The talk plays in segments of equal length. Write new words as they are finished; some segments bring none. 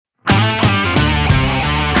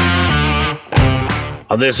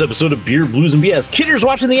On this episode of Beer, Blues, and BS, Kidder's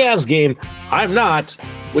watching the Avs game. I'm not,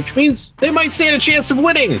 which means they might stand a chance of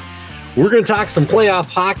winning. We're going to talk some playoff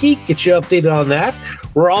hockey, get you updated on that.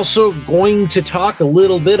 We're also going to talk a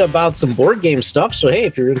little bit about some board game stuff. So, hey,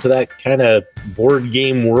 if you're into that kind of board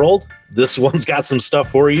game world, this one's got some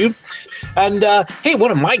stuff for you. And, hey,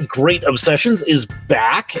 one of my great obsessions is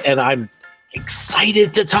back, and I'm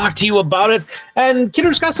excited to talk to you about it. And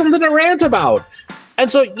Kidder's got something to rant about. And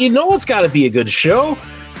so you know it's got to be a good show.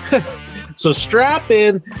 So strap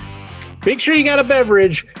in, make sure you got a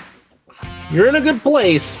beverage. You're in a good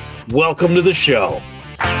place. Welcome to the show.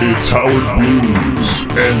 It's Howard Blues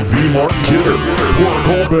and V. Mark Kidder. Pour a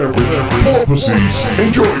cold beverage, pull up a seat,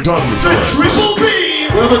 enjoy time with friends. Triple B!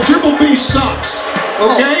 Well, the Triple B sucks.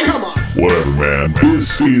 Okay? Come on. Whatever, man.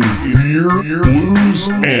 This is Beer, Blues,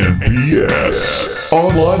 and BS.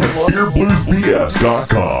 Online at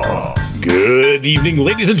beerbluesbs.com. Good evening,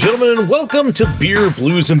 ladies and gentlemen, and welcome to Beer,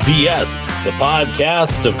 Blues, and BS, the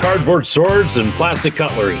podcast of cardboard swords and plastic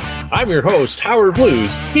cutlery. I'm your host, Howard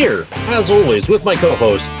Blues, here, as always, with my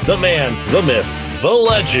co-host, the man, the myth, the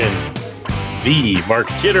legend, the Mark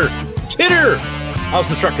Kidder. Kidder, how's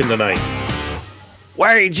the trucking tonight?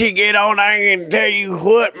 Where'd you get on there and tell you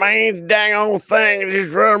what, man? Dang old thing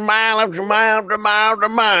just run mile after mile after mile after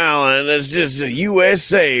mile, and it's just a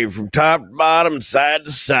USA from top to bottom, side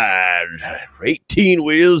to side. 18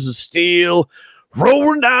 wheels of steel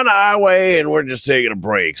rolling down the highway, and we're just taking a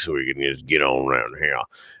break so we can just get on around here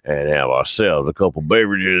and have ourselves a couple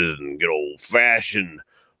beverages and get old-fashioned.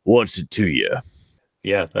 What's it to you?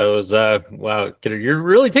 Yeah, that was wow, Kidder, you're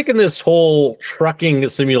really taking this whole trucking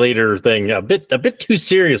simulator thing a bit too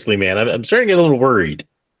seriously, man. I'm starting to get a little worried.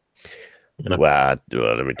 You know? Well,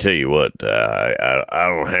 let me tell you what. I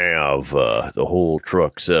don't have the whole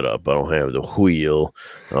truck set up. I don't have the wheel.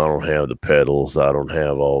 I don't have the pedals. I don't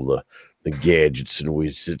have all the gadgets and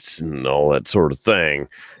widgets and all that sort of thing.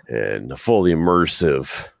 And a fully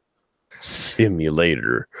immersive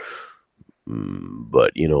simulator.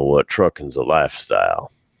 But you know what? Trucking's a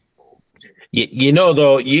lifestyle. You know,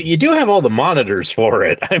 though, you do have all the monitors for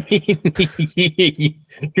it. I mean,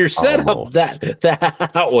 you're set up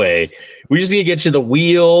that way. We just need to get you the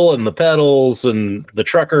wheel and the pedals and the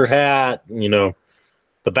trucker hat, you know,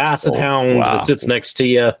 the basset hound that sits next to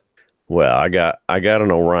you. Well, I got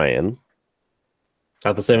an Orion.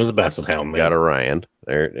 Not the same as a basset hound, man. Got Orion.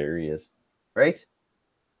 There he is. Right?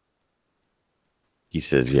 He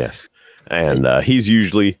says yes. And he's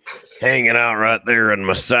usually hanging out right there on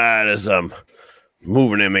my side as I'm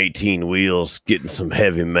moving them 18 wheels, getting some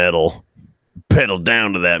heavy metal, pedal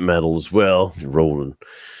down to that metal as well, rolling.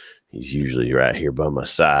 He's usually right here by my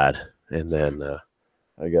side. And then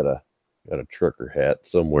I got a trucker hat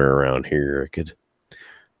somewhere around here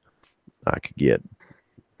I could get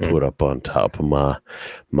put up on top of my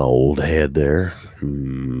old head there.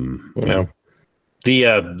 Yeah.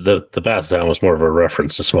 The basset hound was more of a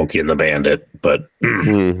reference to Smokey and the Bandit, but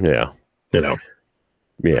yeah, you know,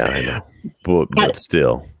 yeah, I know, but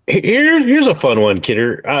still, here's a fun one,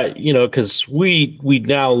 Kidder. You know, because we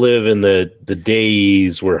now live in the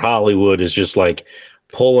days where Hollywood is just like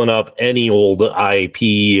pulling up any old IP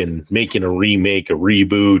and making a remake, a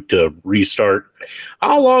reboot, a restart.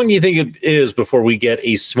 How long do you think it is before we get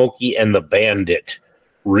a Smokey and the Bandit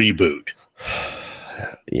reboot?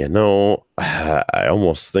 You know, I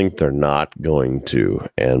almost think they're not going to,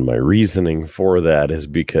 and my reasoning for that is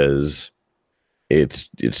because it's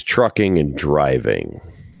trucking and driving,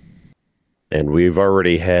 and we've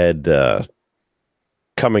already had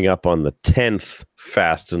coming up on the 10th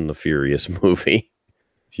Fast and the Furious movie,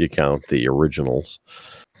 if you count the originals.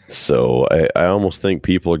 So I almost think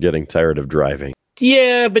people are getting tired of driving.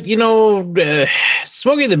 Yeah, but you know,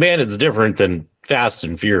 Smokey and the Bandit's different than Fast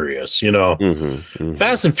and Furious, you know.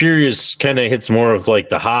 Fast and Furious kind of hits more of like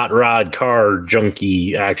the hot rod car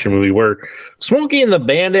junkie action movie, where Smokey and the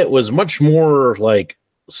Bandit was much more like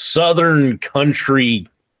Southern country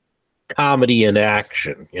comedy and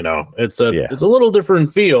action. You know, it's a little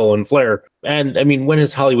different feel and flair. And I mean, when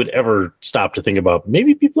has Hollywood ever stopped to think about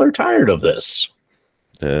maybe people are tired of this?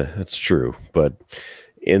 That's true, but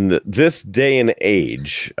in this day and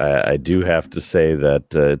age, I do have to say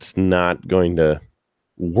that it's not going to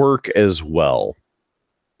work as well,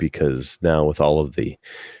 because now with all of the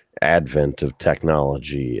advent of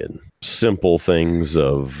technology and simple things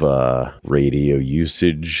of radio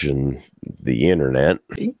usage and the internet.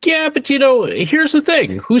 Yeah, but you know, here's the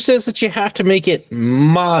thing. Who says that you have to make it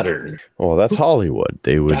modern? Well, that's Hollywood.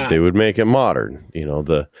 They would make it modern. You know,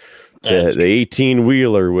 the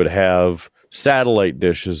 18-wheeler would have satellite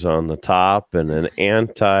dishes on the top and an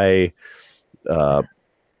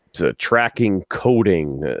tracking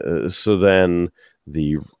coding, so then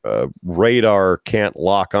the radar can't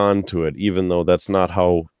lock onto it, even though that's not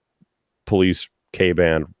how police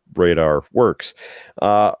K-band radar works.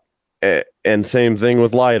 And same thing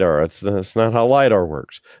with LiDAR. That's not how LiDAR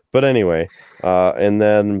works. But anyway, and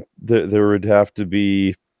then there would have to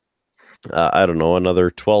be, I don't know,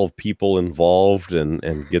 another 12 people involved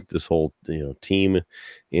and get this whole team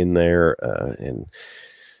in there. And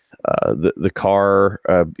the car,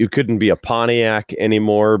 it couldn't be a Pontiac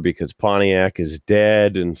anymore because Pontiac is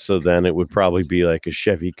dead, and so then it would probably be like a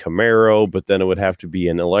Chevy Camaro, but then it would have to be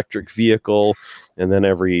an electric vehicle, and then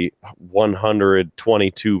every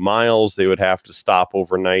 122 miles they would have to stop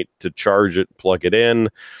overnight to charge it, plug it in,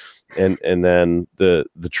 and then the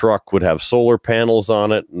truck would have solar panels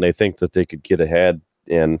on it, and they think that they could get ahead.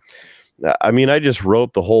 And I mean, I just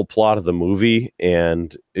wrote the whole plot of the movie,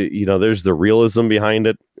 and there's the realism behind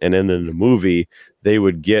it. And then in the movie, they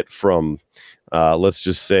would get from, let's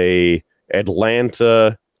just say,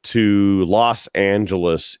 Atlanta to Los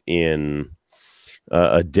Angeles in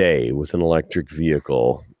a day with an electric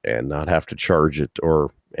vehicle and not have to charge it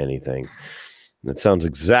or anything. It sounds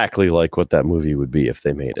exactly like what that movie would be if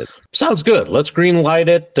they made it. Sounds good. Let's green light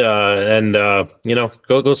it and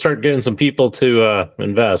go start getting some people to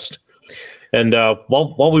invest. And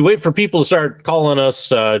while we wait for people to start calling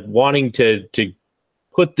us, wanting to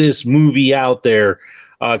put this movie out there,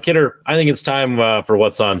 Kidder, I think it's time for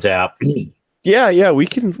What's on Tap. Yeah, we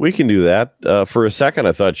can do that. For a second,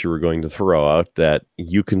 I thought you were going to throw out that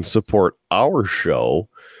you can support our show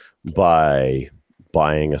by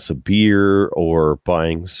buying us a beer or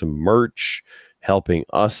buying some merch, helping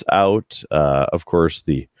us out. Of course,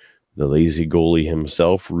 the lazy goalie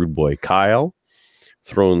himself, Rude Boy Kyle,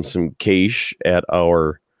 throwing some cash at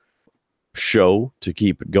our show to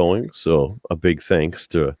keep it going. So a big thanks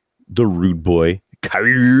to the Rude Boy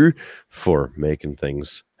Kyle for making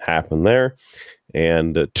things happen there.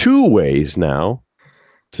 And 2 ways now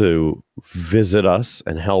to visit us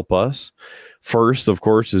and help us. First, of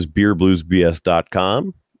course, is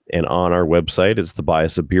beerbluesbs.com. And on our website, it's the Buy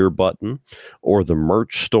Us a Beer button or the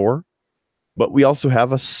merch store. But we also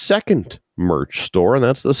have a second merch store, and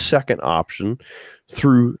that's the second option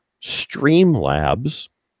through Streamlabs.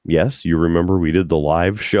 Yes, you remember we did the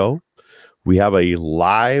live show. We have a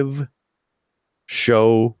live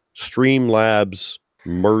show Streamlabs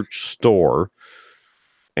merch store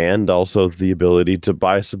and also the ability to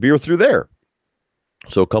buy us a beer through there.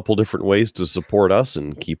 So a couple different ways to support us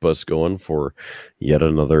and keep us going for yet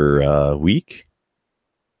another week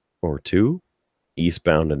or two,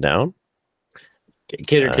 eastbound and down.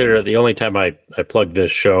 Kidder, the only time I plug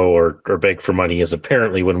this show or beg for money is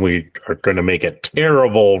apparently when we are going to make a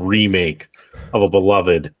terrible remake of a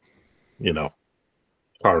beloved,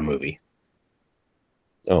 car movie.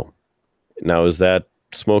 Oh, now is that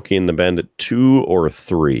Smokey and the Bandit 2 or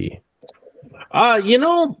 3?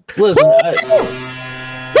 Listen.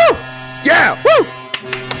 Woo! Yeah! Woo!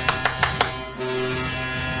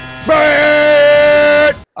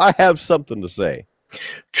 But I have something to say.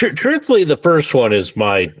 Truthfully, the first one is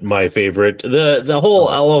my favorite. The whole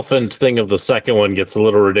elephant thing of the second one gets a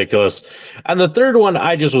little ridiculous, and the third one,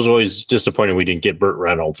 I just was always disappointed we didn't get Burt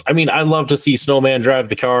Reynolds. I mean, I love to see Snowman drive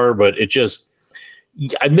the car, but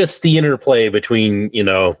I missed the interplay between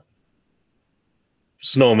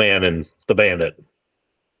Snowman and the Bandit.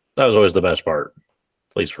 That was always the best part,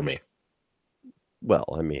 at least for me.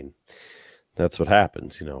 Well, I mean, that's what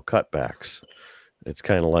happens, cutbacks. It's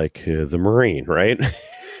kind of like the Marine, right?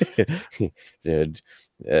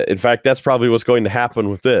 In fact, that's probably what's going to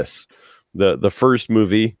happen with this. The first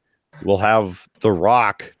movie will have The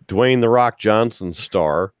Rock, Dwayne "The Rock" Johnson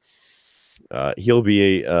star. He'll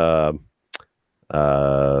be a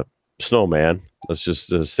Snowman. Let's just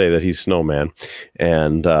say that he's Snowman.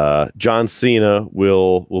 And John Cena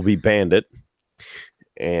will be Bandit.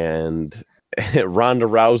 And Ronda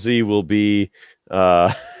Rousey will be...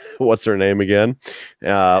 what's her name again?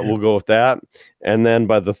 We'll go with that. And then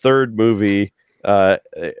by the third movie, The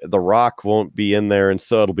Rock won't be in there, and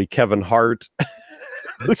so it'll be Kevin Hart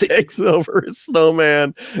who takes over as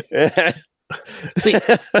Snowman. see,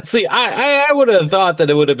 I would have thought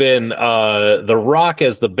that it would have been The Rock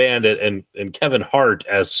as the Bandit and Kevin Hart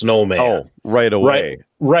as Snowman. Oh, right away.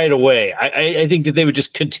 Right away. I think that they would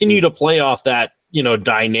just continue to play off that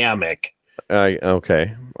dynamic.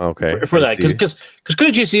 Okay. For that, because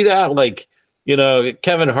couldn't you see that, like,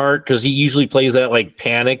 Kevin Hart, because he usually plays that like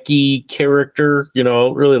panicky character,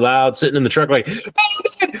 really loud, sitting in the truck like,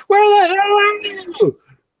 where the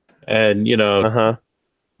and The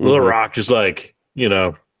Rock just like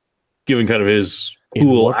giving kind of his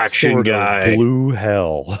cool action guy. Blue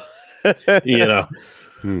hell. You know,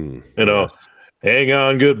 hang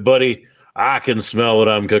on, good buddy. I can smell what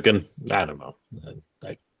I'm cooking. I don't know.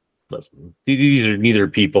 Listen, these are neither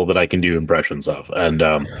people that I can do impressions of, and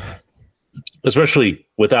especially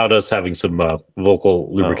without us having some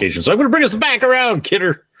vocal lubrication. So I'm going to bring us back around,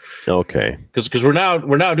 Kidder. Okay, because we're now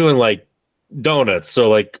doing like donuts. So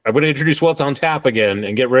like I'm going to introduce what's on tap again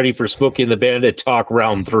and get ready for Smokey and the Bandit talk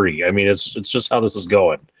round 3. I mean, it's just how this is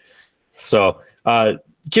going. So,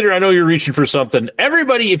 Kidder, I know you're reaching for something.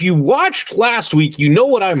 Everybody, if you watched last week, you know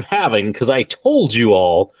what I'm having because I told you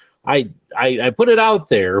all. I put it out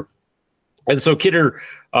there. And so, Kidder,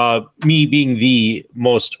 me being the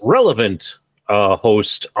most relevant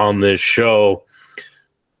host on this show.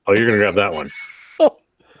 Oh, you're going to grab that one.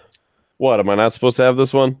 What, am I not supposed to have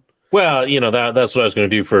this one? Well, that's what I was going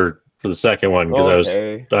to do for the second one because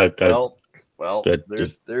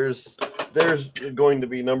there's going to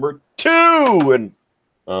be number 2 and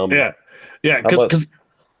because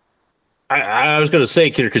I was going to say,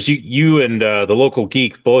 Kidder, because you and the local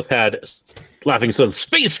geek both had Laughing Sun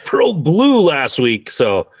Space Pro Blue last week.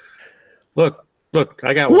 So look,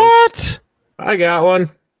 I got one. What? I got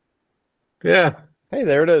one. Yeah. Hey,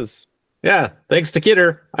 there it is. Yeah. Thanks to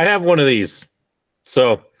Kidder, I have one of these.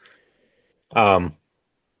 So,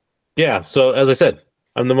 yeah. So as I said,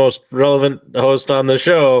 I'm the most relevant host on the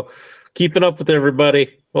show, keeping up with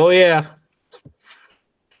everybody. Oh yeah.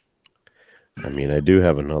 I mean, I do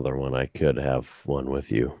have another one. I could have one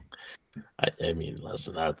with you. I mean,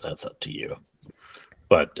 listen, that's up to you.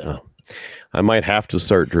 But I might have to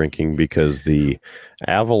start drinking because the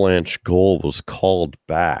Avalanche goal was called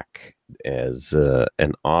back as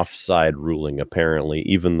an offside ruling, apparently,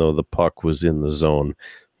 even though the puck was in the zone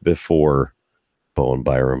before Bowen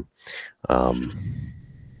Byram.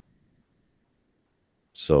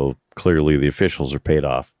 So clearly the officials are paid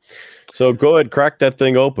off. So go ahead, crack that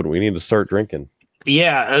thing open. We need to start drinking.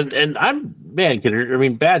 Yeah, and I'm Kidder. I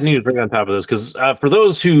mean, bad news right on top of this because for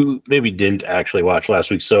those who maybe didn't actually watch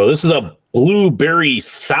last week, so this is a blueberry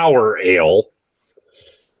sour ale.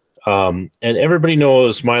 And everybody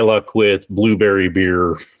knows my luck with blueberry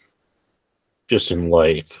beer just in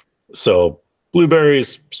life. So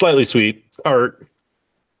blueberries, slightly sweet, tart.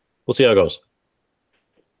 We'll see how it goes.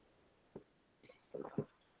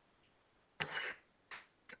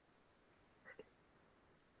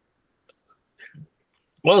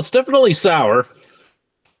 Well, it's definitely sour.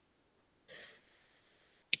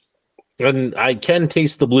 And I can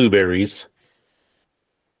taste the blueberries.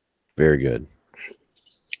 Very good.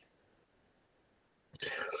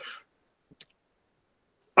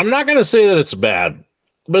 I'm not going to say that it's bad,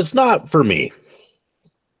 but it's not for me.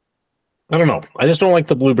 I don't know. I just don't like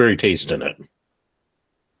the blueberry taste in it.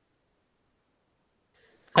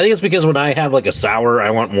 I think it's because when I have like a sour,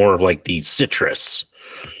 I want more of like the citrus,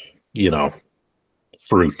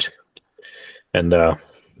 fruit. And I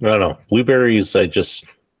don't know. Blueberries, I don't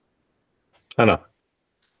know.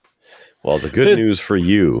 Well, the good news for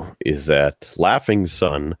you is that Laughing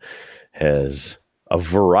Sun has a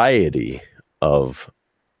variety of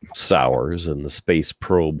sours in the Space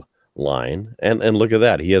Probe line. And look at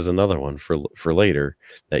that. He has another one for later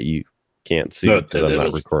that you can't see because I'm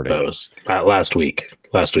not recording. That was last week.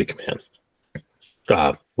 Last week, man.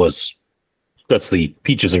 That's the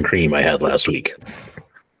peaches and cream I had last week.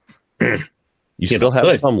 You still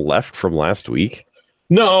have some left from last week?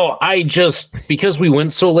 No, because we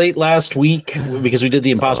went so late last week, because we did the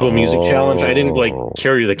Impossible Music Challenge, I didn't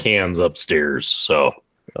carry the cans upstairs. So,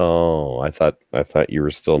 I thought you were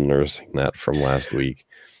still nursing that from last week.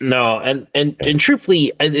 No, and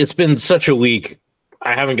truthfully, it's been such a week.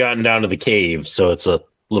 I haven't gotten down to the cave, so it's a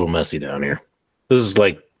little messy down here. This is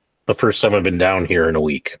like the first time I've been down here in a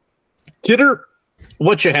week. Kidder,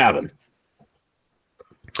 what you having?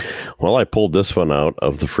 Well, I pulled this one out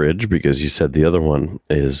of the fridge because you said the other one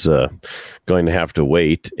is going to have to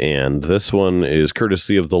wait. And this one is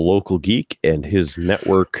courtesy of the local geek and his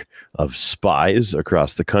network of spies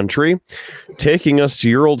across the country, taking us to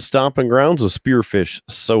your old stomping grounds of Spearfish,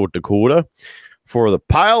 South Dakota, for the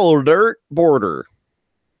Pile of Dirt border.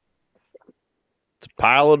 It's a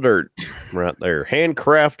pile of dirt right there,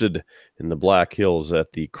 handcrafted in the Black Hills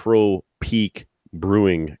at the Crow Peak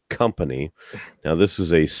Brewing Company. Now, this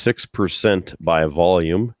is a 6% by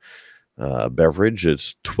volume beverage.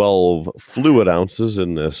 It's 12 fluid ounces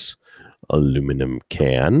in this aluminum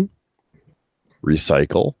can.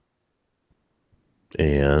 Recycle.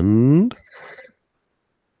 And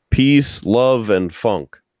peace, love, and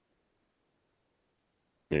funk.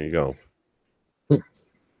 There you go.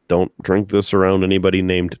 Don't drink this around anybody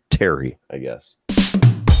named Terry, I guess.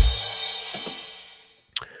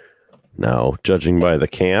 Now, judging by the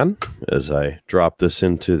can, as I drop this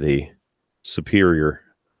into the Superior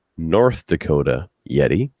North Dakota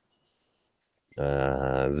Yeti,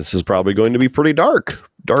 this is probably going to be pretty dark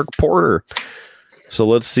porter. So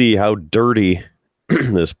let's see how dirty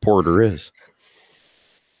this porter is.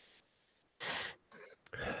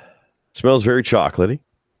 Smells very chocolatey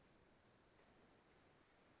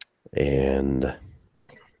and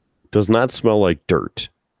does not smell like dirt.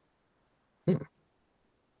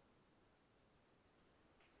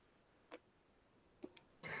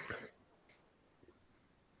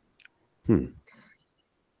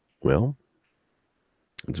 Well,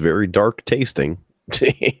 it's very dark tasting.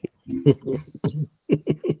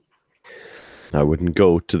 I wouldn't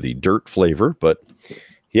go to the dirt flavor, but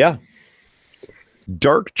yeah,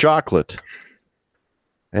 dark chocolate.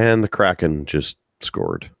 And the Kraken just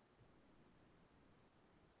scored.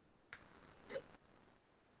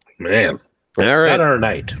 Man. All right. Not our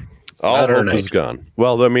night. All hope is gone.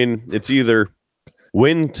 Well, I mean, it's either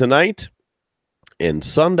win tonight and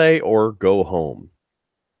Sunday or go home.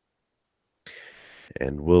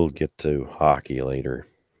 And we'll get to hockey later.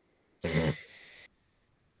 I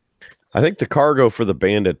think the cargo for the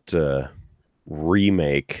Bandit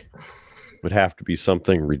remake would have to be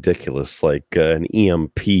something ridiculous, like an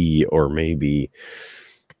EMP, or maybe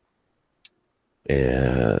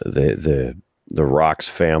the Rock's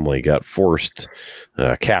family got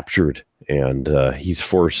captured, and he's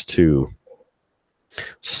forced to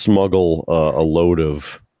smuggle a load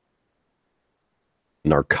of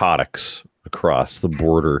narcotics across the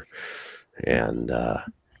border, and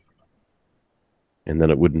then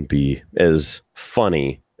it wouldn't be as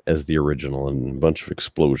funny as the original, and a bunch of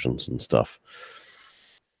explosions and stuff.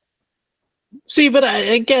 See, but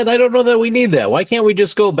I don't know that we need that. Why can't we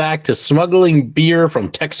just go back to smuggling beer from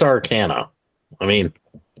Texarkana? I mean,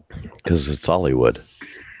 because it's Hollywood.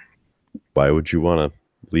 Why would you want to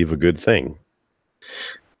leave a good thing?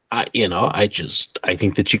 I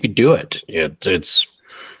think that you could do it. It's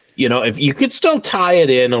if you could still tie it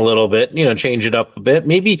in a little bit, change it up a bit.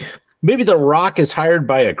 Maybe the Rock is hired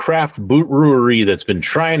by a craft brewery that's been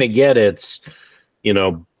trying to get its,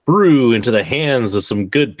 brew into the hands of some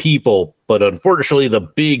good people, but unfortunately the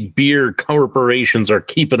big beer corporations are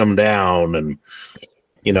keeping them down, and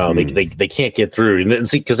they can't get through. And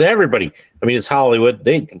see, because everybody, it's Hollywood,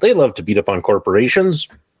 they love to beat up on corporations.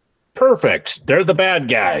 Perfect, they're the bad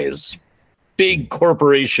guys. Big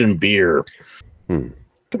corporation beer.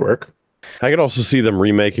 Could work. I could also see them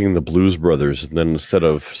remaking the Blues Brothers, and then instead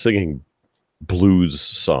of singing blues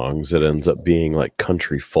songs, it ends up being like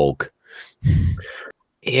country folk.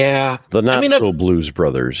 Yeah. The not so Blues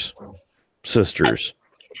Brothers sisters.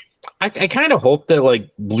 I kind of hope that like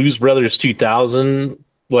Blues Brothers 2000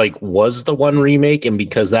 was the one remake, and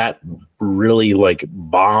because that really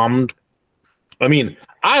bombed.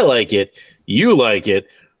 I like it, you like it,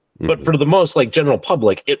 but for the most general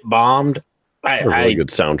public, it bombed. A really good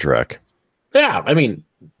soundtrack. Yeah,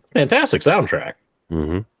 fantastic soundtrack.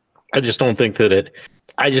 Mm-hmm. I just don't think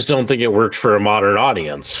it worked for a modern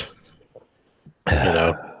audience.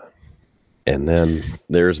 And then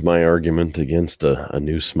there's my argument against a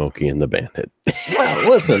new Smokey and the Bandit.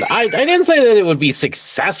 Well, listen, I didn't say that it would be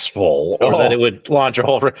successful or that it would launch a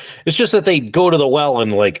whole. It's just that they'd go to the well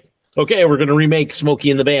and okay, we're going to remake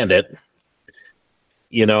Smokey and the Bandit.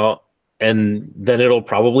 And then it'll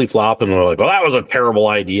probably flop, and we're like, well, that was a terrible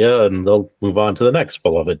idea, and they'll move on to the next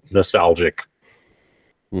beloved nostalgic,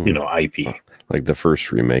 IP. Like the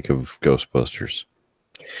first remake of Ghostbusters.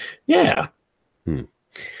 Yeah.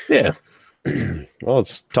 Yeah. Well,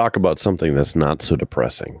 let's talk about something that's not so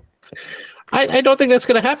depressing. I don't think that's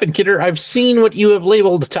going to happen, Kidder. I've seen what you have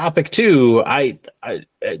labeled topic 2.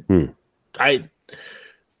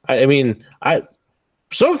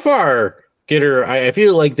 So far, Kidder, I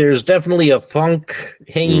feel like there's definitely a funk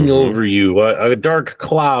hanging over you, a dark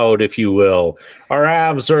cloud, if you will. Our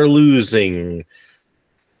Avs are losing.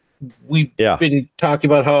 We've been talking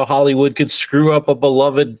about how Hollywood could screw up a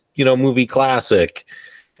beloved, movie classic.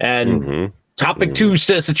 And topic 2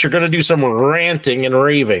 says that you're going to do some ranting and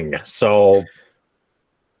raving. So,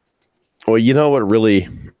 well, you know what really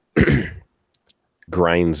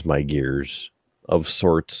grinds my gears of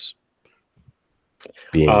sorts?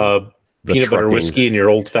 Being peanut butter whiskey in your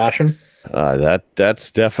old fashioned.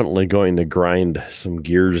 That's definitely going to grind some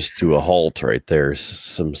gears to a halt right there.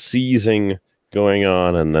 Some seizing going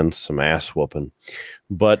on, and then some ass whooping.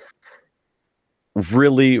 But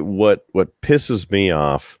really, what pisses me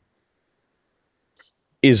off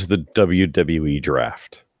is the WWE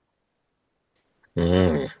draft.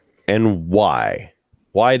 And why?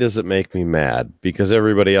 Why does it make me mad? Because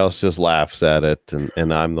everybody else just laughs at it,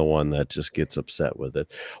 and I'm the one that just gets upset with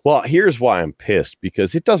it. Well, here's why I'm pissed,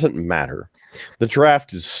 because it doesn't matter. The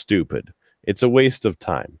draft is stupid. It's a waste of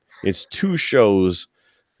time. It's 2 shows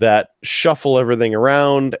that shuffle everything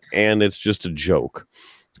around, and it's just a joke.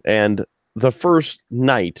 And the first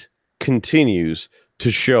night continues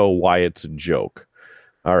to show why it's a joke.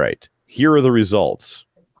 All right, here are the results,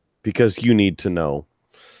 because you need to know.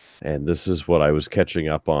 And this is what I was catching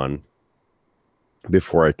up on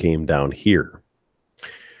before I came down here.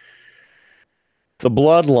 The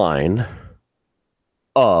bloodline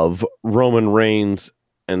of Roman Reigns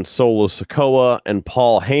and Solo Sikoa and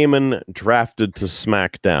Paul Heyman drafted to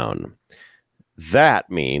SmackDown.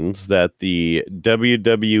 That means that the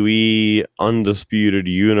WWE Undisputed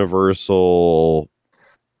Universal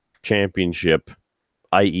Championship,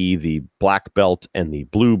 i.e. the black belt and the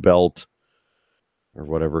blue belt, or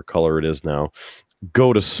whatever color it is now,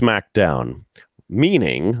 go to SmackDown,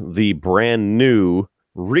 meaning the brand new,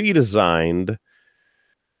 redesigned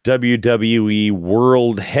WWE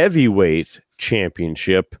World Heavyweight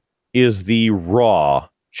Championship is the Raw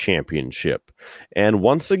Championship. And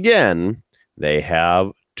once again, they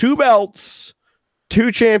have 2 belts,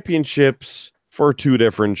 2 championships for 2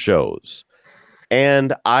 different shows.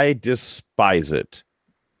 And I despise it.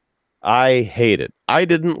 I hate it. I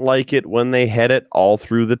didn't like it when they had it all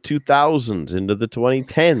through the 2000s into the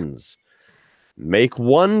 2010s. Make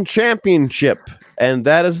 1 championship, and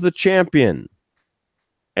that is the champion.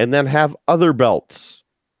 And then have other belts.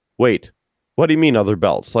 Wait, what do you mean other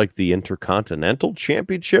belts? Like the Intercontinental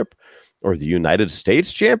Championship? Or the United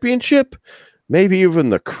States Championship? Maybe even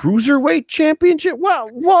the Cruiserweight Championship? Well,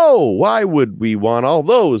 whoa, why would we want all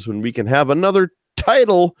those when we can have another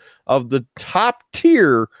title of the top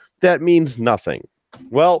tier that means nothing?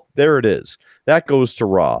 Well, there it is. That goes to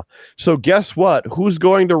Raw. So guess what? Who's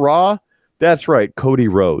going to Raw? That's right, Cody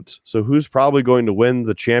Rhodes. So who's probably going to win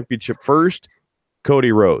the championship first?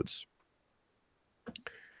 Cody Rhodes.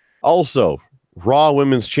 Also, Raw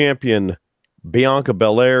Women's Champion Bianca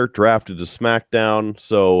Belair drafted to SmackDown.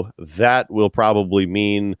 So that will probably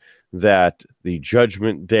mean that the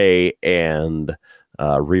Judgment Day and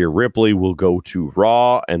Rhea Ripley will go to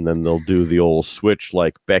Raw, and then they'll do the old switch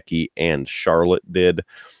like Becky and Charlotte did.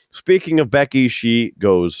 Speaking of Becky, she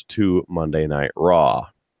goes to Monday Night Raw.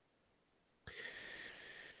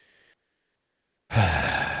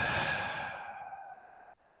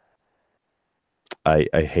 I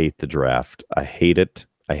hate the draft. I hate it.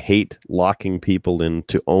 I hate locking people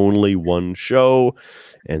into only one show,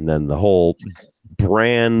 and then the whole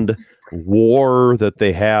brand war that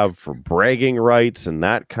they have for bragging rights and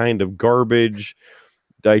that kind of garbage.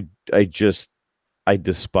 I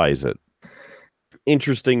despise it.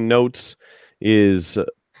 Interesting notes is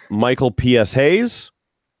Michael P.S. Hayes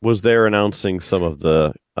was there announcing some of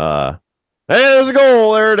the hey, there's a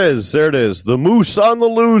goal. There it is. There it is. The Moose on the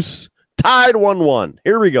loose. Tied 1-1.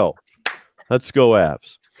 Here we go. Let's go,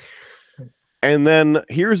 Avs. And then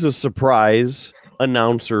here's a surprise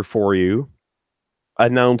announcer for you,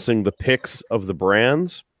 announcing the picks of the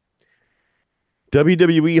brands.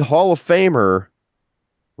 WWE Hall of Famer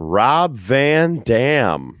Rob Van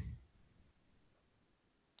Dam.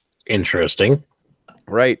 Interesting.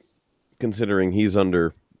 Right. Considering he's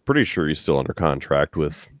pretty sure he's still under contract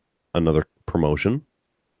with another promotion.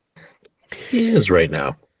 He is right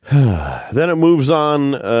now. Then it moves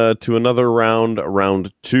on to another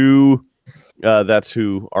round 2. That's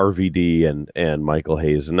who RVD and Michael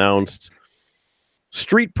Hayes announced.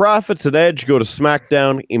 Street Profits and Edge go to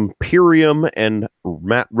SmackDown. Imperium and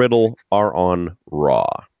Matt Riddle are on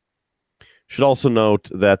Raw. Should also note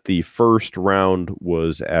that the first round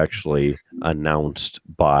was actually announced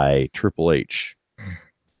by Triple H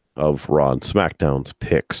of Raw and SmackDown's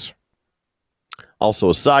picks. Also,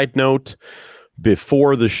 a side note,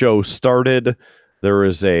 before the show started, there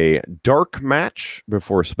was a dark match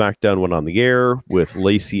before SmackDown went on the air with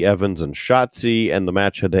Lacey Evans and Shotzi, and the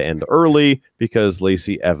match had to end early because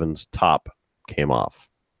Lacey Evans' top came off.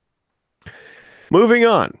 Moving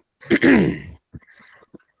on.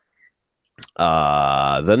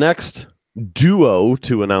 The next duo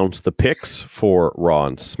to announce the picks for Raw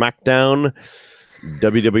and SmackDown,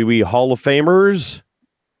 WWE Hall of Famers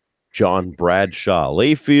John Bradshaw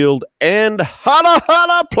Layfield and Hana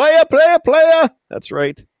player. That's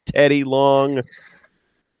right, Teddy Long.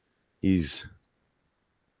 He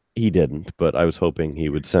didn't, but I was hoping he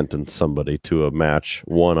would sentence somebody to a match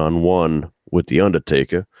 1-on-1 with The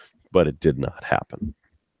Undertaker, but it did not happen.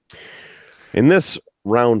 In this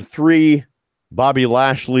round 3, Bobby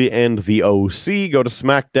Lashley and the OC go to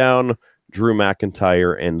SmackDown. Drew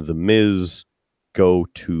McIntyre and The Miz go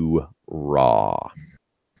to Raw.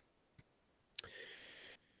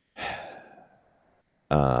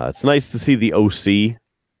 It's nice to see the OC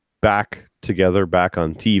back together, back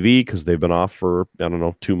on TV, because they've been off for,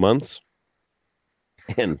 2 months.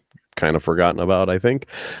 And kind of forgotten about, I think.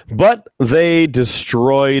 But they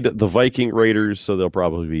destroyed the Viking Raiders, so they'll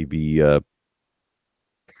probably be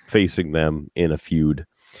facing them in a feud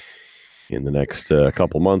in the next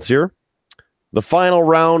couple months here. The final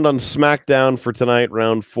round on SmackDown for tonight,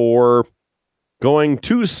 round 4, going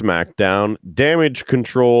to SmackDown, Damage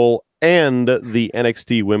Control and the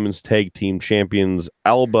NXT Women's Tag Team Champions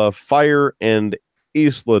Alba Fire and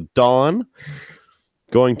Isla Dawn.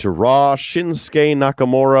 Going to Raw, Shinsuke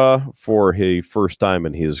Nakamura for his first time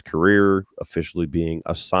in his career, officially being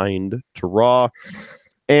assigned to Raw.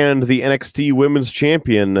 And the NXT Women's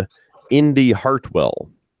Champion, Indy Hartwell.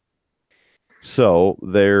 So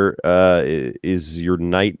there is your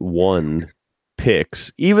night 1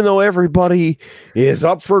 picks. Even though everybody is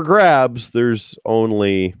up for grabs, there's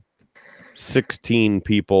only 16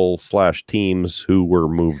 people / teams who were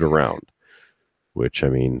moved around. Which, I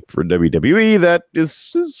mean, for WWE, that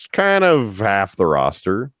is kind of half the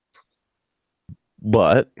roster.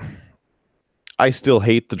 But I still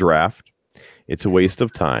hate the draft. It's a waste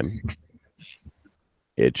of time.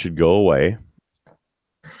 It should go away.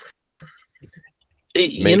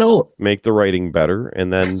 Make the writing better,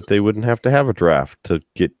 and then they wouldn't have to have a draft to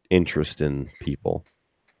get interest in people.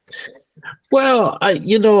 Well, I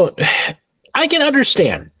can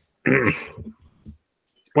understand.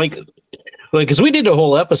 Because we did a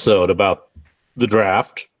whole episode about the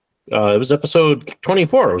draft. It was episode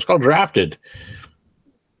 24. It was called Drafted.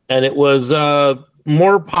 And it was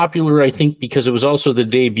more popular, I think, because it was also the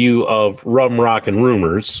debut of Rum, Rock, and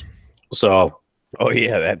Rumors. So... Oh,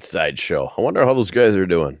 yeah, that sideshow. I wonder how those guys are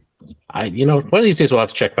doing. One of these days we'll have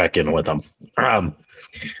to check back in with them.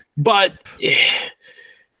 But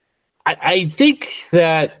I think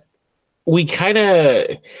that we kind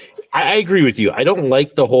of... I agree with you. I don't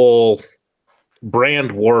like the whole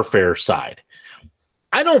brand warfare side.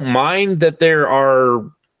 I don't mind that there are,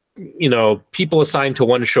 people assigned to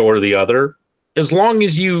one show or the other, as long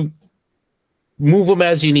as you move them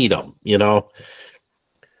as you need them,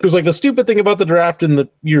 Because the stupid thing about the draft in the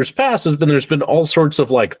years past has been there's been all sorts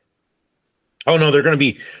of oh no, they're going to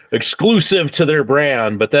be exclusive to their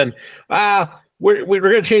brand, but then we're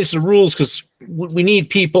going to change the rules because we need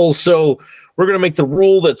people, so we're going to make the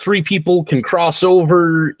rule that 3 people can cross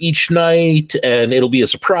over each night, and it'll be a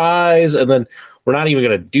surprise, and then we're not even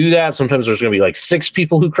going to do that. Sometimes there's going to be 6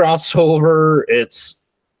 people who cross over. It's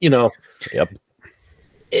Yep.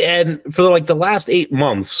 And for the last 8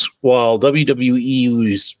 months, while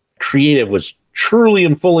WWE's creative was truly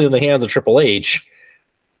and fully in the hands of Triple H,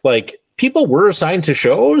 people were assigned to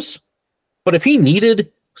shows, but if he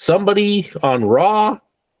needed somebody on Raw,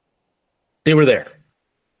 they were there.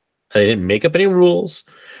 They didn't make up any rules.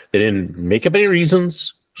 They didn't make up any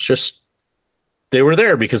reasons. It's just they were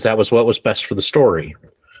there because that was what was best for the story.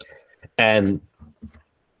 And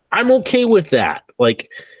I'm okay with that.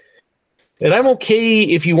 And I'm okay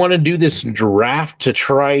if you want to do this draft to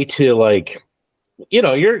try to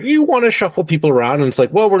you want to shuffle people around, and it's we're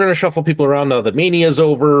going to shuffle people around now that Mania's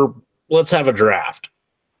over. Let's have a draft.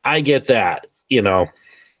 I get that,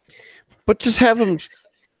 But just have them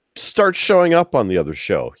start showing up on the other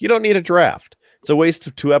show. You don't need a draft. It's a waste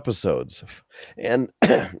of 2 episodes. And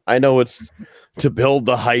I know it's to build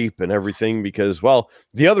the hype and everything because,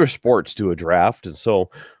 the other sports do a draft. And so,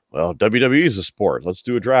 WWE is a sport. Let's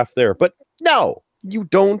do a draft there. But no, you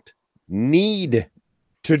don't need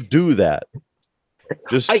to do that.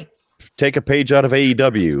 Just take a page out of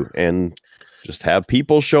AEW and just have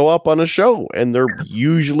people show up on a show, and they're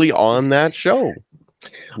usually on that show,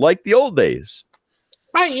 like the old days.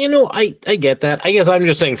 I get that. I guess I'm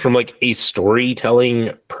just saying from a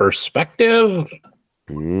storytelling perspective,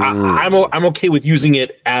 I'm okay with using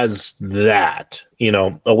it as that,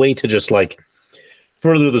 a way to just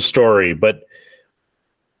further the story. But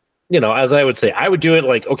as I would say, I would do it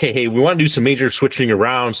okay, hey, we want to do some major switching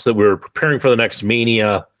around so that we're preparing for the next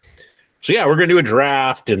Mania. So yeah, we're going to do a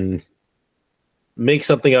draft and make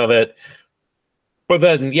something of it. But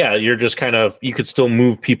then, yeah, you're just you could still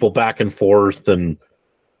move people back and forth, and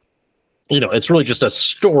it's really just a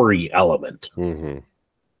story element. Mm-hmm.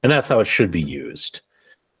 And that's how it should be used.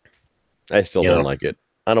 I still don't like it.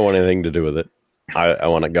 I don't want anything to do with it. I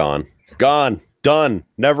want it gone. Gone. Done.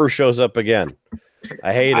 Never shows up again.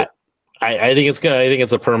 I hate it. I think it's good. I think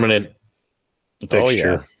it's a permanent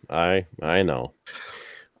fixture. Oh, yeah. I know.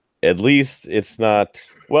 At least it's not.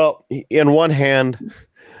 Well, in one hand,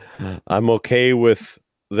 I'm okay with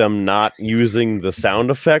them not using the sound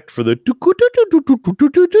effect for the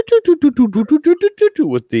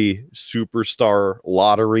with the superstar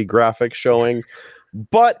lottery graphics showing,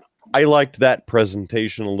 but I liked that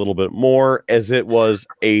presentation a little bit more as it was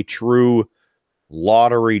a true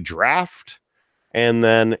lottery draft, and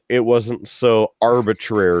then it wasn't so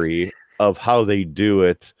arbitrary of how they do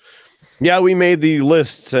it. Yeah, we made the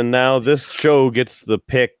lists, and now this show gets the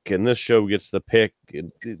pick, and this show gets the pick.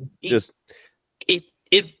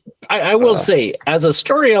 I will say, as a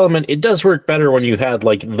story element, it does work better when you had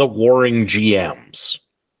like the warring GMs,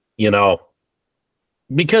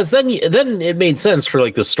 because then it made sense for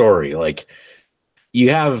like the story. Like you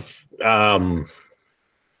have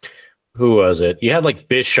who was it? You had like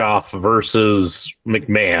Bischoff versus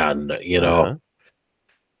McMahon.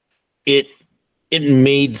 It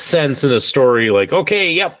made sense in a story. Like,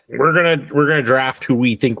 okay, yep, we're gonna draft who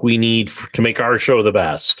we think we need to make our show the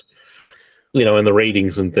best. In the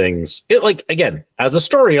ratings and things. It, like, again, as a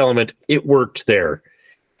story element, it worked there.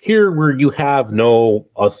 Here, where you have no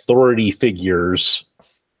authority figures,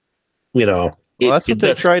 that's what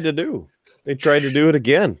they tried to do. They tried to do it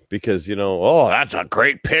again because, that's a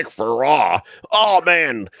great pick for Raw. Oh,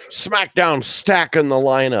 man, SmackDown stacking the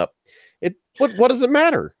lineup. What does it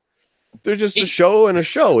matter? They're just a show and a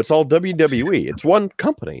show. It's all WWE. It's one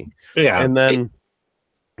company. Yeah. And then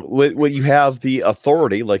when you have the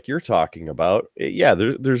authority like you're talking about,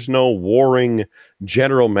 there's no warring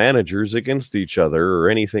general managers against each other or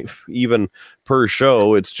anything, even per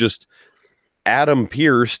show. It's just Adam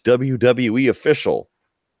Pearce, WWE official.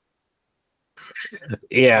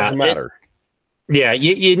 Yeah. Doesn't matter.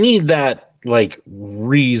 You need that like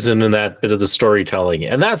reason and that bit of the storytelling.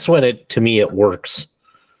 And that's when to me, it works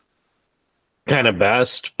kind of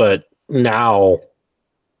best. But now,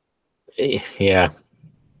 It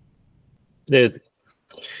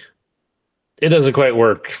doesn't quite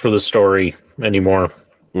work for the story anymore.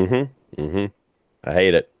 I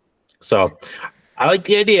hate it. So I like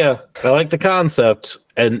the idea. I like the concept.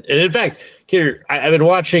 And in fact, here, I've been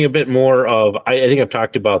watching a bit more of, I think I've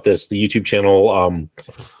talked about this, the YouTube channel,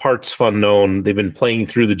 Parts Fun Known. They've been playing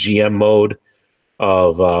through the GM mode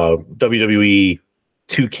of WWE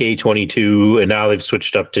 2K22, and now they've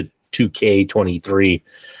switched up to 2K23.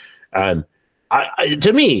 And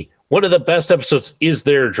to me, one of the best episodes is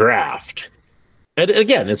their draft. And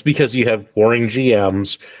again, it's because you have warring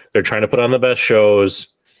GMs. They're trying to put on the best shows.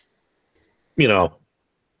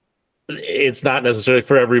 It's not necessarily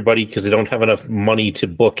for everybody because they don't have enough money to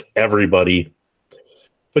book everybody.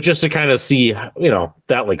 But just to kind of see,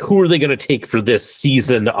 that like, who are they going to take for this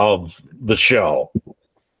season of the show?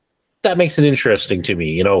 That makes it interesting to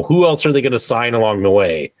me. Who else are they going to sign along the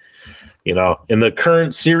way? In the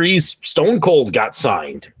current series, Stone Cold got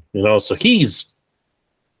signed. So he's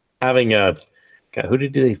having a God. Who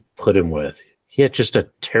did they put him with? He had just a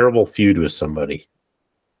terrible feud with somebody.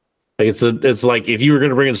 Like it's like if you were going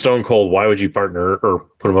to bring in Stone Cold, why would you partner or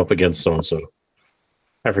put him up against so and so?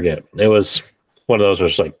 I forget. It was one of those where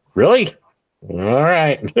it's like, really? All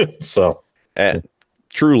right. So,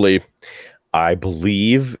 truly, I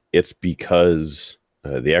believe it's because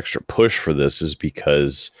the extra push for this is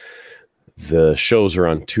because the shows are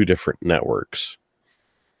on two different networks.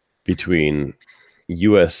 Between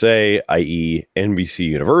USA, i.e. NBC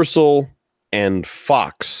Universal, and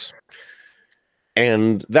Fox.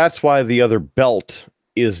 And that's why the other belt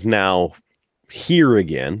is now here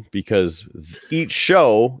again, because each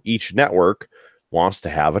show, each network wants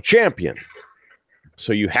to have a champion.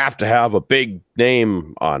 So you have to have a big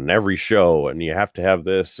name on every show, and you have to have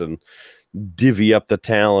this and divvy up the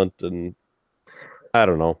talent, and I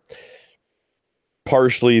don't know.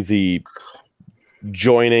 Partially the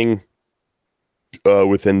joining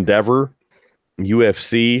with Endeavor,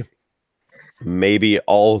 UFC, maybe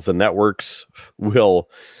all of the networks will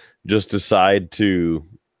just decide to,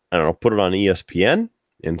 put it on ESPN.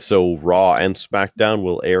 And so Raw and SmackDown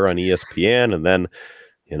will air on ESPN, and then,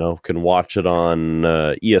 can watch it on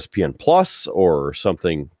ESPN Plus or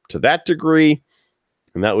something to that degree.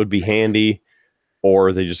 And that would be handy.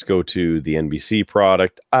 Or they just go to the NBC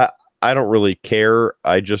product. I don't really care.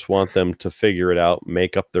 I just want them to figure it out,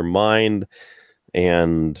 make up their mind,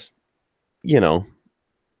 and,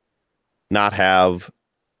 not have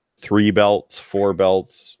 3 belts, 4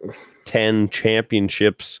 belts, 10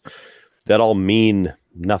 championships that all mean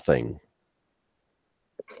nothing.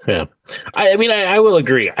 Yeah. I mean, I will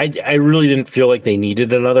agree. I really didn't feel like they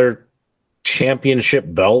needed another championship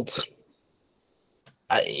belt.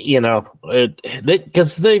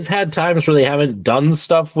 Because they've had times where they haven't done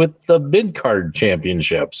stuff with the mid-card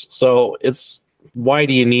championships. So it's why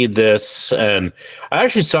do you need this? And I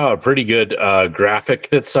actually saw a pretty good graphic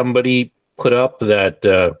that somebody put up that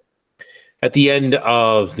at the end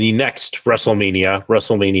of the next WrestleMania,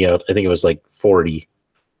 I think it was like 40.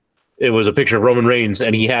 It was a picture of Roman Reigns,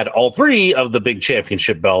 and he had all three of the big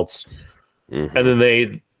championship belts. Mm-hmm. And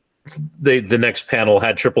then the next panel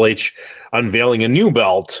had Triple H unveiling a new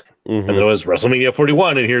belt, and then it was WrestleMania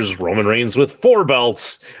 41, and here's Roman Reigns with 4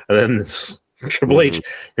 belts, and then Triple H,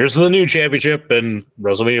 here's the new championship, and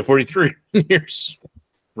WrestleMania 43, here's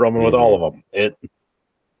Roman with all of them.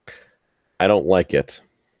 I don't like it.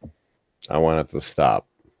 I want it to stop.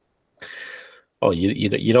 Oh,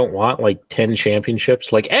 you don't want like 10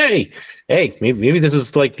 championships? Like, hey, maybe this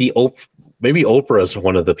is like maybe Oprah's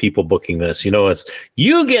one of the people booking this. It's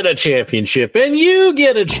you get a championship and you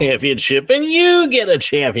get a championship and you get a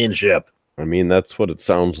championship. I mean, that's what it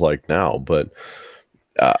sounds like now. But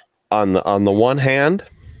on the one hand,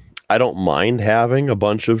 I don't mind having a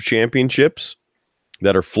bunch of championships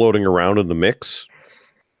that are floating around in the mix.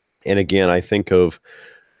 And again, I think of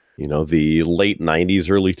the late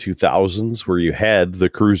 90s, early 2000s, where you had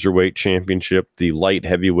the Cruiserweight Championship, the Light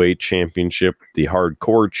Heavyweight Championship, the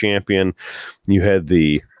Hardcore Champion. You had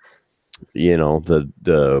the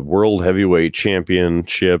World Heavyweight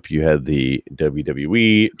Championship. You had the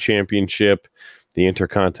WWE Championship, the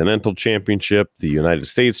Intercontinental Championship, the United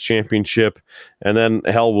States Championship, and then,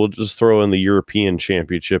 hell, we'll just throw in the European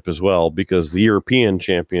Championship as well, because the European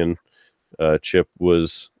Championship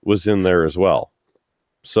was in there as well.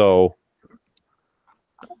 So,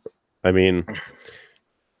 I mean,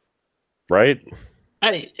 right?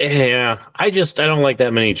 I don't like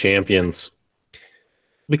that many champions,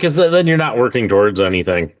 because then you're not working towards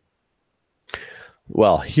anything.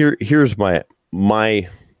 Well, here's my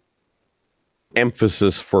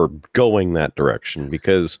emphasis for going that direction,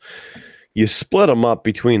 because you split them up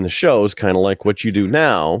between the shows, kind of like what you do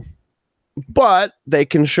now, but they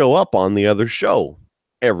can show up on the other show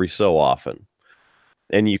every so often.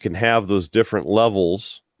 And you can have those different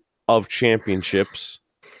levels of championships,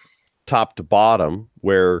 top to bottom,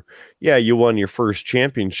 where, you won your first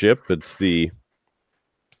championship. It's the,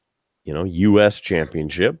 U.S.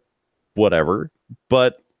 championship, whatever.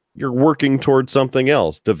 But you're working towards something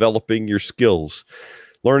else, developing your skills,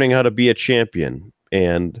 learning how to be a champion,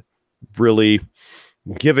 and really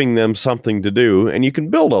giving them something to do. And you can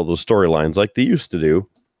build all those storylines like they used to do.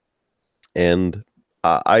 And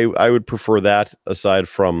I would prefer that, aside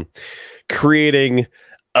from creating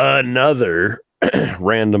another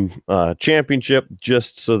random championship,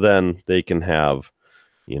 just so then they can have,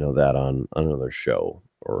 that on another show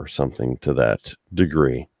or something to that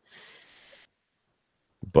degree.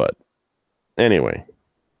 But anyway,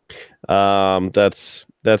 that's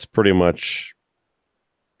pretty much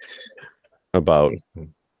about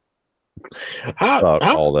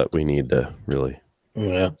all that we need to really.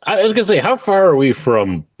 Yeah, I was gonna say, how far are we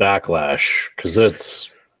from Backlash? Because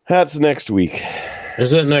that's next week.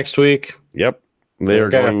 Is it next week? Yep, they are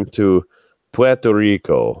going to Puerto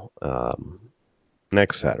Rico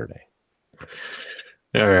next Saturday.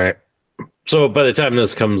 All right. So by the time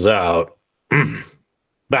this comes out,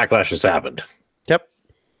 Backlash has happened. Yep.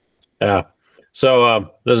 Yeah.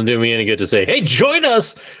 So doesn't do me any good to say, hey, join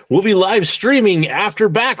us. We'll be live streaming after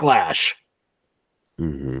Backlash.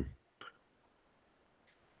 Mm-hmm.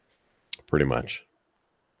 Pretty much.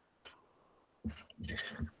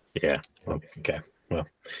 Yeah. Okay. Well,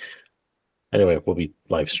 anyway, we'll be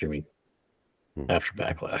live streaming after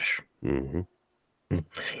Backlash. Mm-hmm.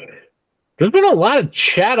 There's been a lot of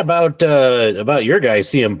chat about your guy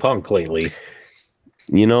CM Punk lately.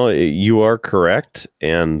 You are correct.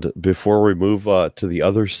 And before we move to the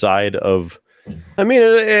other side of, I mean,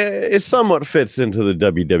 it somewhat fits into the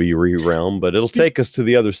WWE realm, but it'll take us to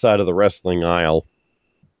the other side of the wrestling aisle.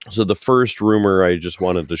 So the first rumor I just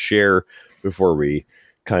wanted to share before we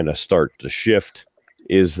kind of start to shift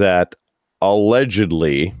is that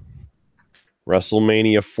allegedly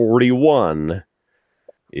WrestleMania 41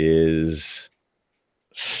 is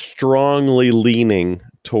strongly leaning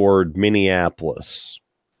toward Minneapolis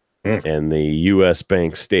and the U.S.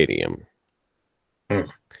 Bank Stadium.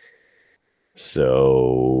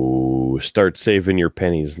 So start saving your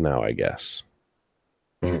pennies now, I guess.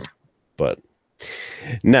 But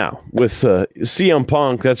now, with CM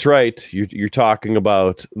Punk, that's right. You're talking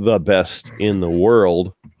about the best in the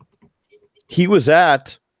world. He was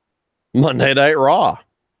at Monday Night Raw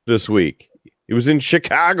this week. He was in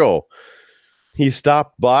Chicago. He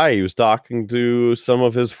stopped by. He was talking to some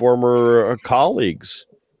of his former colleagues,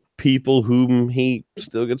 people whom he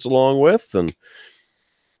still gets along with, and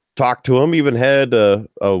talked to him. Even had a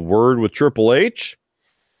word with Triple H.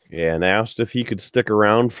 and asked if he could stick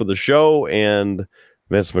around for the show, and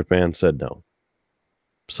Vince McMahon said no.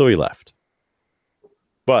 So he left.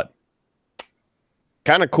 But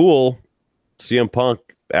kind of cool, CM Punk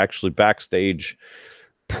actually backstage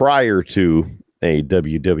prior to a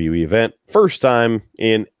WWE event. First time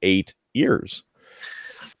in 8 years.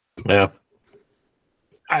 Yeah.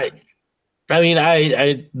 I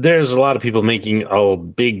mean, there's a lot of people making a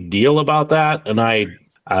big deal about that, and I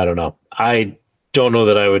don't know. I don't know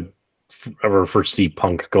that I would ever foresee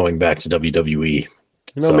Punk going back to WWE.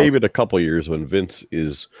 Maybe in a couple years when Vince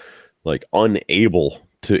is like unable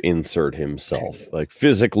to insert himself, like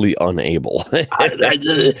physically unable.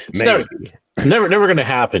 It's never going to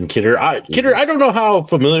happen, Kidder. Kidder, I don't know how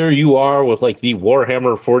familiar you are with like the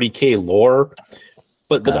Warhammer 40K lore,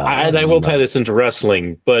 but I will tie this into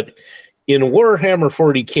wrestling. But in Warhammer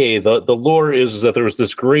 40K, the lore is that there was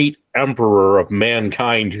this great emperor of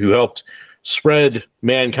mankind who helped spread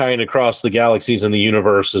mankind across the galaxies and the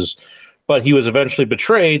universes, but he was eventually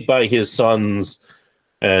betrayed by his sons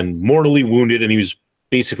and mortally wounded, and he was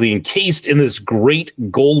basically encased in this great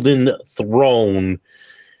golden throne,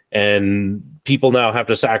 and people now have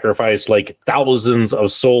to sacrifice like thousands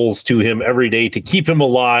of souls to him every day to keep him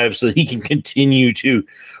alive so that he can continue to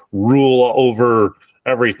rule over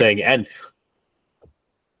everything. And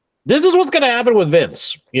this is what's going to happen with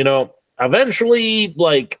Vince. Eventually,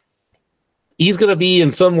 like, he's going to be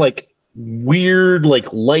in some like weird like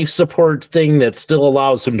life support thing that still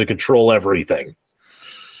allows him to control everything.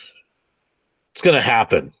 It's going to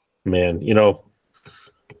happen, man.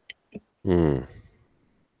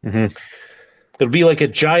 Mm-hmm. It'll be like a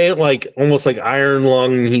giant, like almost like iron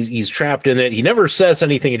lung. He's trapped in it. He never says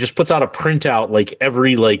anything. He just puts out a printout like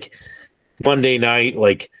every like Monday night,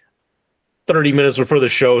 like 30 minutes before the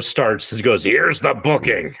show starts. He goes, "Here's the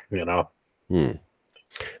booking,"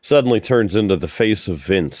 Suddenly turns into the face of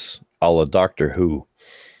Vince, a la Doctor Who.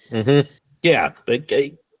 Mm-hmm. Yeah,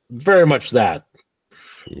 very much that.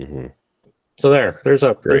 Mm-hmm. So there's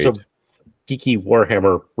a geeky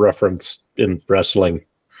Warhammer reference in wrestling.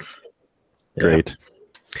 Great.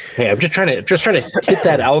 Hey, I'm just trying to hit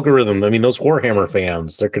that algorithm. I mean, those Warhammer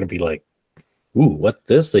fans, they're going to be like, "Ooh, what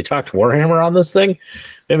this? They talked Warhammer on this thing?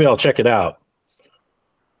 Maybe I'll check it out."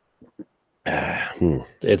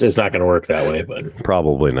 It's not going to work that way, but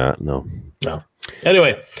probably not. No.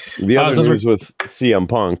 Anyway, the other news with CM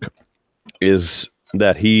Punk is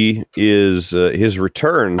that he is his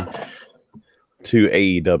return to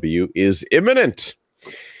AEW is imminent,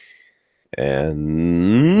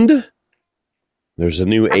 and there's a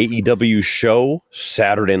new AEW show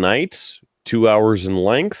Saturday night, 2 hours in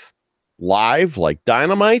length, live like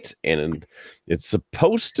Dynamite, and it's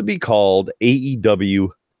supposed to be called AEW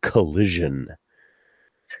Collision.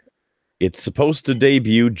 It's supposed to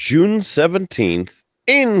debut June 17th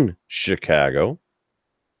in Chicago,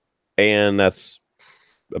 and that's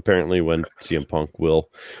apparently when CM Punk will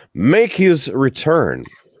make his return.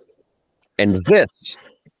 And this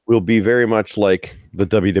will be very much like the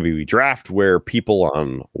WWE draft, where people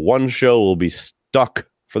on one show will be stuck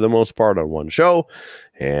for the most part on one show,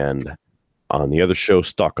 and on the other show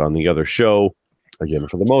stuck on the other show again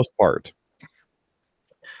for the most part.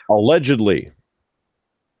 Allegedly,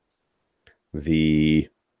 the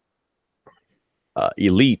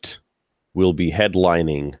Elite will be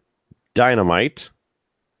headlining Dynamite,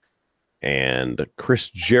 and Chris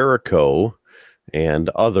Jericho and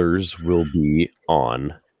others will be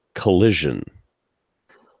on Collision.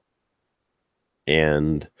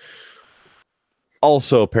 And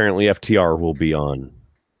also apparently FTR will be on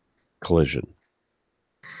Collision.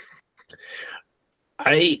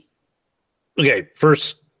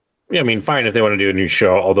 First, I mean, fine if they want to do a new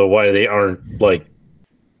show, although why they aren't like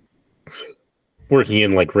working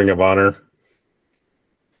in like Ring of Honor,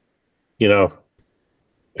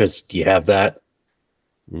 because you have that.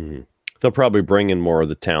 Mm-hmm. They'll probably bring in more of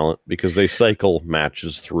the talent because they cycle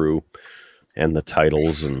matches through and the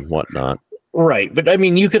titles and whatnot. Right. But I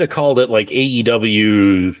mean, you could have called it like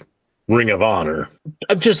AEW Ring of Honor.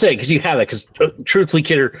 I'm just saying, because you have that. Because truthfully,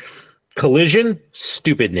 Kidder, Collision,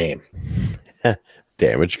 stupid name.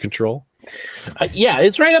 Damage Control? Yeah,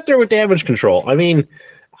 it's right up there with Damage Control. I mean,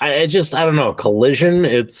 I don't know. Collision,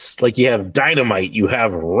 it's like you have Dynamite, you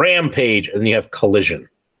have Rampage, and you have Collision.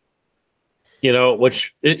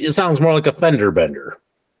 Which it sounds more like a fender bender.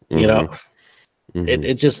 Mm-hmm.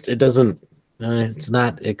 It doesn't. It's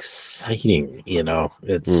not exciting.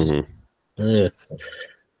 It's.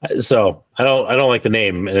 So I don't like the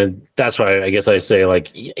name, and that's why I guess I say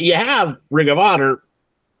like you have Ring of Honor.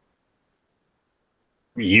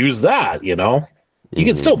 Use that. You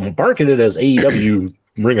can still market it as AEW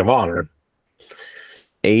Ring of Honor.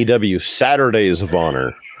 AEW Saturdays of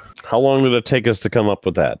Honor. How long did it take us to come up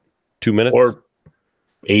with that? 2 minutes? Or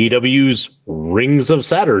AEW's Rings of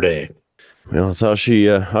Saturday. Well, that's how she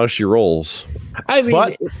rolls. I mean,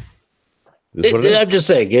 But I'm just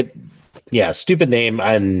saying it. Yeah, stupid name,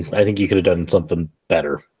 and I think you could have done something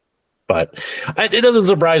better. But it doesn't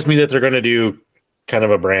surprise me that they're going to do kind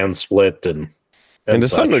of a brand split and to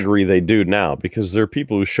such. some degree they do now, because there are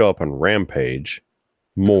people who show up on Rampage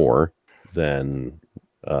more than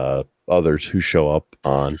others who show up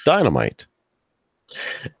on Dynamite.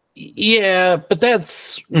 Yeah, but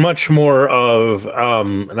that's much more of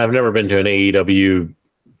and I've never been to an AEW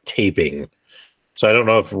taping, so I don't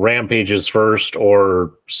know if Rampage is first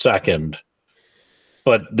or second.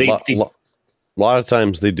 But A lot of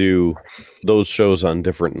times they do those shows on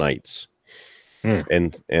different nights.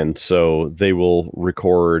 And so they will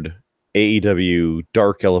record AEW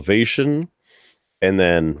Dark Elevation and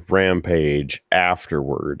then Rampage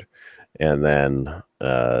afterward. And then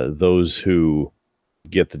those who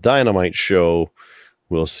get the Dynamite show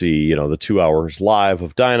will see, the 2 hours live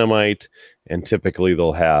of Dynamite, and typically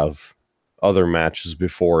they'll have other matches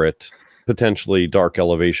before it, potentially Dark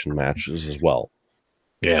Elevation matches as well.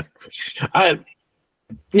 Yeah. That's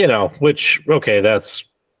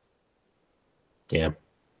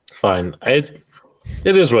fine. It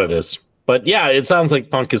is what it is. But yeah, it sounds like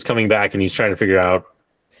Punk is coming back and he's trying to figure out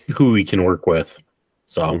who he can work with.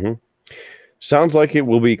 So sounds like it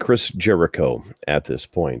will be Chris Jericho at this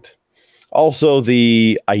point. Also,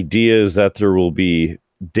 the idea is that there will be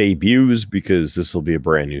debuts, because this will be a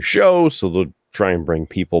brand new show. So they'll try and bring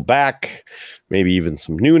people back, maybe even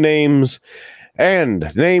some new names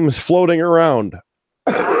and names floating around.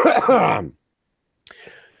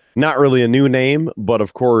 Not really a new name, but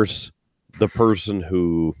of course, the person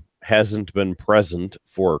who hasn't been present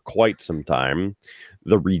for quite some time,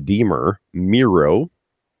 the Redeemer, Miro.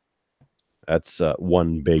 That's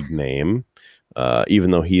one big name,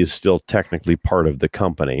 even though he is still technically part of the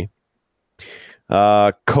company.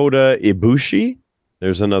 Kota Ibushi,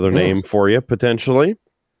 there's another name for you, potentially.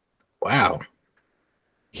 Wow.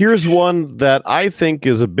 Here's one that I think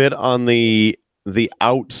is a bit on the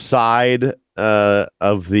outside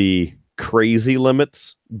of the crazy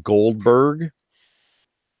limits, Goldberg.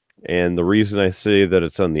 And the reason I say that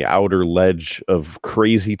it's on the outer ledge of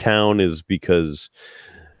Crazy Town is because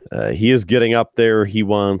he is getting up there. He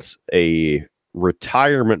wants a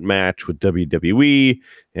retirement match with WWE,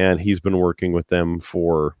 and he's been working with them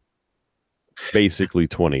for basically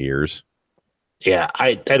 20 years. Yeah,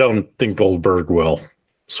 I don't think Goldberg will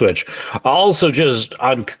switch. Also, just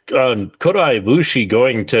on Kota Ibushi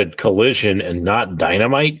going to Collision and not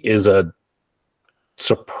Dynamite is a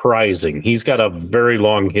surprising. He's got a very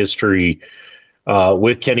long history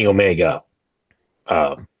with Kenny Omega,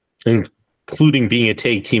 including being a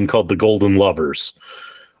tag team called the Golden Lovers.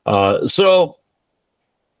 So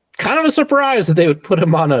kind of a surprise that they would put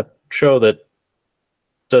him on a show that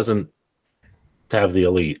doesn't have the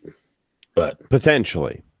Elite, but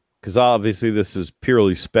potentially, because obviously this is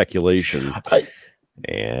purely speculation.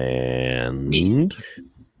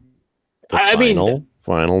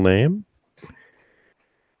 Final name,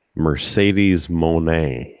 Mercedes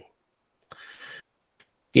Moné.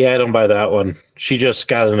 Yeah, I don't buy that one. She just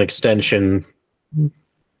got an extension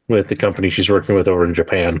with the company she's working with over in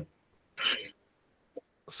Japan.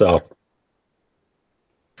 So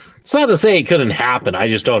it's not to say it couldn't happen. I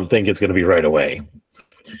just don't think it's going to be right away.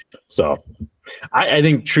 So I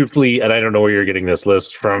think truthfully, and I don't know where you're getting this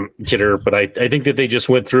list from, Kidder, but I think that they just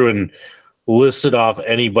went through and listed off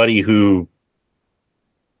anybody who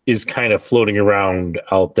is kind of floating around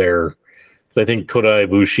out there. So I think Kota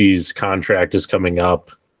Ibushi's contract is coming up,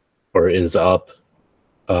 or is up,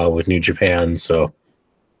 with New Japan. So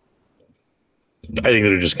I think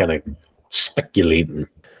they're just kind of speculating.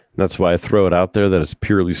 That's why I throw it out there that it's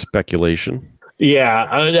purely speculation.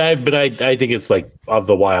 Yeah, but I think it's like of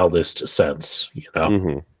the wildest sense,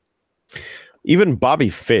 Even Bobby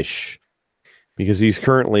Fish, because he's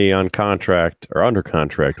currently on contract or under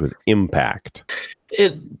contract with Impact.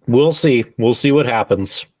 We'll see. We'll see what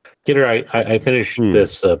happens. Kidder, I finished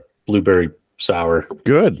this blueberry sour.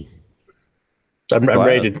 Good. I'm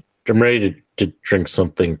ready to drink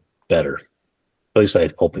something better. At least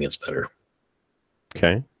I'm hoping it's better.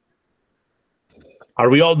 Okay. Are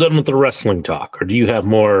we all done with the wrestling talk, or do you have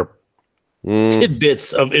more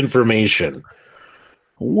tidbits of information?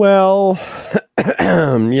 Well,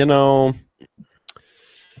 the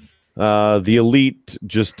Elite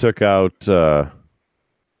just took out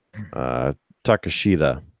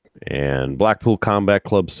Takashita, and Blackpool Combat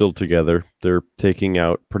Club still together. They're taking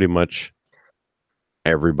out pretty much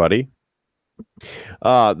everybody.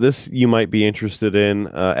 This you might be interested in.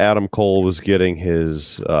 Adam Cole was getting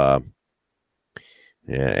his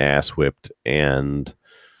ass whipped, and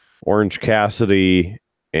Orange Cassidy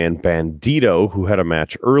and Bandito, who had a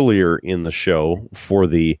match earlier in the show for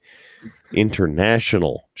the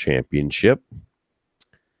International Championship,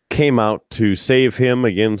 came out to save him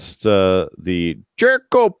against the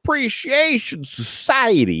Jericho Appreciation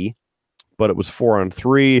Society, but it was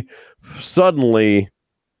 4-on-3. Suddenly,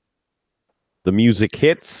 the music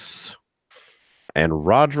hits, and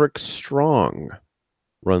Roderick Strong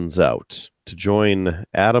runs out to join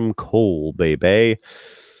Adam Cole, baby.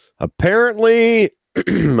 Apparently,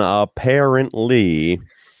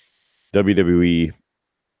 WWE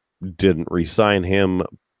didn't re-sign him,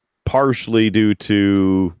 partially due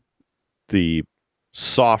to the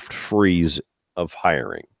soft freeze of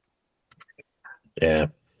hiring. Yeah.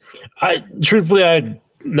 I'm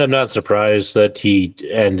not surprised that he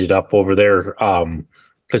ended up over there,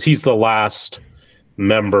 because he's the last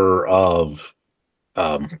member of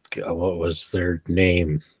what was their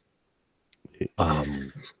name?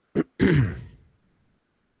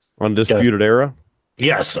 Undisputed Era?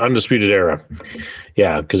 Yes, Undisputed Era.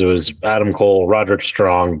 Yeah, because it was Adam Cole, Roderick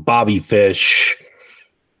Strong, Bobby Fish,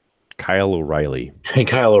 Kyle O'Reilly. and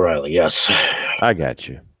Kyle O'Reilly. Yes. I got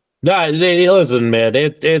you. No, listen, man.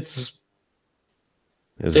 Has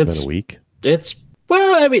it been a week? It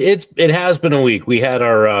has been a week. We had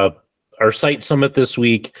our site summit this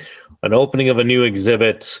week, an opening of a new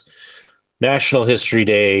exhibit, National History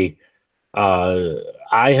Day. I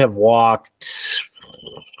have walked,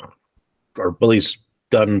 or at least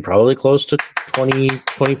done, probably close to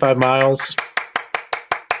 25 miles.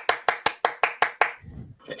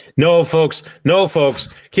 No, folks.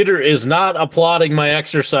 Kidder is not applauding my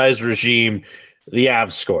exercise regime. The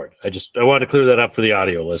Avs scored. I want to clear that up for the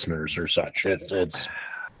audio listeners or such. It's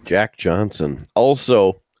Jack Johnson.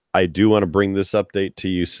 Also, I do want to bring this update to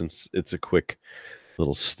you since it's a quick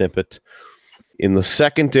little snippet. In the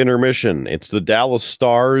second intermission, it's the Dallas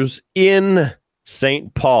Stars in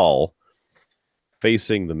St. Paul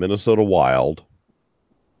facing the Minnesota Wild.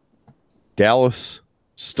 Dallas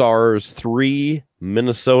Stars 3,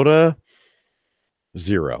 Minnesota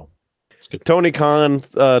 0. Tony Khan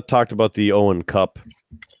talked about the Owen Cup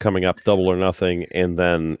coming up, Double or Nothing, and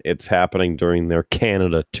then it's happening during their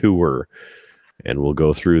Canada tour. And we'll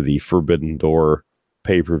go through the Forbidden Door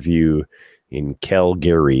pay-per-view in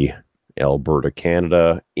Calgary, Alberta,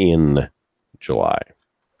 Canada in July.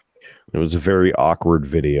 It was a very awkward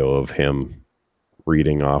video of him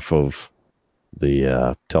reading off of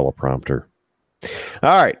the teleprompter.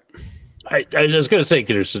 All right. I was going to say,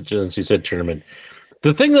 Kidder, since you said tournament,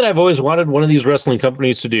 the thing that I've always wanted one of these wrestling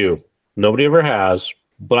companies to do, nobody ever has,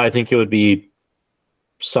 but I think it would be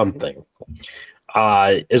something.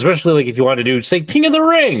 Especially like if you want to do, say, King of the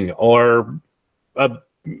Ring or a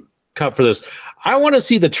cup for this. I want to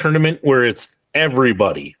see the tournament where it's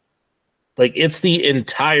everybody. Like it's the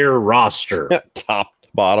entire roster. Top to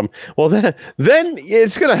bottom. Well, then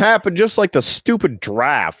it's going to happen just like the stupid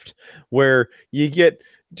draft where you get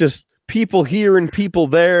just people here and people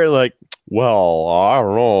there, like, well, I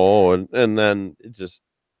don't know, and then it just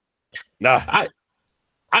I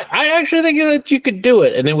actually think that you could do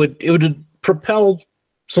it, and it would propel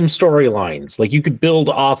some storylines. Like you could build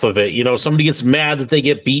off of it. You know, somebody gets mad that they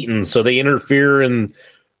get beaten, so they interfere in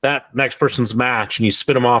that next person's match, and you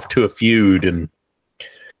spin them off to a feud, and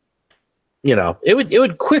you know, it would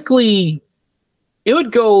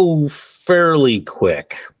go fairly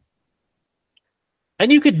quick.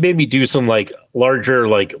 And you could maybe do some like larger,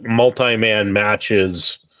 like multi-man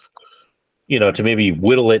matches, you know, to maybe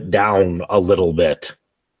whittle it down a little bit.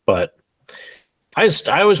 But I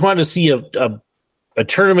always wanted to see a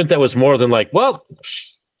tournament that was more than like, well,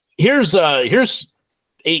 here's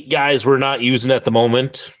 8 guys we're not using at the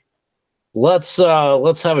moment. Let's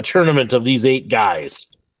have a tournament of these 8 guys.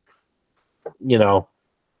 You know,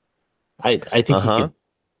 I think you could,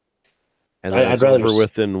 and I'd rather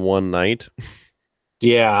within one night.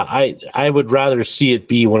 Yeah, I would rather see it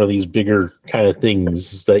be one of these bigger kind of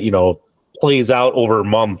things that, you know, plays out over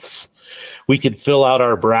months. We could fill out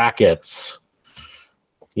our brackets.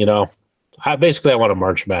 You know, I want a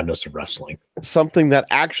March Madness of wrestling. Something that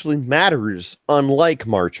actually matters, unlike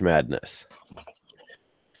March Madness.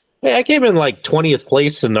 Hey, I came in like 20th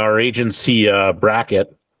place in our agency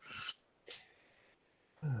bracket.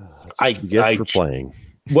 I get for playing.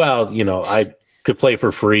 Well, you know, I could play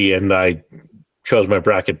for free, and I chose my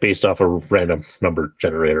bracket based off a random number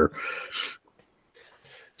generator.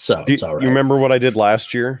 So it's all right. You remember what I did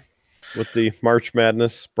last year with the March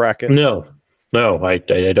Madness bracket? No, I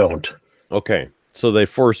don't. Okay, so they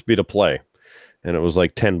forced me to play. and it was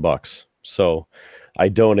like $10. So I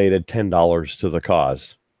donated $10 to the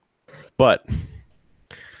cause. But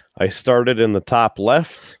I started in the top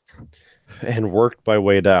left and worked my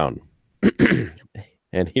way down.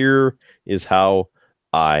 And here is how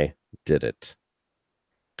I did it.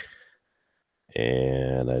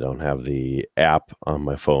 And I don't have the app on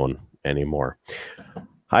my phone anymore.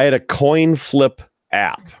 I had a coin flip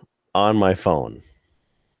app on my phone.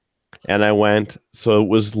 And I went, so it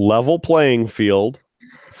was level playing field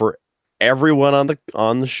for everyone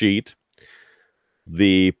on the sheet.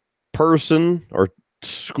 The person or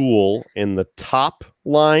school in the top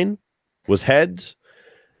line was heads,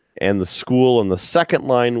 and the school in the second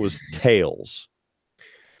line was tails.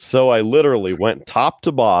 So I literally went top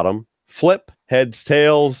to bottom, flip, heads,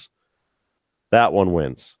 tails. That one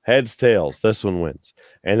wins. Heads, tails. This one wins.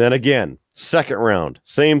 And then again, second round,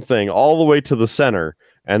 same thing, all the way to the center,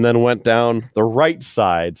 and then went down the right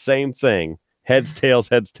side, same thing. Heads, tails,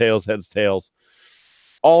 heads, tails, heads, tails,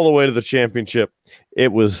 all the way to the championship.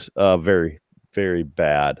 It was very, very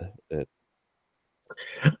bad. It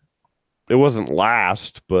wasn't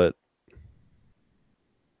last, but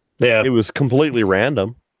yeah, it was completely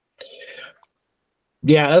random.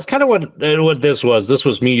 Yeah, that's kind of what this was. This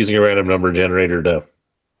was me using a random number generator to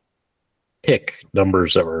pick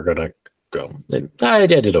numbers that were going to go. And I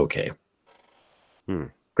did okay.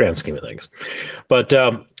 Grand scheme of things. But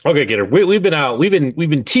okay, Gator, we've been out. We've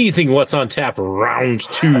been teasing what's on tap round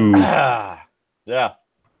 2. Yeah.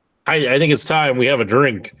 I think it's time we have a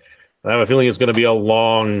drink. I have a feeling it's going to be a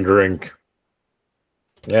long drink.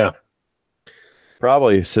 Yeah.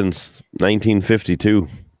 Probably since 1952.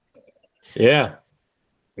 Yeah.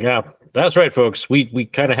 Yeah, that's right, folks. We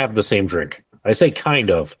kind of have the same drink. I say kind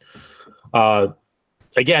of.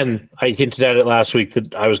 Again, I hinted at it last week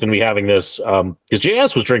that I was going to be having this because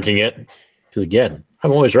JS was drinking it. Because again,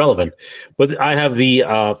 I'm always relevant. But I have the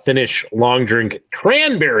Finnish long drink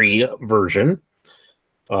cranberry version,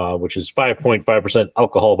 which is 5.5%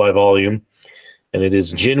 alcohol by volume. And it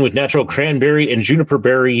is gin with natural cranberry and juniper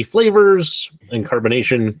berry flavors and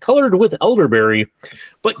carbonation, colored with elderberry.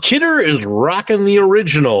 But Kidder is rocking the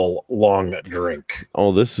original long drink.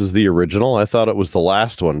 Oh, this is the original? I thought it was the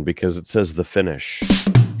last one because it says the finish.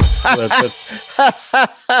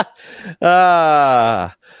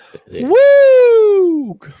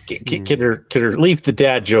 Woo! Kidder, leave the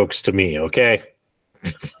dad jokes to me, okay?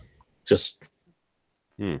 Just.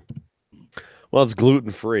 Well, it's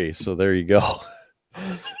gluten-free, so there you go.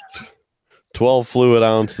 12 fluid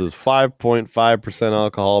ounces, 5.5%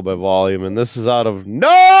 alcohol by volume, and this is out of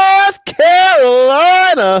North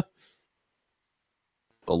Carolina.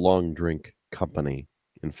 A long drink company,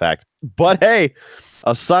 in fact. But hey,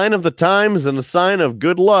 a sign of the times and a sign of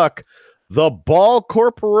good luck, the Ball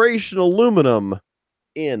Corporation aluminum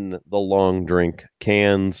in the long drink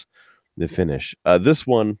cans, the finish. This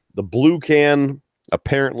one, the blue can,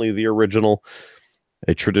 apparently the original,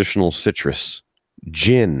 a traditional citrus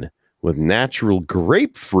gin with natural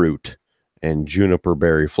grapefruit and juniper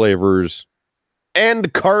berry flavors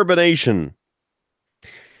and carbonation.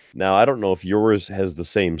 Now, I don't know if yours has the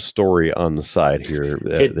same story on the side here,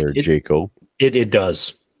 Jaco. It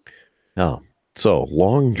does. Oh, so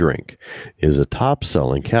long drink is a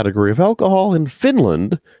top-selling category of alcohol in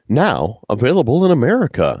Finland, now available in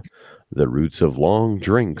America. The roots of long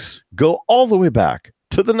drinks go all the way back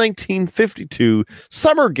to the 1952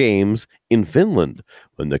 Summer Games in Finland,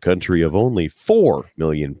 when the country of only 4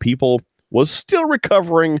 million people was still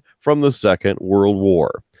recovering from the Second World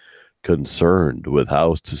War. Concerned with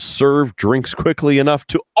how to serve drinks quickly enough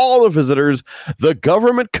to all the visitors, the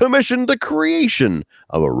government commissioned the creation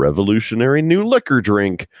of a revolutionary new liquor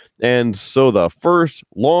drink, and so the first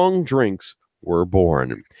long drinks were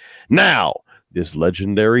born. Now, this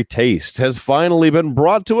legendary taste has finally been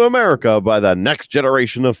brought to America by the next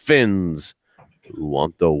generation of Finns who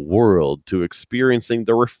want the world to experiencing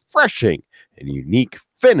the refreshing and unique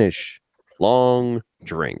Finnish long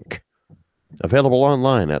drink. Available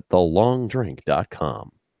online at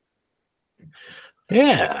thelongdrink.com.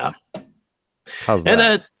 Yeah. How's that?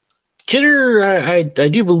 And Kidder, I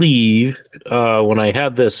do believe when I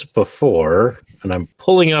had this before, and I'm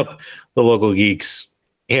pulling up the Local Geeks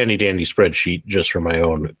handy dandy spreadsheet just for my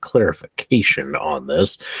own clarification on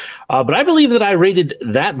this. But I believe that I rated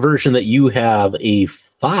that version that you have a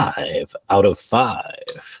 5 out of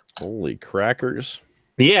 5. Holy crackers.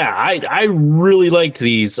 Yeah, I really liked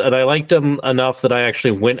these, and I liked them enough that I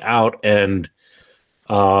actually went out and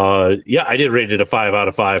I did rate it a 5 out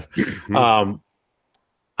of 5. I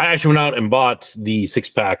actually went out and bought the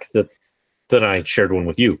 6-pack that I shared one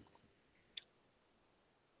with you.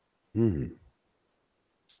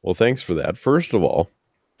 Well, thanks for that. First of all,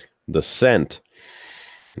 the scent.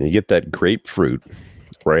 You get that grapefruit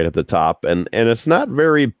right at the top, and it's not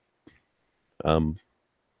very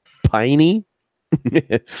piney.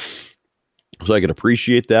 So I can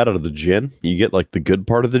appreciate that out of the gin. You get like the good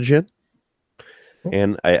part of the gin.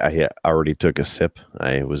 And I already took a sip.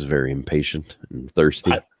 I was very impatient and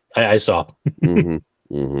thirsty. I saw.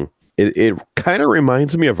 It kind of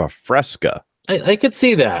reminds me of a Fresca. I could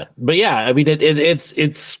see that, but yeah, I mean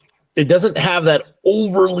it doesn't have that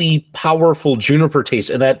overly powerful juniper taste,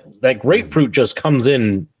 and that grapefruit just comes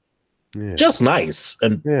in just nice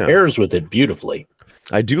and pairs with it beautifully.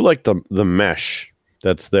 I do like the mesh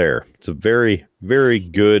that's there. It's a very, very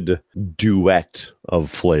good duet of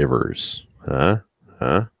flavors.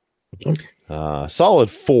 Solid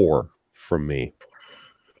 4 from me.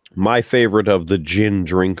 My favorite of the gin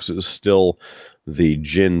drinks is still the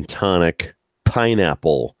gin tonic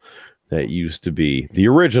pineapple that used to be the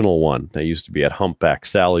original one that used to be at Humpback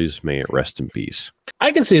Sally's. May it rest in peace.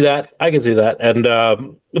 I can see that. And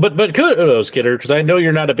but kudos, Kidder, because I know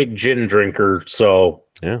you're not a big gin drinker, so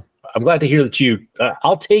yeah, I'm glad to hear that you.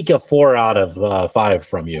 I'll take a 4 out of 5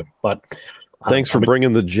 from you. But thanks for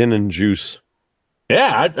bringing the gin and juice.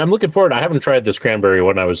 Yeah, I'm looking forward. I haven't tried this cranberry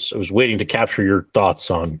one. I was waiting to capture your thoughts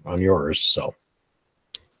on yours. So,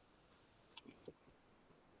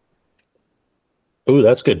 ooh,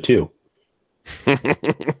 that's good too. I'm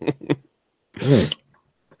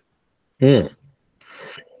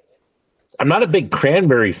not a big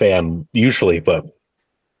cranberry fan usually, but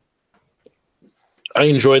I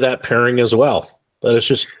enjoy that pairing as well. But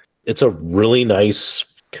it's a really nice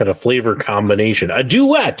kind of flavor combination. A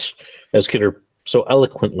duet, as Kidder so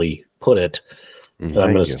eloquently put it. I'm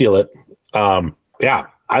going to steal it. Yeah,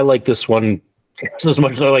 I like this one just as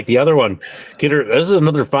much as I like the other one. Kidder, this is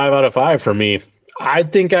another 5 out of 5 for me. I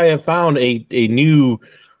think I have found a new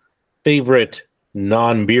favorite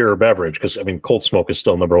non-beer beverage, because I mean, Cold Smoke is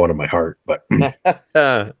still number 1 in my heart, but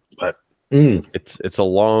it's a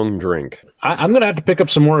long drink. I'm gonna have to pick up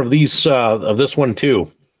some more of these of this one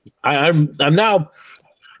too. I'm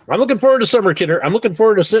looking forward to summer, Kidder. I'm looking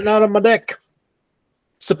forward to sitting out on my deck,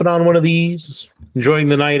 sipping on one of these, enjoying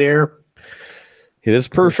the night air. It is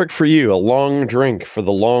perfect for you. A long drink for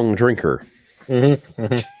the long drinker. Yeah,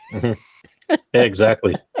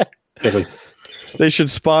 exactly. They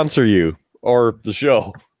should sponsor you or the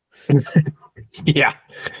show. Yeah.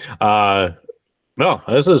 No,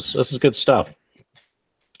 this is good stuff.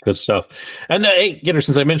 Good stuff. And hey, Kidder,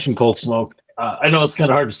 since I mentioned Cold Smoke, I know it's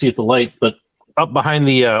kind of hard to see at the light, but up behind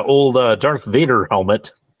the old Darth Vader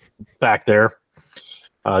helmet back there,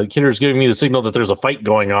 Kidder's giving me the signal that there's a fight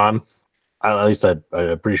going on. At least I'm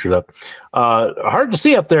pretty sure that. Hard to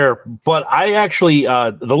see up there, but I actually,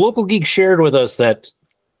 the local geek shared with us that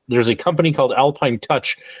there's a company called Alpine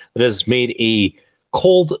Touch that has made a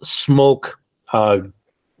cold smoke,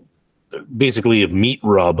 basically a meat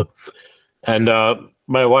rub. And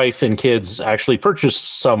my wife and kids actually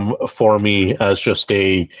purchased some for me as just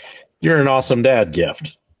you're an awesome dad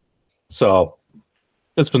gift. So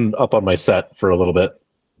it's been up on my set for a little bit.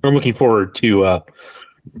 I'm looking forward to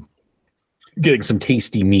getting some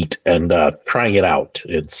tasty meat and trying it out.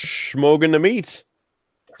 It's smoking the meat.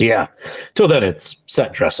 Yeah. Till then, it's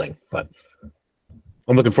set dressing, but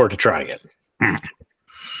I'm looking forward to trying it. I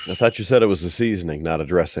thought you said it was a seasoning, not a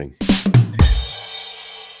dressing.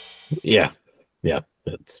 Yeah.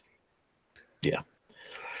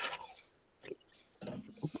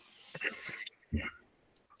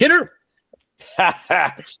 Kidder,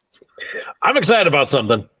 I'm excited about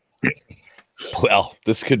something. Well,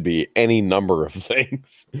 this could be any number of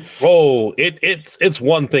things. Oh, it's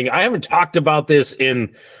one thing. I haven't talked about this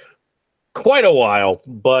in quite a while,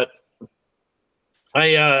 but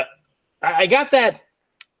I got that.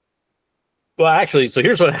 Well, actually, so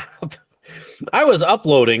here's what happened. I was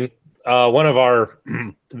uploading one of our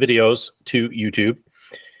videos to YouTube.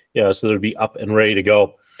 Yeah, so it'll be up and ready to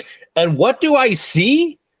go. And what do I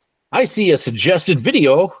see? I see a suggested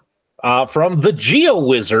video from the Geo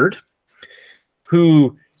Wizard,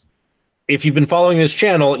 who, if you've been following this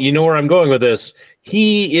channel, you know where I'm going with this.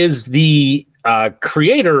 He is the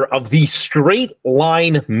creator of the Straight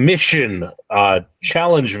Line Mission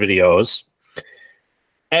challenge videos.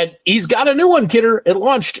 And he's got a new one, Kidder. It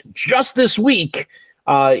launched just this week.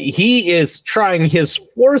 He is trying his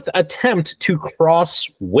 4th attempt to cross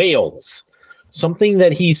Wales, something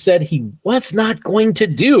that he said he was not going to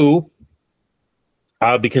do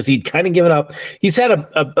because he'd kind of given up. He's had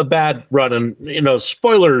a bad run, and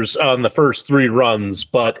spoilers on the first 3 runs,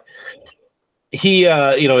 but he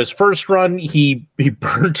his first run he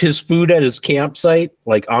burnt his food at his campsite,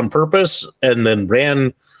 like on purpose, and then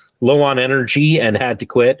ran low on energy and had to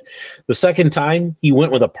quit. The second time, he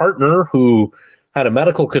went with a partner who had a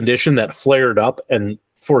medical condition that flared up and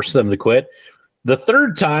forced them to quit. The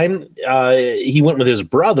third time, he went with his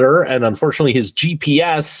brother, and unfortunately, his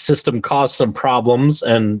GPS system caused some problems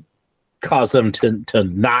and caused them to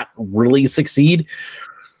not really succeed.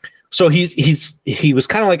 So he was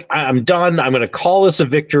kind of like, I'm done. I'm going to call this a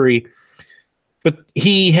victory. But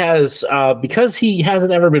he has, because he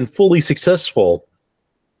hasn't ever been fully successful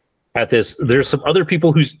at this, there's some other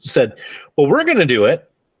people who said, well, we're going to do it.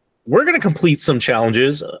 We're going to complete some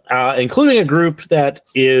challenges, including a group that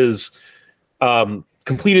is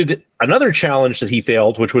completed another challenge that he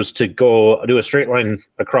failed, which was to go do a straight line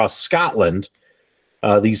across Scotland.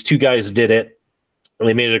 These two guys did it.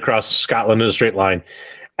 They made it across Scotland in a straight line.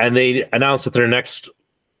 And they announced that their next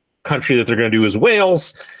country that they're going to do is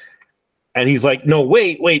Wales. And he's like, no,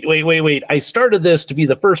 wait. I started this to be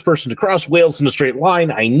the first person to cross Wales in a straight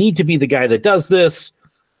line. I need to be the guy that does this.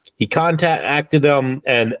 He contacted them,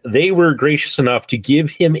 and they were gracious enough to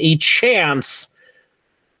give him a chance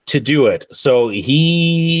to do it. So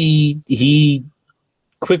he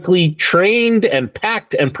quickly trained and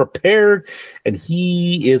packed and prepared, and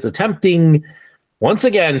he is attempting once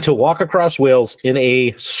again to walk across Wales in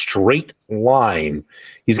a straight line.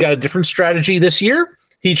 He's got a different strategy this year.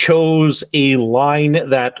 He chose a line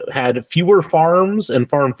that had fewer farms and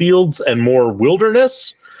farm fields and more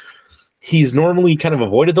wilderness. He's normally kind of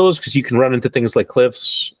avoided those because you can run into things like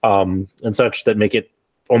cliffs and such that make it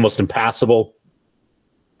almost impassable.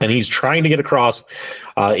 And he's trying to get across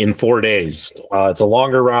in 4 days. It's a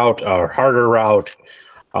longer route, a harder route,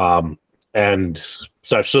 and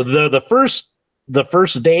such. So the first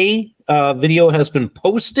day video has been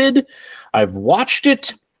posted. I've watched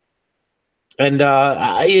it, and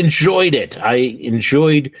I enjoyed it. I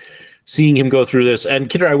enjoyed seeing him go through this. And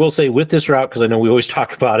Kidder, I will say with this route, because I know we always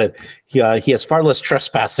talk about it, he has far less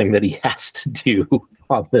trespassing that he has to do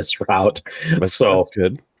on this route. That's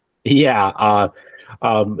good. Yeah.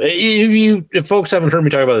 If folks haven't heard me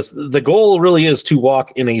talk about this, the goal really is to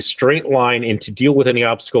walk in a straight line and to deal with any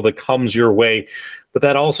obstacle that comes your way. But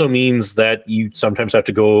that also means that you sometimes have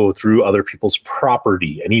to go through other people's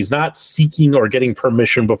property, and he's not seeking or getting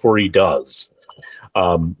permission before he does.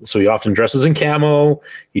 So he often dresses in camo.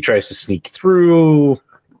 He tries to sneak through.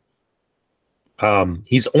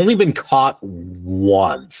 He's only been caught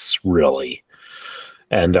once, really.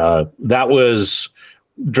 And that was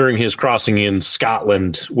during his crossing in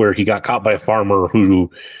Scotland, where he got caught by a farmer who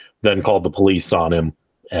then called the police on him.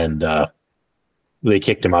 And they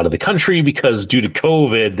kicked him out of the country because due to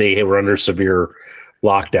COVID, they were under severe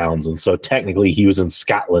lockdowns. And so technically he was in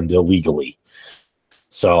Scotland illegally.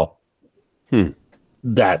 So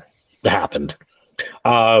that happened.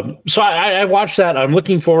 So I watched that. I'm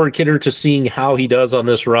looking forward, Kidder, to seeing how he does on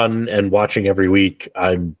this run and watching every week.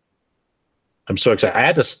 I'm so excited. I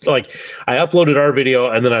had to I uploaded our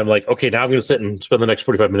video, and then I'm like, okay, now I'm going to sit and spend the next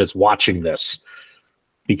 45 minutes watching this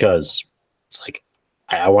because it's like,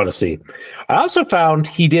 I want to see. I also found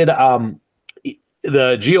he did,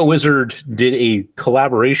 the Geo Wizard did a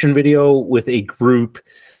collaboration video with a group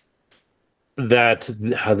that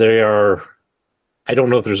they are, I don't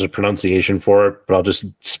know if there's a pronunciation for it, but I'll just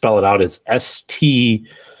spell it out. It's STORROR.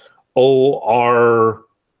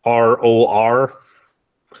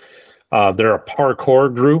 They're a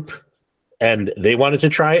parkour group, and they wanted to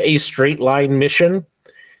try a straight line mission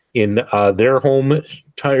in their home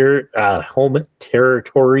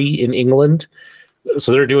territory in England.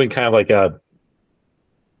 So they're doing kind of like a,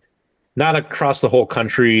 not across the whole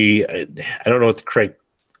country. I don't know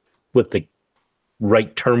what the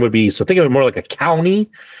right term would be. So think of it more like a county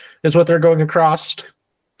is what they're going across.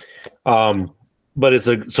 But it's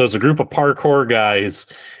a group of parkour guys,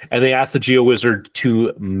 and they asked the Geo Wizard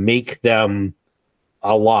to make them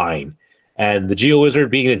a line. And the Geo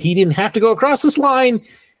Wizard, being that he didn't have to go across this line,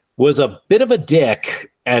 was a bit of a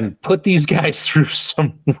dick and put these guys through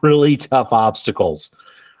some really tough obstacles.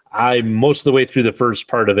 I'm most of the way through the first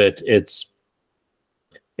part of it. It's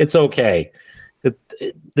okay.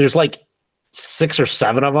 There's like 6 or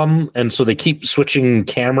 7 of them, and so they keep switching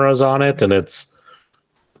cameras on it, and it's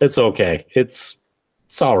okay. It's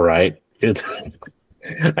all right.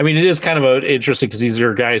 I mean, it is kind of interesting because these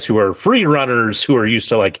are guys who are free runners who are used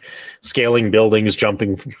to like scaling buildings,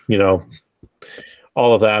 jumping,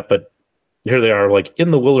 all of that. But here they are like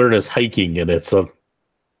in the wilderness hiking, and it's a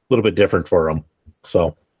little bit different for them.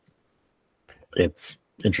 So it's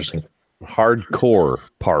interesting. Hardcore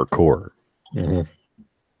parkour.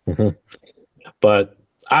 Mm-hmm. Mm-hmm. But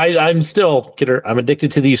I'm still, Kidder, I'm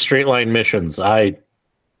addicted to these straight line missions. I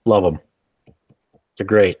love them. They're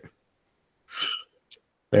great.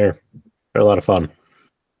 They're a lot of fun.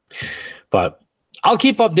 But I'll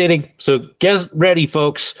keep updating. So get ready,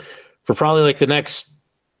 folks, for probably like the next.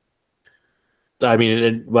 I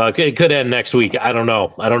mean, it could end next week. I don't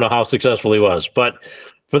know. I don't know how successful he was, but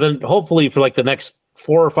hopefully for like the next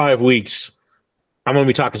 4 or 5 weeks, I'm going to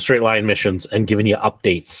be talking straight line missions and giving you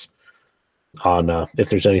updates on if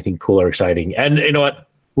there's anything cool or exciting. And you know what?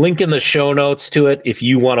 Link in the show notes to it if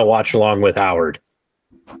you want to watch along with Howard.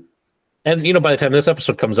 And you know, by the time this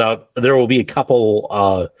episode comes out, there will be a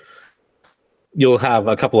couple. You'll have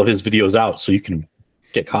a couple of his videos out, so you can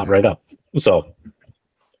get caught right up. So,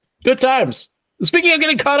 good times. Speaking of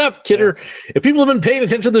getting caught up, Kidder, if people have been paying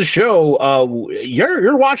attention to the show,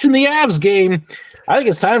 you're watching the Avs game. I think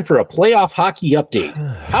it's time for a playoff hockey update.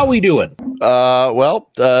 How we doing?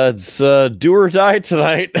 It's do or die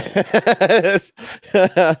tonight.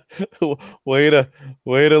 way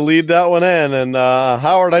to lead that one in. And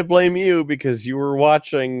Howard, I blame you because you were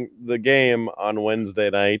watching the game on Wednesday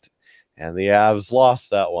night, and the Avs lost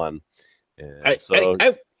that one. I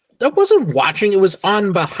wasn't watching. It was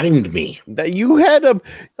on behind me. That you had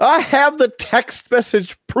I have the text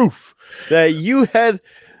message proof that you had.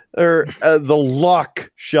 Or the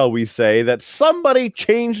luck, shall we say, that somebody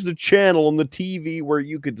changed the channel on the TV where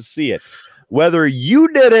you could see it. Whether you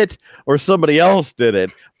did it or somebody else did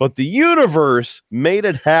it, but the universe made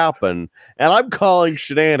it happen, and I'm calling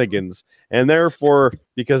shenanigans. And therefore,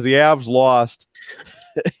 because the Avs lost,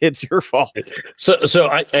 it's your fault. So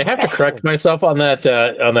I have to correct myself on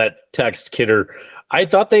that text, Kidder. I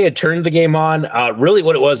thought they had turned the game on. Really,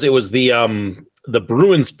 what it was the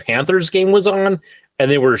Bruins Panthers game was on. And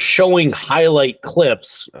they were showing highlight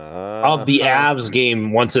clips of the Avs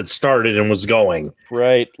game once it started and was going.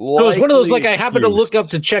 Right. So it was one of those, like, I happened to look up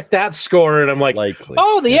to check that score, and I'm like,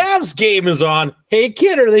 the Avs game is on. Hey,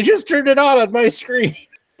 Kidder, they just turned it on my screen.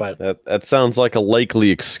 But that sounds like a likely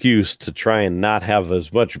excuse to try and not have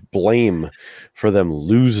as much blame for them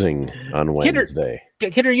losing on Wednesday.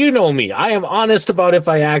 Kidder, you know me. I am honest about if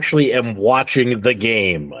I actually am watching the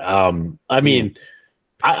game. I mean...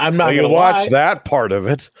 I'm not going to watch that part of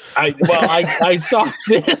it. I saw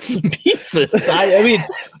bits and pieces. I mean,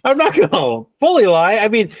 I'm not going to fully lie. I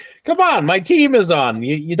mean, come on, my team is on.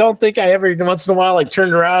 You don't think I every once in a while like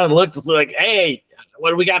turned around and looked like, hey,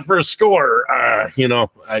 what do we got for a score? I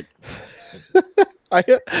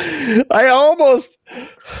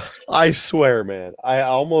swear, man, I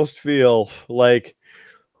almost feel like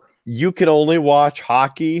you can only watch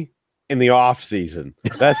hockey in the off season.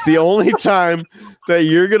 That's the only time that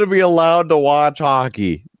you're going to be allowed to watch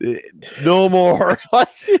hockey. No more.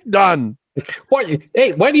 Done. Why do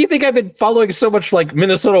you think I've been following so much like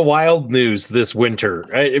Minnesota Wild news this winter?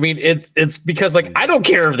 I mean, it's because like I don't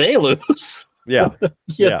care if they lose. Yeah.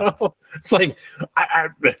 you know? It's like I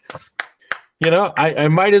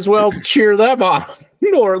might as well cheer them on.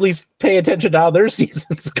 Or at least pay attention to how their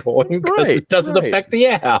season's going because it doesn't affect the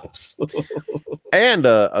Avs. And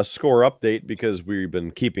a score update because we've been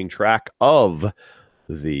keeping track of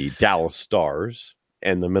the Dallas Stars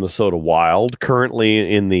and the Minnesota Wild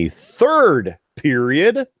currently in the third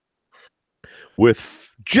period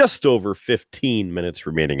with just over 15 minutes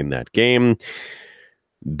remaining in that game.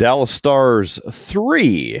 Dallas Stars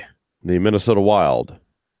 3, the Minnesota Wild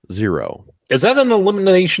 0. Is that an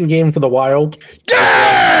elimination game for the Wild?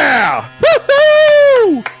 Yeah!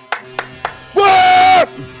 Woo-hoo! What?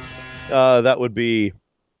 That would be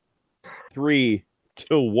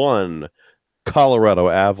 3-1 Colorado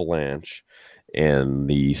Avalanche. And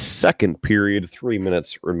the second period, 3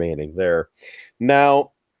 minutes remaining there.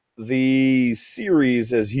 Now, the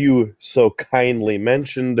series, as you so kindly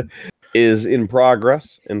mentioned, is in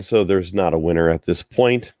progress. And so there's not a winner at this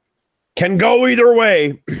point. Can go either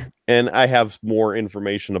way. And I have more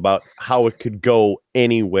information about how it could go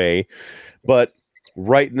anyway. But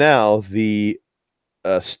right now, the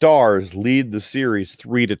Stars lead the series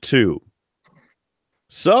 3-2.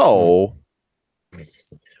 So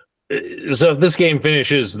if this game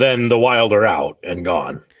finishes, then the Wild are out and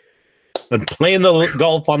gone. And playing the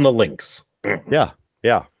golf on the links. Yeah.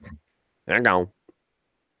 Hang on.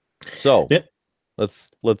 So let's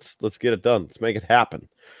get it done. Let's make it happen.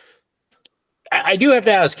 I do have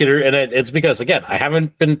to ask, Kidder, and it's because, again, I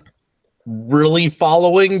haven't been really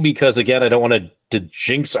following because, again, I don't want to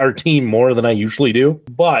jinx our team more than I usually do.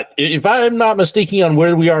 But if I'm not mistaken on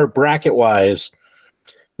where we are bracket-wise,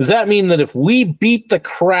 does that mean that if we beat the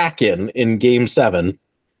Kraken in Game 7,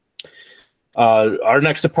 our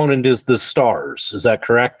next opponent is the Stars? Is that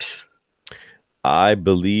correct? I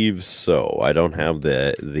believe so. I don't have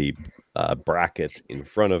the bracket in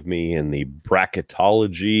front of me in the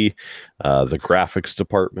bracketology. The graphics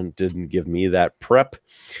department didn't give me that prep,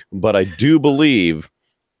 but I do believe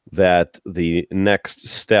that the next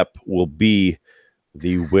step will be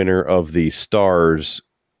the winner of the Stars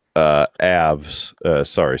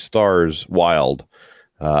Stars Wild.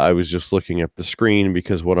 I was just looking at the screen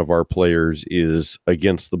because one of our players is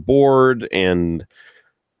against the board and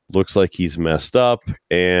looks like he's messed up,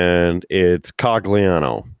 and it's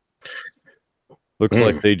Cogliano. Looks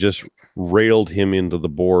like they just railed him into the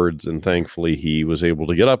boards, and thankfully he was able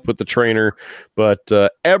to get up with the trainer. But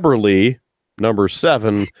Eberle, number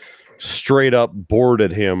 7, straight up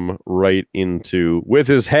boarded him right into, with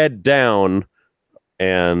his head down,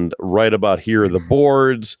 and right about here are the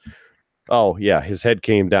boards. Oh, yeah, his head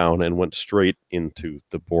came down and went straight into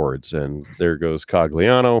the boards. And there goes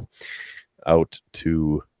Cogliano out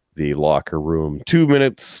to the locker room. 2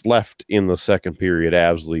 minutes left in the second period.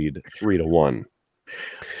 Avs lead 3-1.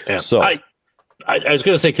 Yeah. So I was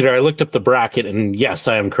going to say, Kidder, I looked up the bracket, and yes,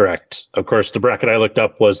 I am correct. Of course, the bracket I looked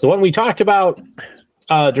up was the one we talked about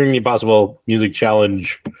during the Impossible Music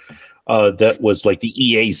Challenge. That was like the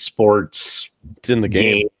EA Sports. It's in the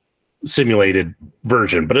game simulated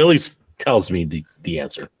version, but at least tells me the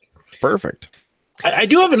answer. Perfect. I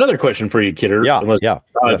do have another question for you, Kidder. Yeah.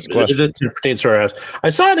 It pertains to our house.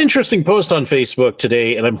 I saw an interesting post on Facebook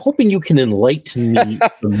today, and I'm hoping you can enlighten me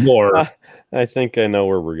some more. I think I know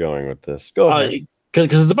where we're going with this. Go ahead.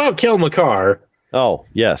 Because it's about Cale Makar. Oh,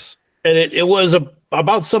 yes. And it was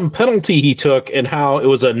about some penalty he took and how it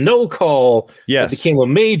was a no call. Yes. It became a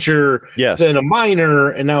major, then a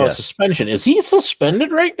minor, and now a suspension. Is he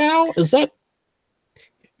suspended right now? Is that?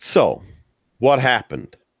 So, what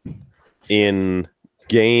happened in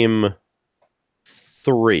game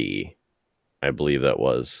 3, I believe that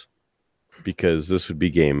was, because this would be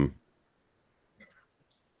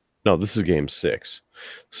this is game 6.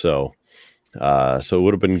 So it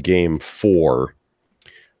would have been game 4.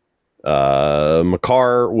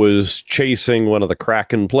 Makar was chasing one of the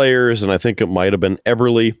Kraken players, and I think it might have been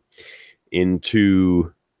Eberle,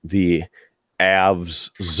 into the Avs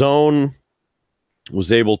zone.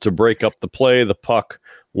 Was able to break up the play. The puck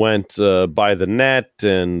went by the net,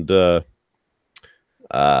 and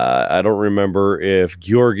I don't remember if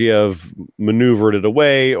Georgiev maneuvered it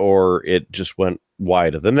away or it just went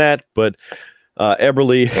wide of the net, but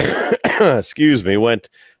Eberle, went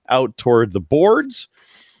out toward the boards,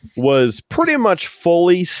 was pretty much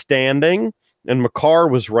fully standing, and Makar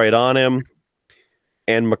was right on him,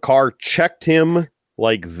 and Makar checked him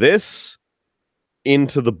like this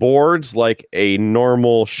into the boards like a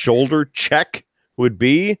normal shoulder check would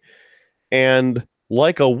be, and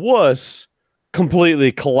like a wuss,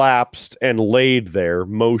 completely collapsed and laid there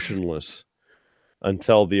motionless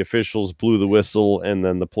until the officials blew the whistle, and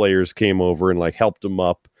then the players came over and like helped him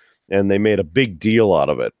up, and they made a big deal out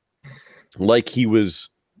of it, like he was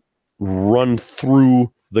run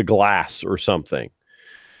through the glass or something,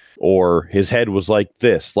 or his head was like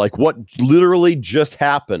this, like what literally just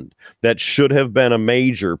happened. That should have been a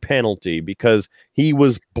major penalty because he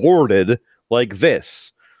was boarded like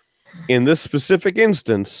this. In this specific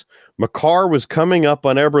instance, Makar was coming up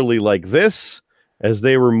on Eberle like this as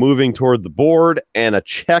they were moving toward the board, and a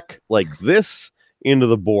check like this into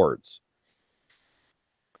the boards.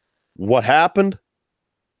 What happened?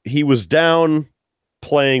 He was down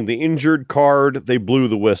playing the injured card. They blew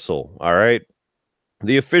the whistle. All right.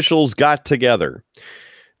 The officials got together.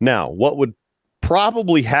 Now, what would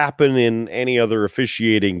probably happen in any other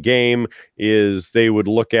officiating game is they would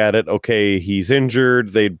look at it. Okay, he's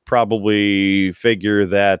injured. They'd probably figure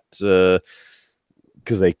that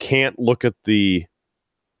because they can't look at the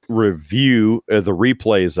the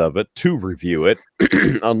replays of it to review it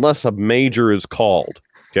unless a major is called.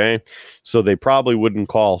 Okay, so they probably wouldn't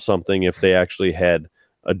call something if they actually had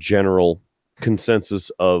a general consensus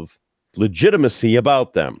of legitimacy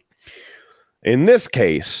about them. In this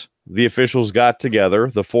case, the officials got together,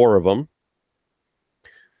 the 4 of them,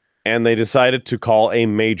 and they decided to call a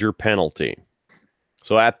major penalty.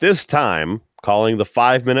 So at this time, calling the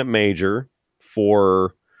 5-minute major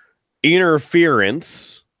for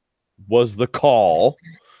interference was the call.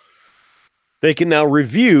 They can now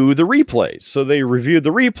review the replays. So they reviewed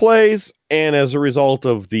the replays, and as a result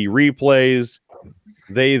of the replays,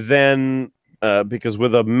 they then, because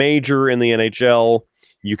with a major in the NHL,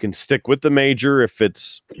 you can stick with the major if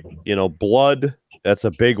it's, blood. That's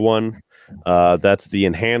a big one. That's the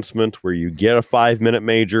enhancement where you get a 5-minute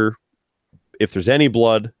major. If there's any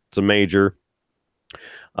blood, it's a major.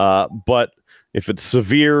 But if it's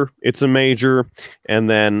severe, it's a major. And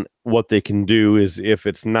then what they can do is, if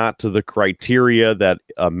it's not to the criteria that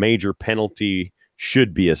a major penalty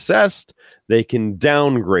should be assessed, they can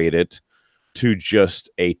downgrade it to just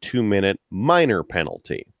a 2-minute minor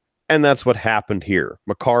penalty. And that's what happened here.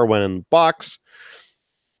 Makar went in the box,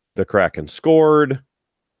 the Kraken scored,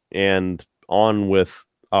 and on with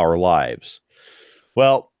our lives.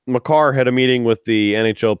 Well, Makar had a meeting with the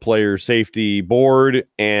NHL Player Safety Board,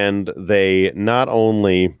 and they not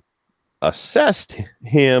only assessed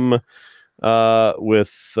him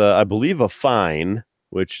with, I believe, a fine,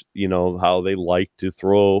 which, you know, how they like to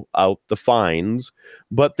throw out the fines,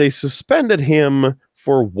 but they suspended him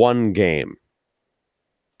for 1 game.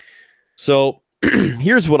 So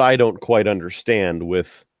here's what I don't quite understand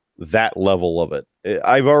with that level of it.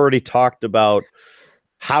 I've already talked about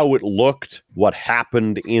how it looked, what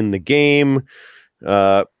happened in the game.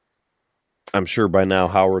 I'm sure by now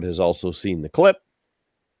Howard has also seen the clip.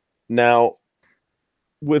 Now,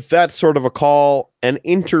 with that sort of a call, an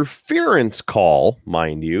interference call,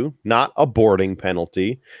 mind you, not a boarding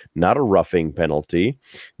penalty, not a roughing penalty,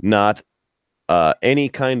 not any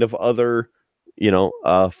kind of other,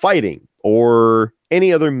 fighting or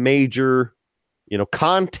any other major,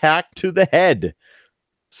 contact to the head.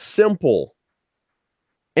 Simple.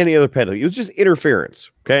 Any other penalty. It was just interference,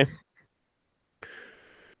 okay?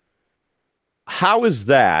 How is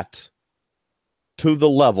that to the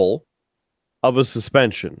level of a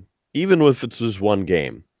suspension, even if it's just 1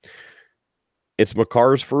 game? It's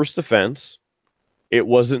Makar's first offense. It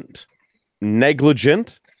wasn't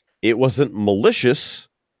negligent. It wasn't malicious.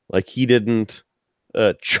 Like, he didn't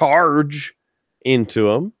charge into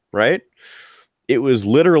him, right? It was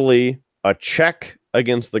literally a check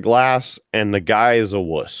against the glass, and the guy is a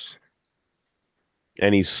wuss.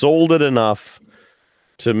 And he sold it enough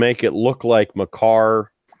to make it look like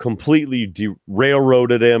Makar completely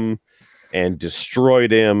railroaded him and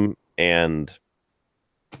destroyed him. And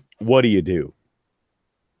what do you do?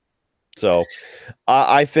 So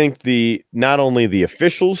I think not only the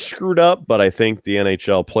officials screwed up, but I think the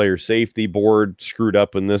NHL Player Safety Board screwed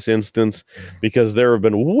up in this instance, because there have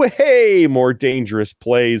been way more dangerous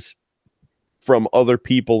plays from other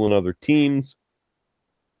people and other teams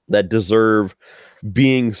that deserve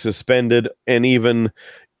being suspended and even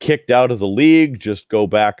kicked out of the league. Just go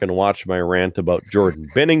back and watch my rant about Jordan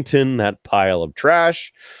Binnington, that pile of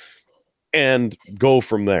trash, and go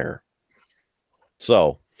from there.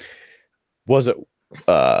 So, was it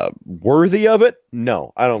worthy of it?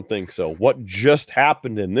 No, I don't think so. What just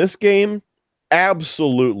happened in this game?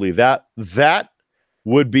 Absolutely. That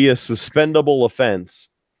would be a suspendable offense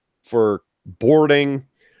for boarding,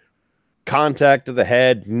 contact to the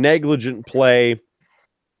head, negligent play,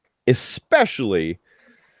 especially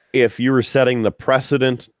if you were setting the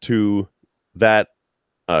precedent to that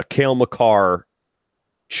Cale Makar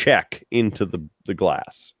check into the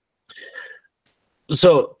glass.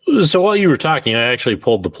 So while you were talking, I actually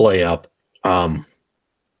pulled the play up, and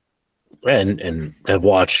have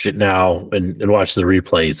watched it now and watched the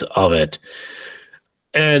replays of it.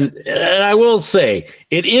 And I will say,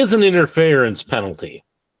 it is an interference penalty.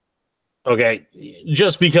 Okay,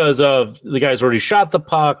 just because of the guy's already shot the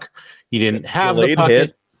puck, he didn't have the puck.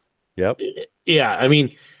 Hit. Yep. Yeah, I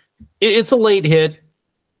mean, it's a late hit.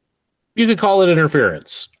 You could call it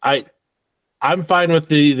interference. I'm fine with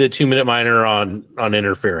the 2-minute minor on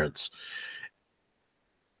interference.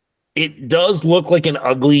 It does look like an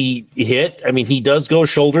ugly hit. I mean, he does go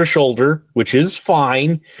shoulder to shoulder, which is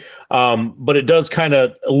fine. But it does kind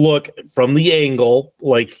of look from the angle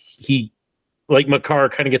like Makar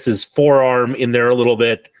kind of gets his forearm in there a little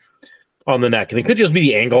bit on the neck. And it could just be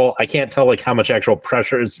the angle. I can't tell how much actual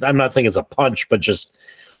pressure. I'm not saying it's a punch, but just,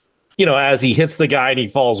 as he hits the guy and he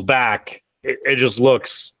falls back, it just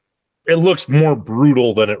looks more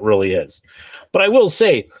brutal than it really is. But I will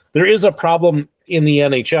say, there is a problem in the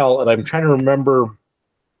NHL, and I'm trying to remember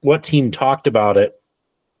what team talked about it.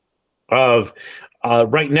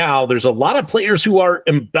 Right now, there's a lot of players who are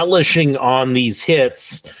embellishing on these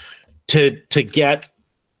hits to get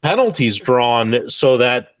penalties drawn so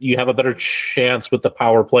that you have a better chance with the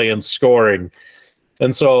power play and scoring.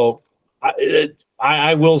 And so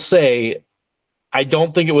I will say, I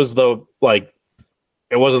don't think it was it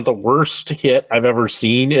wasn't the worst hit I've ever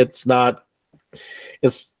seen. I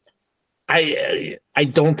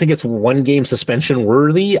don't think it's 1 game suspension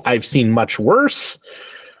worthy. I've seen much worse.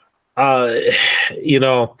 Penalty,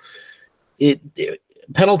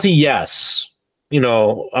 yes.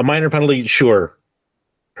 A minor penalty, sure.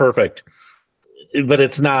 Perfect. But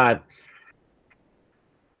it's not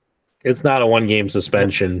a 1 game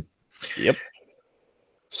suspension. Yep.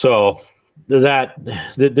 So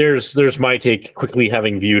there's my take quickly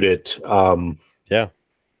having viewed it. Yeah.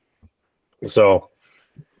 So,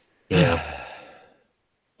 yeah.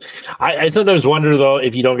 I sometimes wonder though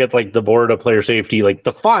if you don't get like the board of player safety, like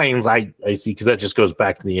the fines I see, because that just goes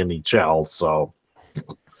back to the NHL, so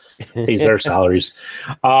pays their salaries.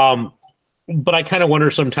 But I kind of wonder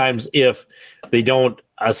sometimes if they don't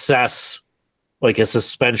assess like a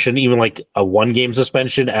suspension, even like a 1-game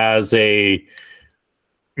suspension, as a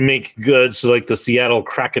make good, so like the Seattle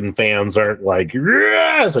Kraken fans aren't like,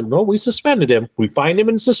 yeah, it's like, no, we suspended him, we fined him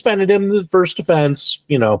and suspended him the first offense,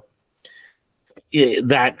 that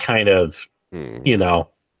kind of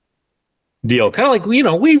deal. Kind of like,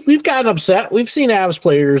 we've gotten upset, we've seen Avs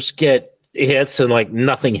players get hits and like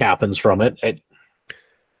nothing happens from it.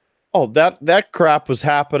 That crap was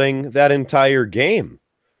happening that entire game.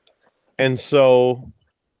 And so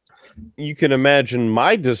you can imagine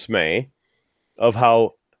my dismay of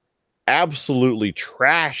how absolutely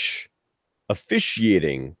trash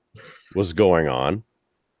officiating was going on.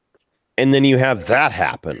 And then you have that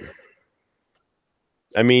happen.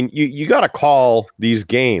 I mean, you got to call these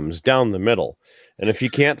games down the middle. And if you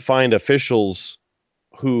can't find officials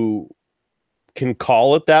who can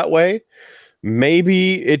call it that way,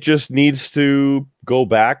 maybe it just needs to go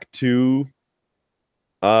back to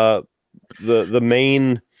the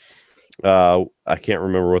main, I can't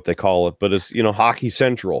remember what they call it, but it's, Hockey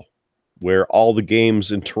Central, where all the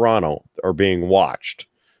games in Toronto are being watched.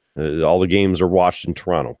 All the games are watched in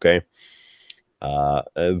Toronto, okay?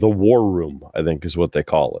 The War Room, I think is what they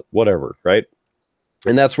call it. Whatever, right?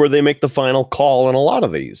 And that's where they make the final call in a lot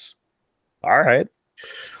of these. All right.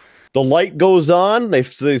 The light goes on. They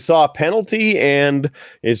saw a penalty, and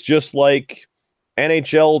it's just like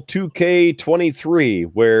NHL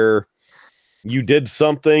 2K23, where you did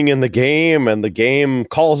something in the game, and the game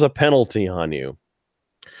calls a penalty on you.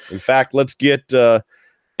 In fact, let's get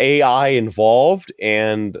AI involved,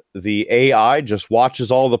 and the AI just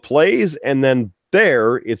watches all the plays, and then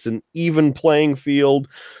it's an even playing field.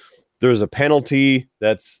 There's a penalty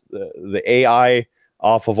that's the AI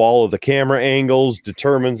off of all of the camera angles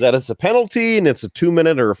determines that it's a penalty, and it's a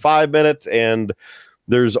 2-minute or a 5-minute, and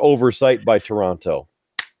there's oversight by Toronto.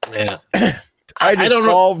 Yeah. I just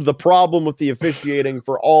solved the problem with the officiating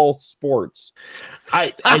for all sports.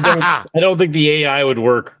 I don't think the AI would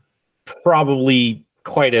work probably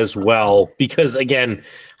quite as well, because again,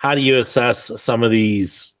 how do you assess some of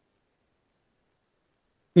these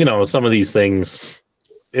things?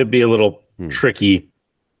 It'd be a little tricky.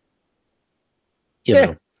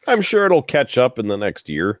 I'm sure it'll catch up in the next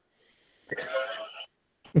year.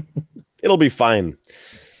 It'll be fine.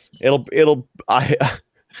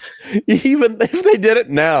 Even if they did it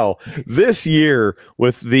now, this year,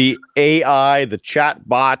 with the AI, the chat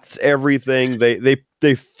bots, everything,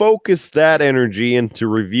 they focus that energy into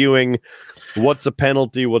reviewing what's a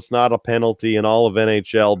penalty, what's not a penalty in all of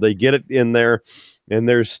NHL. They get it in there, and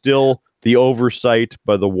there's still the oversight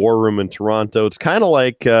by the War Room in Toronto. It's kind of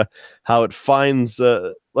like how it finds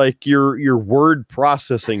like your word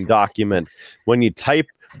processing document when you type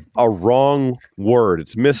a wrong word,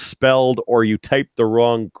 it's misspelled, or you type the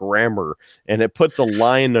wrong grammar, and it puts a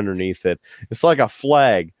line underneath it. It's like a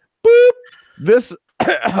flag. Boop! This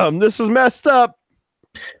is messed up.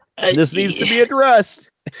 This needs to be addressed.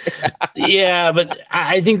 Yeah, but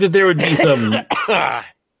I think that there would be some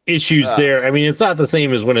issues there. I mean, it's not the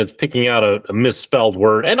same as when it's picking out a misspelled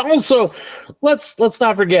word. And also, let's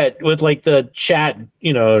not forget with like the chat,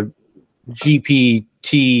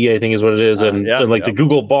 GPT, I think is what it is, and the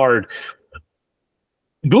Google Bard.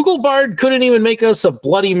 Google Bard couldn't even make us a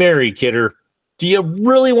Bloody Mary, kidder. Do you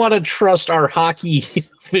really want to trust our hockey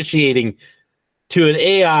officiating to an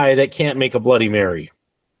AI that can't make a Bloody Mary?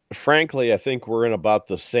 Frankly, I think we're in about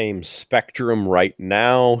the same spectrum right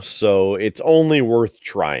now, so it's only worth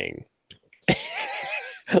trying.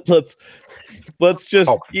 Let's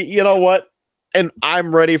just, you know what? And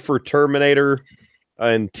I'm ready for Terminator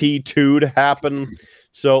and T2 to happen.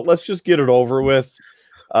 So let's just get it over with.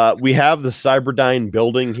 We have the Cyberdyne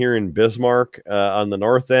building here in Bismarck on the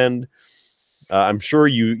north end. I'm sure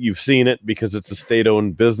you've seen it because it's a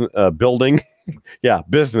state-owned business building. Yeah,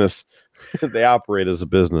 business. They operate as a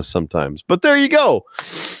business sometimes. But there you go.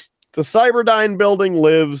 The Cyberdyne building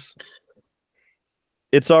lives.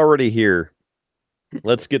 It's already here.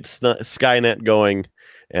 Let's get Skynet going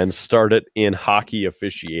and start it in hockey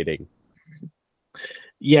officiating.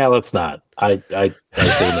 Yeah, let's not. I say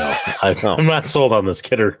no. I'm not sold on this,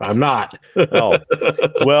 kidder. I'm not. Oh.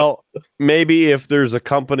 Well, maybe if there's a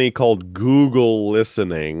company called Google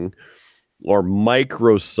listening, or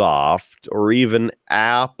Microsoft or even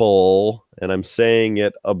Apple, and I'm saying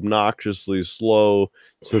it obnoxiously slow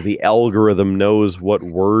so the algorithm knows what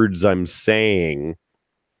words I'm saying,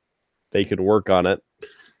 they can work on it.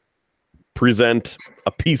 Present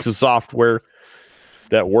a piece of software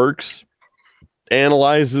that works,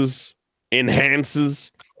 analyzes,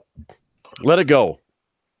 enhances. Let it go.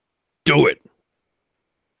 Do it.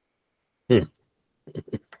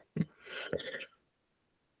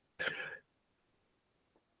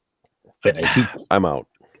 I'm out.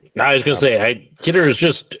 I was going to say, Kidder has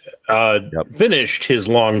just finished his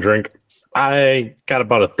long drink. I got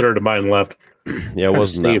about a third of mine left. Yeah, it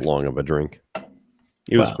wasn't that long of a drink.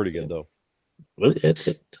 It was pretty good, though.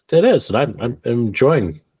 It is, and I'm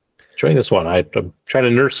enjoying this one. I'm trying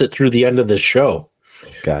to nurse it through the end of this show.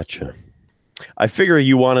 Gotcha. I figure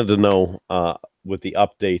you wanted to know with the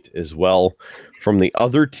update as well from the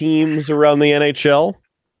other teams around the NHL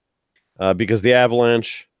because the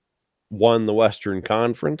Avalanche won the Western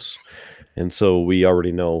Conference, and so we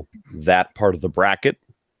already know that part of the bracket.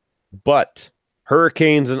 But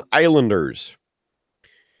Hurricanes and Islanders.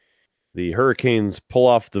 The Hurricanes pull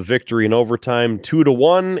off the victory in overtime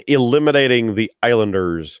 2-1, eliminating the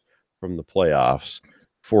Islanders from the playoffs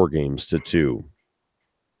 4-2.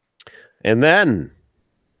 And then,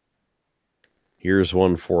 here's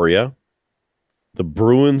one for you. The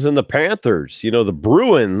Bruins and the Panthers. You know, the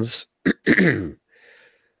Bruins, they're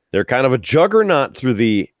kind of a juggernaut through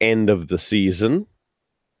the end of the season.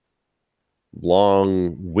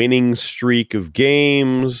 Long winning streak of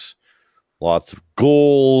games, lots of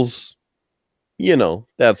goals, you know,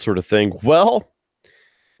 that sort of thing. Well,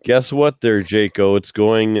 guess what there, Jaco? It's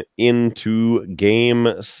going into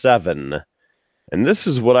Game 7. And this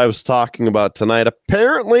is what I was talking about tonight,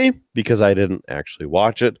 apparently, because I didn't actually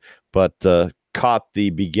watch it, but caught the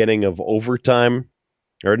beginning of overtime.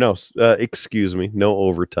 Or no, excuse me, no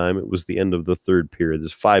overtime. It was the end of the third period.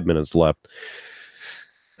 There's 5 minutes left.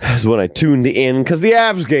 That's when I tuned in, because the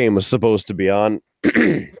Avs game was supposed to be on.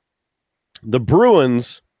 The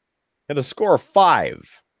Bruins had a score of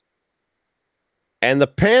 5. And the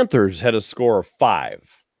Panthers had a score of 5.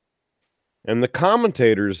 And the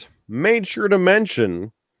commentators made sure to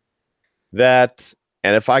mention that,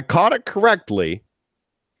 and if I caught it correctly,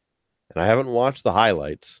 and I haven't watched the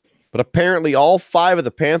highlights, but apparently all 5 of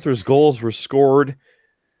the Panthers' goals were scored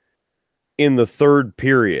in the third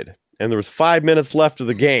period. And there was 5 minutes left of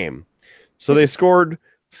the game. So they scored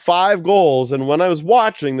 5 goals, and when I was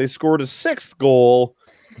watching, they scored a 6th goal.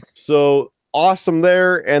 So awesome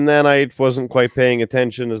there, and then I wasn't quite paying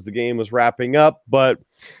attention as the game was wrapping up, but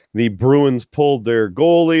the Bruins pulled their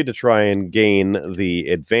goalie to try and gain the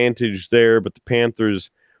advantage there, but the Panthers,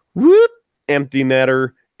 empty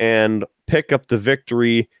netter, and pick up the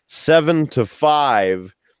victory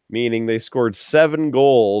 7-5, meaning they scored 7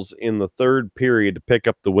 goals in the third period to pick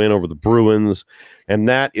up the win over the Bruins, and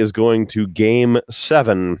that is going to Game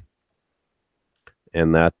 7,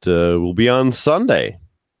 and that will be on Sunday.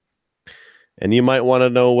 And you might want to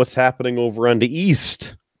know what's happening over on the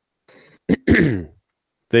East.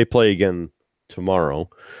 They play again tomorrow,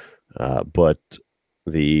 but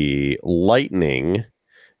the Lightning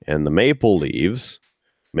and the Maple Leafs,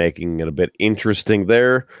 making it a bit interesting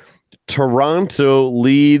there. Toronto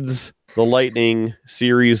leads the Lightning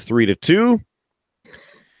series 3-2.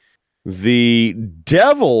 The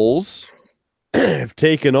Devils have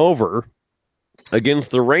taken over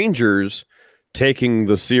against the Rangers, taking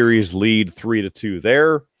the series lead 3-2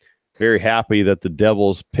 there. Very happy that the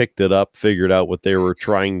Devils picked it up, figured out what they were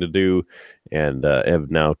trying to do, and have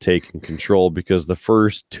now taken control because the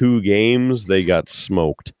first 2 games they got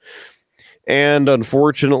smoked. And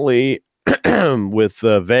unfortunately, with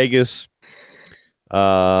Vegas,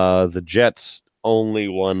 the Jets only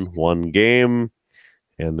won 1 game,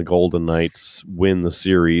 and the Golden Knights win the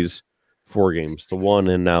series 4-1,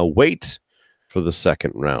 and now wait for the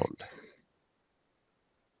second round.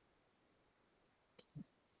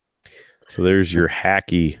 So there's your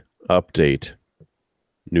hacky update.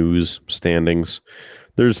 News standings.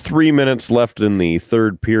 There's 3 minutes left in the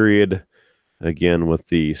third period. Again, with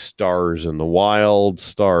the Stars and the Wild.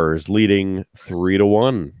 Stars leading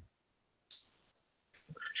 3-1.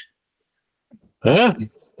 Yeah,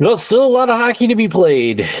 well, still a lot of hockey to be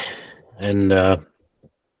played, and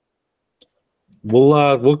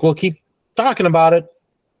we'll keep talking about it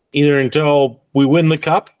either until we win the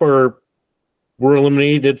cup or we're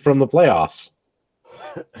eliminated from the playoffs.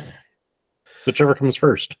 Whichever comes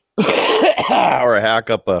first. Or a hack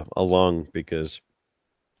up a lung, because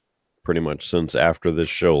pretty much since after this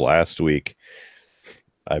show last week,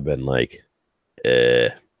 I've been like, I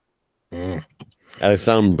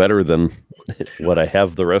sound better than What I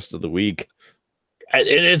have the rest of the week.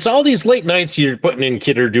 It's all these late nights you're putting in,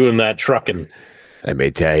 Kidder, doing that trucking. Let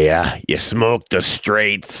me tell you, you smoke the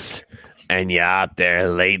straights and you're out there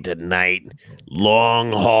late at night.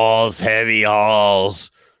 Long hauls, heavy hauls,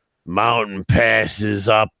 mountain passes,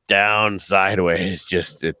 up, down, sideways.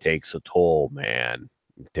 It takes a toll, man.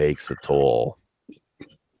 It takes a toll.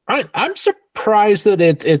 I'm surprised that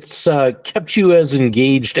it's kept you as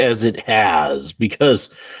engaged as it has, because,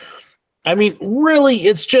 I mean, really,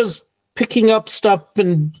 it's just picking up stuff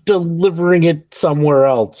and delivering it somewhere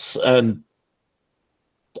else. And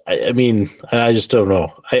I mean, I just don't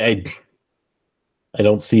know. I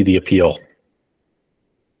don't see the appeal.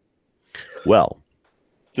 Well,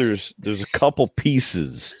 there's a couple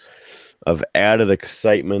pieces of added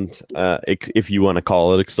excitement, if you want to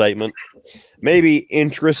call it excitement. Maybe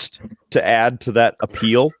interest to add to that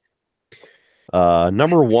appeal.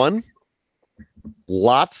 Number one,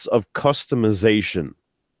 lots of customization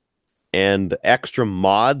and extra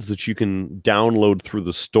mods that you can download through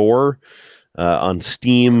the store on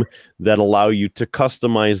Steam that allow you to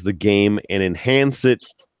customize the game and enhance it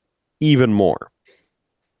even more.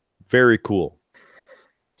 Very cool.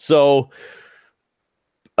 So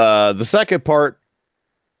the second part,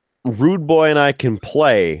 Rude Boy and I can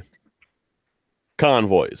play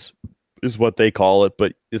convoys is what they call it,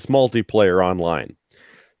 but it's multiplayer online.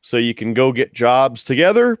 So you can go get jobs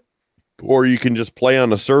together, or you can just play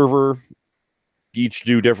on a server, each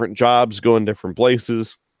do different jobs, go in different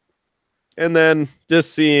places, and then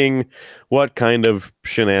just seeing what kind of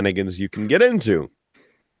shenanigans you can get into.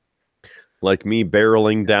 Like me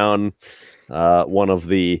barreling down one of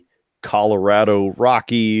the Colorado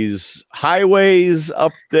Rockies highways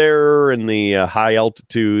up there in the high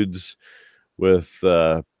altitudes with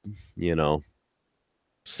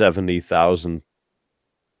 70,000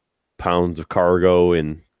 pounds of cargo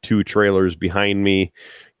in 2 trailers behind me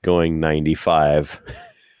going 95,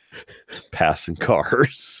 passing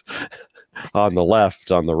cars on the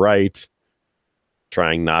left, on the right,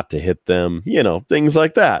 trying not to hit them, things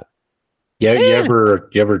like that. Yeah,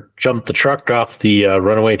 you ever jump the truck off the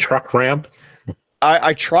runaway truck ramp?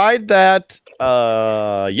 I tried that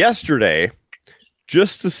yesterday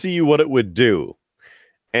just to see what it would do.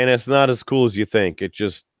 And it's not as cool as you think.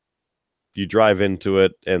 You drive into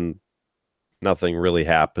it and nothing really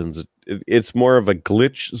happens. It's more of a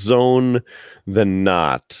glitch zone than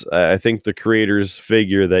not. I think the creators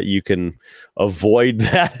figure that you can avoid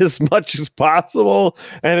that as much as possible,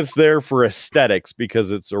 and it's there for aesthetics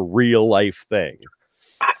because it's a real life thing.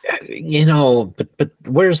 But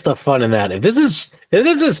where's the fun in that? If this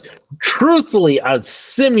is truthfully a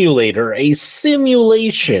simulator, a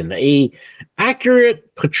simulation, a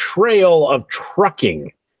accurate portrayal of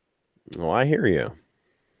trucking. Oh, I hear you.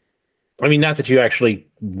 I mean, not that you actually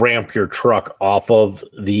ramp your truck off of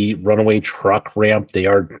the runaway truck ramp. They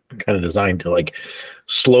are kind of designed to like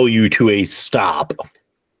slow you to a stop.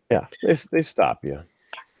 Yeah, they stop you.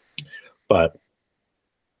 But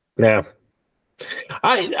yeah.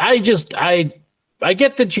 I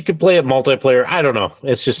get that you could play it multiplayer. I don't know.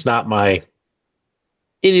 It's just not it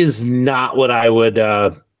is not what I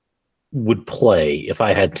would play if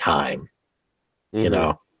I had time.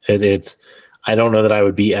 Mm-hmm. It's I don't know that I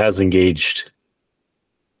would be as engaged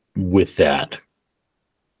with that.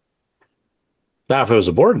 Now, if it was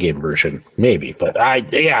a board game version, maybe, but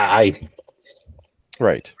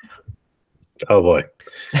right. Oh boy.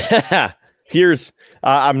 Here's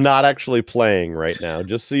I'm not actually playing right now,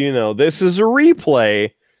 just so you know. This is a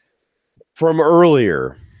replay from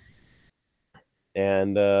earlier.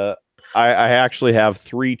 And I actually have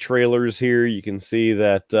 3 trailers here. You can see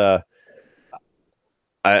that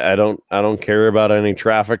I don't care about any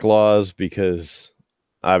traffic laws because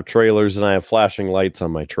I have trailers and I have flashing lights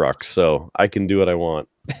on my truck, so I can do what I want.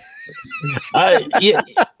 Yeah.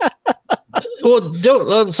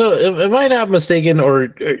 Well, so am I not mistaken, or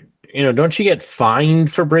don't you get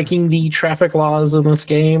fined for breaking the traffic laws in this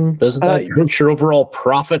game? Doesn't that hurt your overall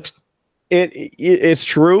profit? It's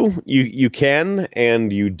true. You can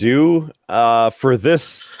and you do. For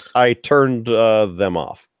this, I turned them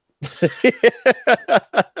off.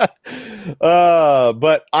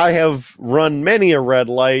 But I have run many a red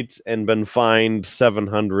light and been fined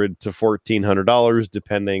 $700 to $1,400,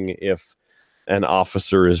 depending if an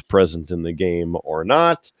officer is present in the game or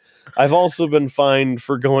not. I've also been fined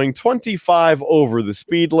for going 25 over the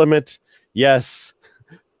speed limit. Yes,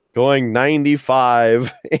 going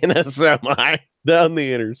 95 in a semi down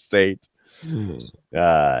the interstate.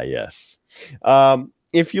 Yes.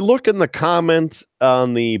 If you look in the comments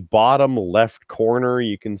on the bottom left corner,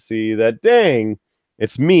 you can see that, dang,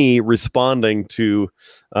 It's me responding to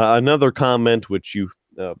another comment, which you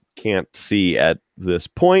can't see at this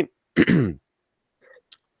point.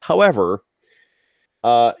 However,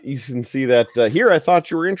 you can see that here I thought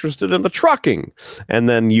you were interested in the trucking. And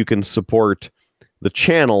then you can support the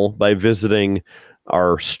channel by visiting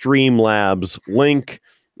our Streamlabs link,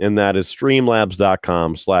 and that is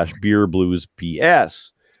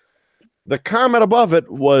streamlabs.com/beerbluesbs. The comment above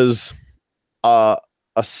it was a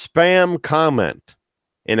spam comment.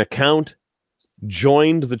 An account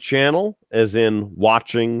joined the channel, as in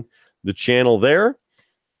watching the channel there.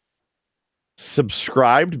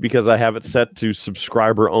 Subscribed, because I have it set to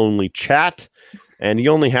subscriber only chat, and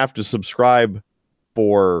you only have to subscribe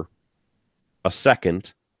for a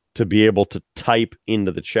second to be able to type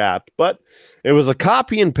into the chat. But it was a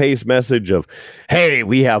copy and paste message of, hey,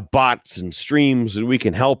 we have bots and streams and we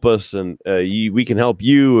can help us, and we can help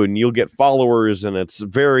you, and you'll get followers, and it's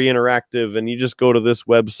very interactive, and you just go to this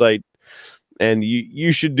website and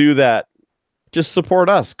you should do that. Just support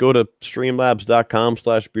us. Go to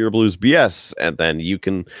streamlabs.com/beerbluesbs, and then you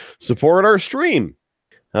can support our stream.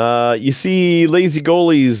 You see Lazy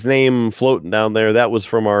Goalie's name floating down there. That was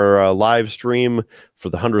from our live stream for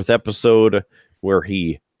the 100th episode, where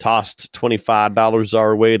he tossed $25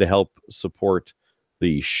 our way to help support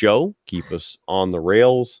the show, keep us on the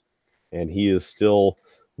rails. And he is still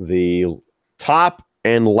the top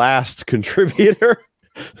and last contributor.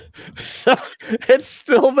 So it's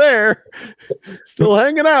still there, still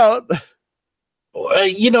hanging out.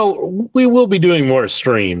 We will be doing more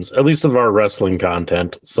streams, at least of our wrestling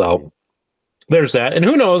content. So there's that. And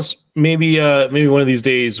who knows, maybe one of these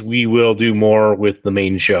days we will do more with the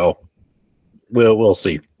main show. We'll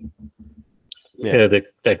see. Yeah, that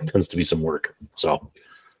tends to be some work. So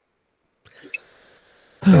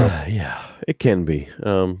yeah, it can be.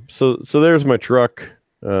 So there's my truck.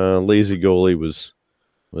 Lazy Goalie was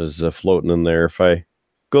floating in there. If I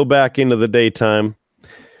go back into the daytime,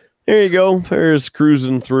 there you go. There's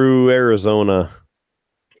cruising through Arizona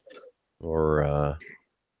or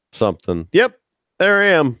something. Yep, there I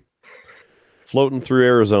am, floating through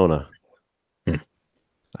Arizona.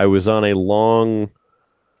 I was on a long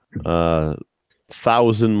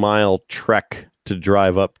 1,000-mile trek to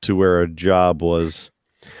drive up to where a job was.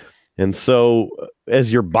 And so,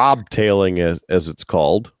 as you're bobtailing, as it's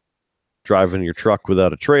called, driving your truck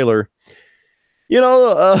without a trailer,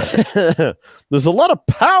 there's a lot of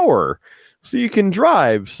power, so you can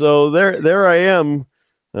drive. So there I am,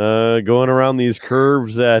 going around these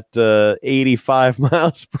curves at 85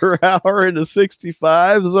 miles per hour in a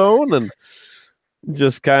 65 zone, and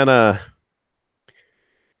just kind of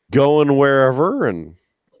going wherever. And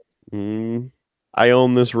I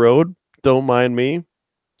own this road. Don't mind me.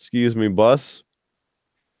 Excuse me, bus.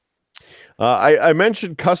 I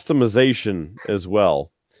mentioned customization as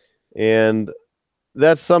well, and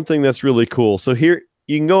that's something that's really cool. So here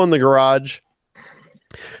you can go in the garage.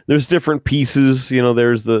 There's different pieces.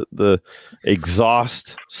 There's the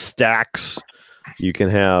exhaust stacks. You can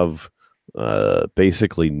have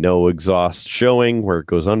basically no exhaust showing where it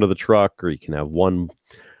goes under the truck, or you can have one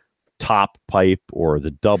top pipe or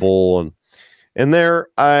the double. And there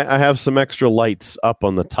I have some extra lights up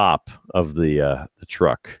on the top of the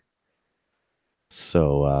truck.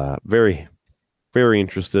 So very, very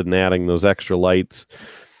interested in adding those extra lights.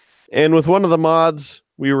 And with one of the mods,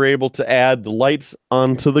 we were able to add the lights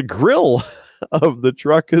onto the grill of the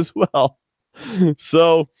truck as well.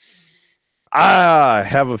 So I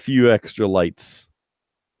have a few extra lights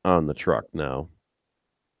on the truck now.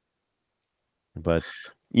 But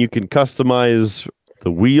you can customize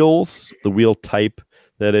the wheels, the wheel type,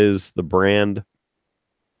 that is the brand.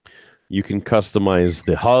 You can customize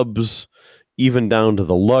the hubs, even down to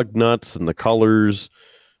the lug nuts and the colors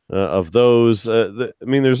of those.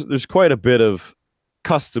 There's quite a bit of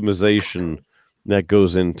customization that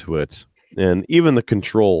goes into it. And even the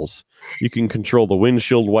controls. You can control the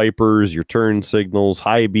windshield wipers, your turn signals,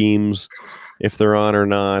 high beams, if they're on or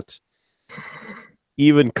not.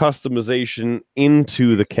 Even customization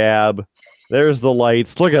into the cab. There's the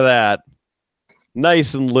lights. Look at that.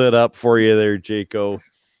 Nice and lit up for you there, Jaco.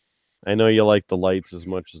 I know you like the lights as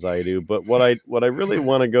much as I do, but what I really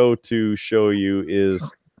want to go to show you is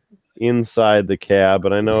inside the cab.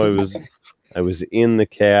 And I know I was in the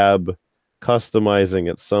cab customizing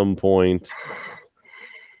at some point,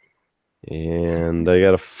 and I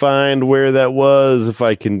gotta find where that was, if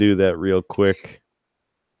I can do that real quick,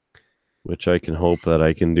 which I can hope that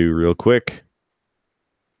I can do real quick.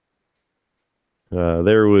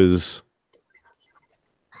 There was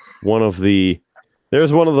one of the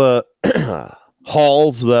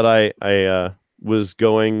halls that I was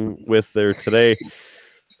going with there today.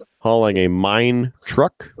 hauling a mine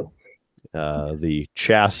truck, the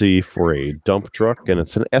chassis for a dump truck, and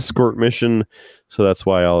it's an escort mission. So that's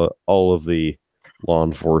why all of the law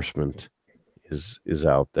enforcement is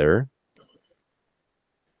out there.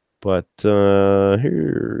 But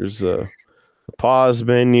here's a pause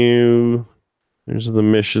menu. There's the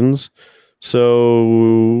missions.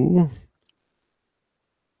 So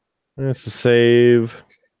that's a save.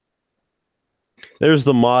 There's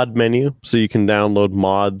the mod menu, so you can download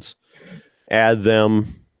mods, add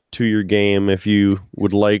them to your game if you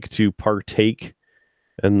would like to partake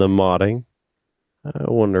in the modding. I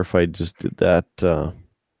wonder if I just did that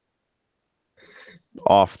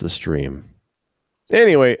off the stream.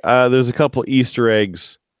 Anyway, there's a couple Easter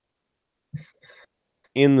eggs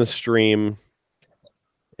in the stream,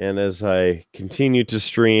 and as I continue to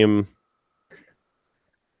stream,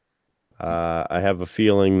 I have a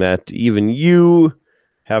feeling that even you,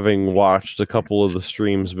 having watched a couple of the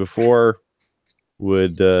streams before,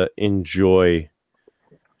 would enjoy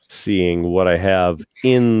seeing what I have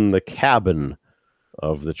in the cabin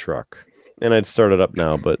of the truck. And I'd start it up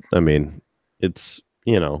now, but I mean, it's,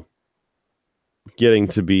 getting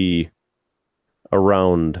to be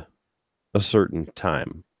around a certain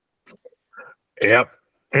time. Yep.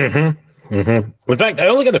 In fact, I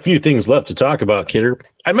only got a few things left to talk about, Kidder.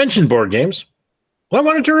 I mentioned board games. Well, I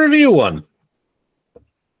wanted to review one.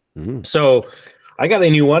 So I got a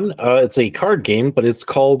new one. It's a card game, but it's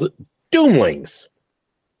called Doomlings.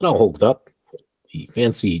 And I'll hold it up. The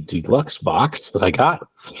fancy deluxe box that I got.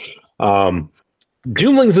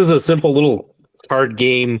 Doomlings is a simple little card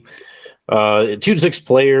game. 2 to 6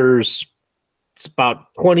 players. It's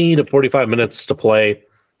about 20 to 45 minutes to play.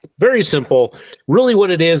 Very simple. Really what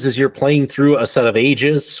it is you're playing through a set of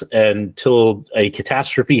ages until a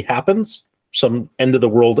catastrophe happens, some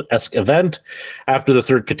end-of-the-world-esque event. After the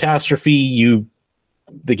third catastrophe,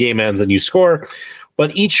 the game ends and you score.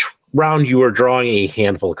 But each round you are drawing a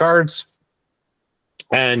handful of cards,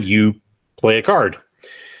 and you play a card.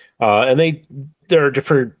 And they're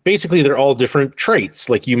different. Basically, they're all different traits.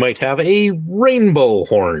 Like you might have a rainbow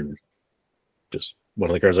horn, just one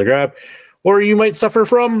of the cards I grabbed, or you might suffer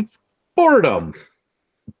from boredom,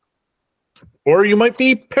 or you might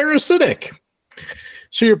be parasitic.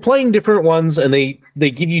 So you're playing different ones, and they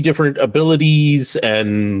give you different abilities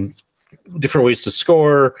and different ways to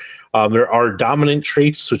score. There are dominant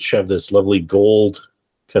traits, which have this lovely gold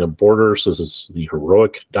kind of border. So this is the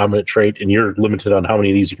heroic dominant trait, and you're limited on how many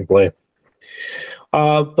of these you can play.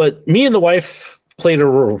 But me and the wife played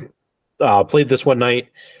this one night.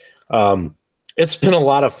 It's been a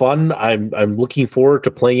lot of fun. I'm looking forward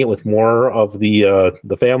to playing it with more of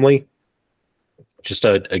the family. Just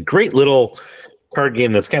a great little card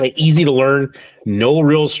game that's kind of easy to learn. No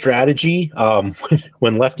real strategy.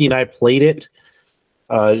 When Lefty and I played it,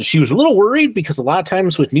 she was a little worried because a lot of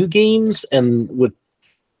times with new games and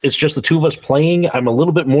it's just the two of us playing, I'm a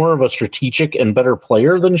little bit more of a strategic and better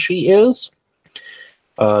player than she is.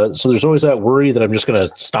 So there's always that worry that I'm just going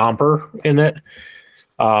to stomp her in it.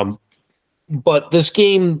 But this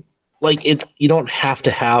game, you don't have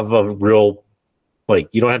to have a real,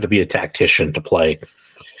 you don't have to be a tactician to play.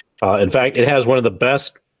 In fact, it has one of the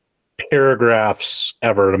best paragraphs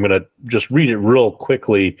ever. I'm going to just read it real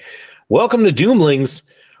quickly. Welcome to Doomlings.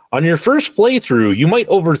 On your first playthrough, you might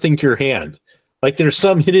overthink your hand. There's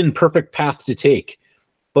some hidden perfect path to take.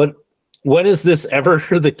 But when is this ever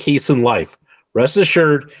the case in life? Rest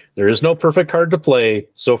assured, there is no perfect card to play.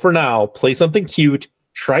 So for now, play something cute,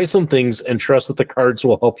 try some things, and trust that the cards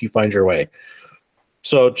will help you find your way.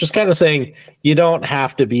 So just kind of saying, you don't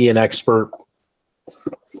have to be an expert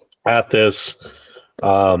at this.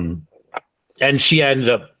 And she ended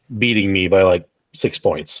up beating me by 6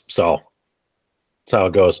 points. So that's how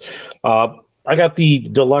it goes. I got the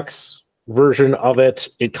deluxe version of it.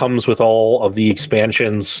 It comes with all of the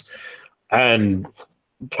expansions, and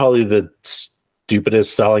probably the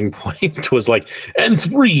stupidest selling point was and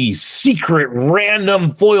 3 secret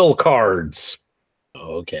random foil cards.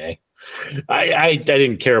 Okay. I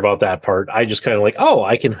didn't care about that part. I just kind of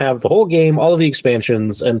I can have the whole game, all of the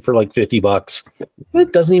expansions, and for $50.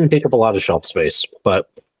 It doesn't even take up a lot of shelf space, but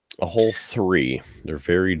a whole 3. They're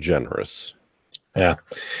very generous. Yeah.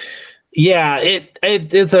 Yeah,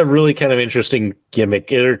 it's a really kind of interesting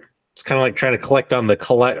gimmick. It's kind of like trying to collect on the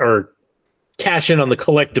cash in on the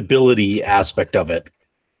collectability aspect of it.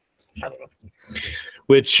 I don't know.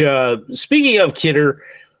 Which, speaking of Kidder,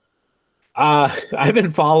 I've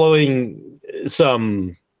been following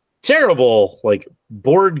some terrible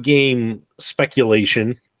board game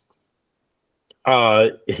speculation.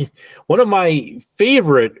 One of my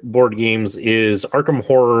favorite board games is Arkham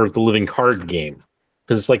Horror: The Living Card Game.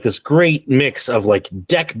 because it's like this great mix of like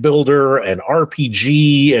deck builder and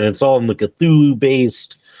RPG, and it's all in the Cthulhu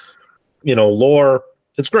based, lore.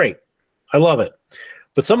 It's great. I love it.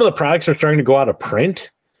 But some of the products are starting to go out of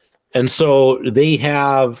print. And so they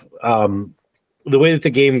have the way that the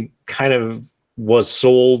game kind of was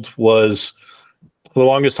sold was, for the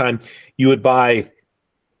longest time, you would buy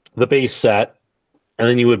the base set, and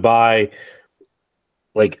then you would buy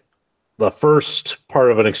like the first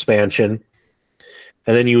part of an expansion,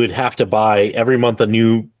 and then you would have to buy every month a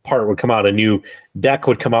new part would come out, a new deck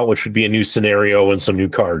would come out, which would be a new scenario and some new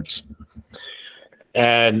cards.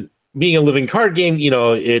 And being a living card game, you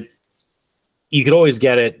could always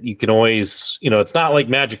get it. You can always, it's not like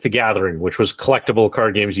Magic the Gathering, which was collectible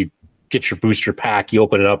card games. You get your booster pack, you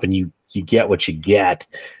open it up, and you get what you get.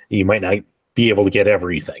 You might not be able to get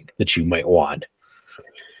everything that you might want.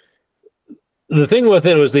 The thing with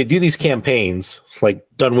it was they do these campaigns like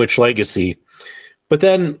Dunwich Legacy, but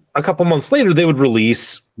then a couple months later they would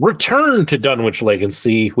release Return to Dunwich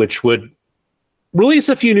Legacy, which would release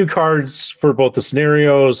a few new cards for both the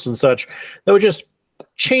scenarios and such that would just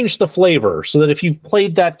change the flavor so that if you've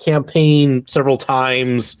played that campaign several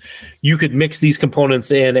times, you could mix these components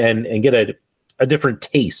in and get a different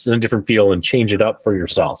taste and a different feel and change it up for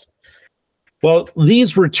yourself. Well,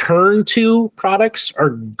 these Return to products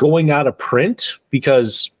are going out of print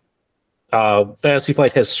because Fantasy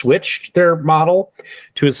Flight has switched their model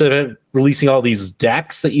to, instead of releasing all these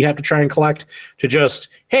decks that you have to try and collect, to just,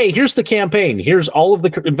 hey, here's the campaign. Here's all of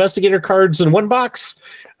the investigator cards in one box,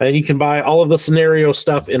 and you can buy all of the scenario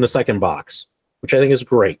stuff in the second box, which I think is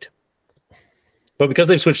great. But because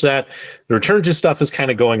they've switched that, the Return to stuff is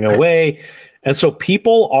kind of going away. And so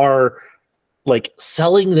people are like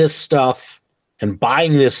selling this stuff and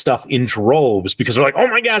buying this stuff in droves because they're like, oh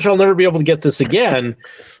my gosh, I'll never be able to get this again.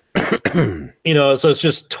 So it's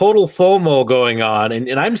just total FOMO going on.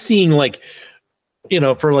 And I'm seeing like,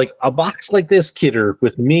 for like a box like this, Kidder,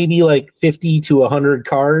 with maybe like 50 to 100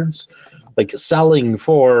 cards, like selling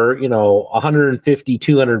for, $150,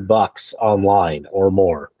 $200 online or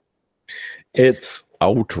more. It's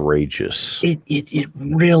outrageous. It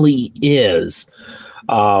really is.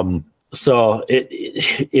 So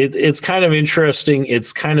it's kind of interesting.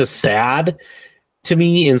 It's kind of sad to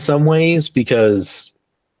me in some ways because,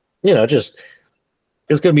 just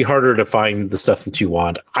it's going to be harder to find the stuff that you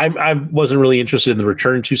want. I wasn't really interested in the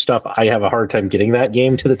Return to stuff. I have a hard time getting that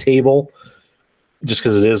game to the table just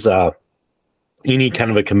because it is you need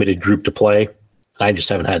kind of a committed group to play. I just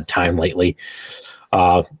haven't had time lately.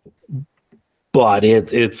 But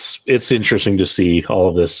it's interesting to see all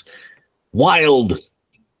of this wild,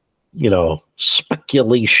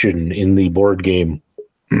 speculation in the board game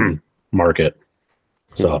market.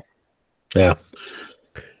 So, yeah.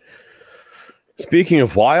 Speaking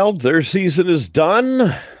of wild, their season is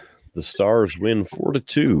done. The Stars win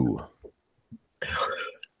 4-2.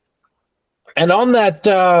 And on that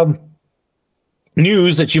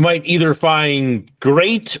news that you might either find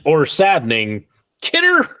great or saddening,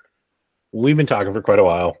 Kidder, we've been talking for quite a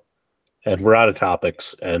while, and we're out of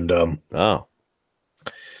topics. And There's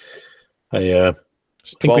 12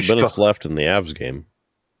 12 minutes left in the Avs game.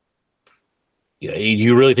 Yeah,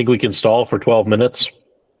 you really think we can stall for 12 minutes?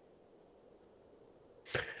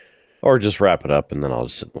 Or just wrap it up and then I'll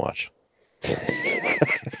just sit and watch.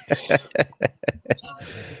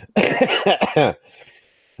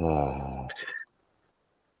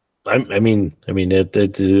 I mean,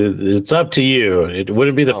 it's up to you. It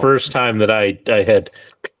wouldn't be the first time that I had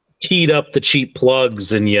teed up the cheap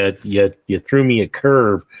plugs and you threw me a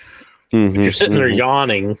curve. You're sitting there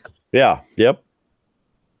yawning. Yeah. Yep.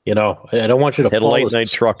 I don't want you to Had a fall late night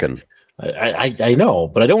trucking. I know,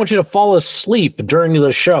 but I don't want you to fall asleep during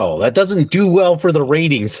the show. That doesn't do well for the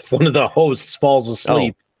ratings if one of the hosts falls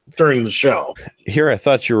asleep during the show. Here, I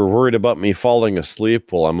thought you were worried about me falling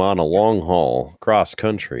asleep while I'm on a long haul cross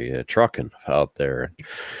country trucking out there.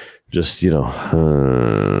 Just, and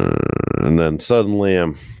then suddenly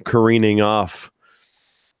I'm careening off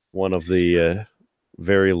one of the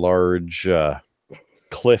very large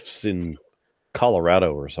cliffs in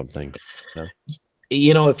Colorado or something.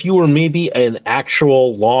 If you were maybe an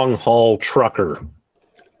actual long haul trucker,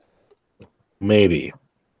 maybe.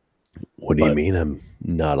 What do you mean I'm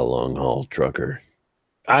not a long haul trucker?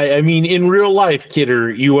 I mean, in real life, Kidder,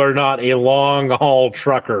 you are not a long haul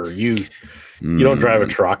trucker. You don't drive a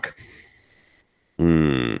truck.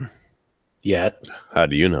 Yet. How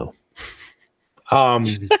do you know? I'm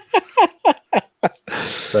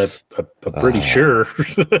pretty sure.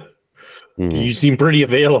 You seem pretty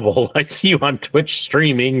available. I see you on Twitch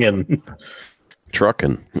streaming and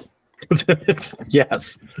trucking.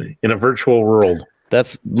 Yes, in a virtual world.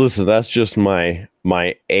 That's just my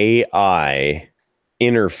AI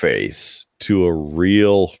interface to a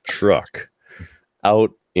real truck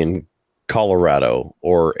out in Colorado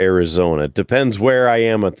or Arizona. It depends where I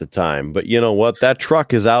am at the time. But you know what? That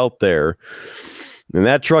truck is out there and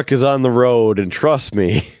that truck is on the road. And trust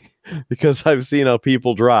me, because I've seen how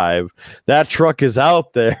people drive, that truck is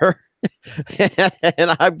out there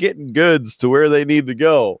and I'm getting goods to where they need to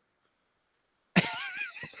go.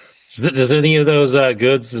 Does any of those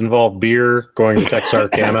goods involve beer going to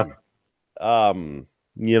Texarkana?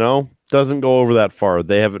 Doesn't go over that far.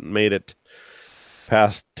 They haven't made it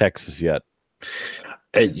past Texas yet.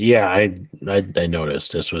 Yeah, I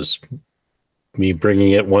noticed. This was me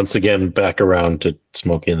bringing it once again back around to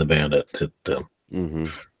Smokey and the Bandit.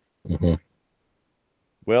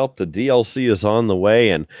 Well, the DLC is on the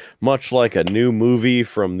way, and much like a new movie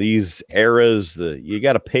from these eras, you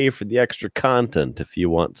got to pay for the extra content if you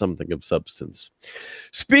want something of substance.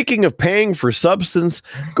 Speaking of paying for substance,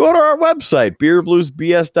 go to our website,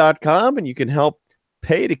 beerbluesbs.com, and you can help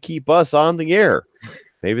pay to keep us on the air.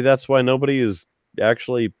 Maybe that's why nobody is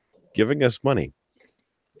actually giving us money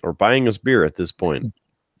or buying us beer at this point.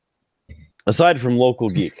 Aside from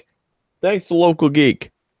Local Geek. Thanks to Local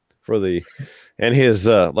Geek for his,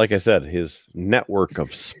 like I said, his network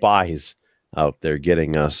of spies out there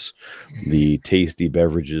getting us the tasty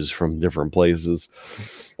beverages from different places.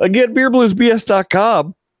 Again,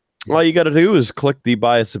 beerbluesbs.com. All you got to do is click the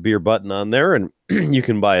buy us a beer button on there, and you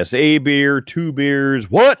can buy us a beer, 2 beers,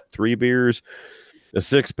 3 beers, a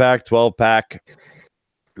 6-pack, 12-pack.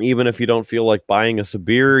 Even if you don't feel like buying us a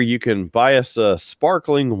beer, you can buy us a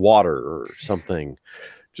sparkling water or something.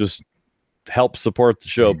 Just help support the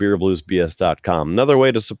show, beerbluesbs.com. Another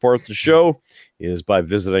way to support the show is by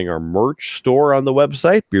visiting our merch store on the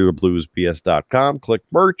website, beerbluesbs.com. Click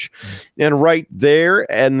merch, and right there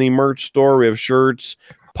in the merch store, we have shirts,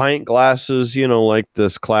 pint glasses, like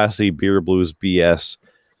this classy Beer Blues BS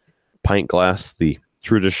pint glass, the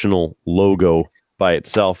traditional logo by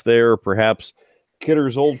itself there. Perhaps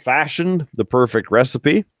Kidder's Old Fashioned, the perfect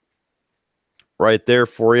recipe, right there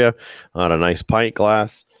for you on a nice pint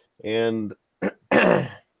glass. And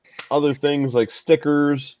other things like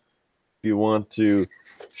stickers. If you want to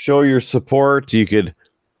show your support, you could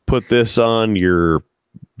put this on your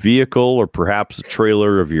vehicle or perhaps a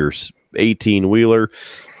trailer of your 18-wheeler.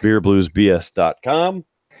 beerbluesbs.com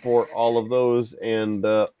for all of those, and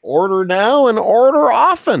order now and order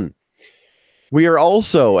often. We are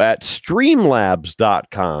also at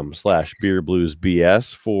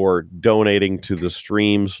streamlabs.com/beerbluesbs for donating to the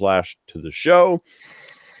stream / to the show,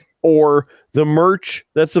 or the merch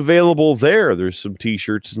that's available there. There's some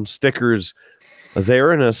t-shirts and stickers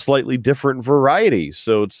there in a slightly different variety.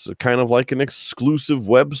 So it's kind of like an exclusive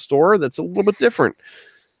web store that's a little bit different.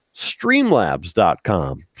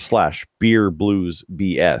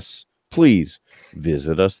 Streamlabs.com/beerbluesbs. Please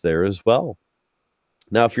visit us there as well.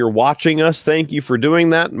 Now, if you're watching us, thank you for doing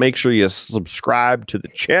that. Make sure you subscribe to the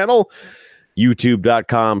channel,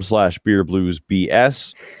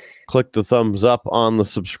 youtube.com/beerbluesbs. Click the thumbs up on the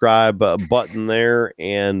subscribe button there,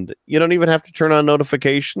 and you don't even have to turn on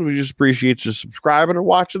notifications. We just appreciate you subscribing and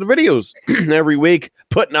watching the videos every week,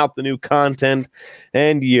 putting out the new content,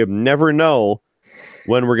 and you never know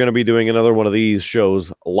when we're going to be doing another one of these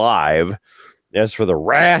shows live. As for the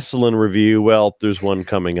wrestling review, well, there's one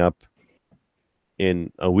coming up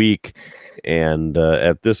in a week, and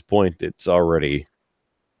at this point, it's already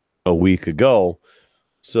a week ago.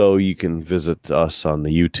 So you can visit us on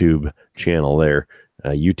the YouTube channel there,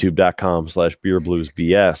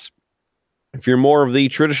 youtube.com/beerbluesbs. If you're more of the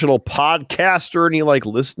traditional podcaster and you like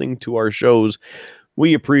listening to our shows,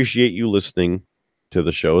 we appreciate you listening to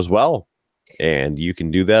the show as well. And you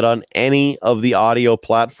can do that on any of the audio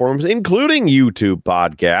platforms, including YouTube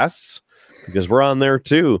podcasts, because we're on there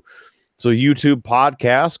too. So YouTube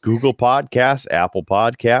podcasts, Google Podcasts, Apple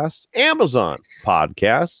Podcasts, Amazon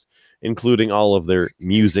Podcasts, including all of their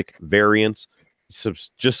music variants.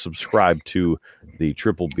 Just subscribe to the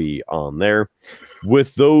Triple B on there.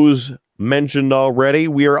 With those mentioned already,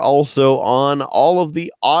 we are also on all of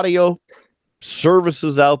the audio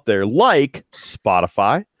services out there, like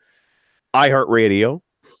Spotify, iHeartRadio,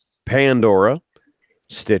 Pandora,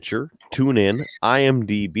 Stitcher, TuneIn,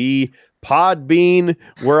 IMDb, Podbean.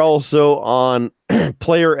 We're also on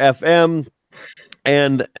Player FM,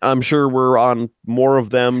 and I'm sure we're on more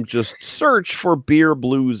of them. Just search for Beer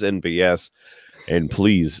Blues and BS, and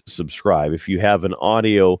please subscribe. If you have an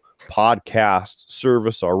audio podcast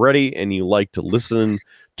service already and you like to listen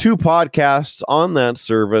to podcasts on that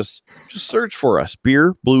service, just search for us,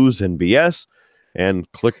 Beer Blues and BS,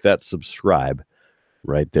 and click that subscribe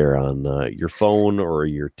right there on your phone or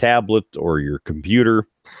your tablet or your computer.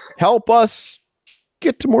 Help us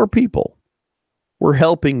get to more people. We're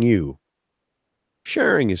helping you.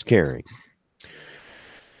 Sharing is caring.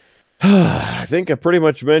 I think I pretty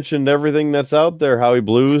much mentioned everything that's out there, Howie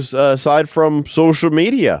Blues, aside from social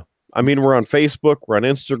media. I mean, we're on Facebook, we're on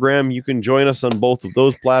Instagram. You can join us on both of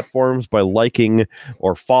those platforms by liking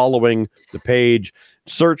or following the page.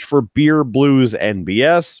 Search for Beer Blues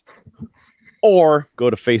NBS or go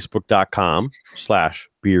to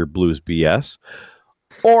facebook.com/beerbluesbs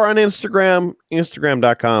or on Instagram,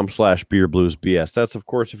 instagram.com/beerbluesbs. That's, of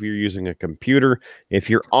course, if you're using a computer. If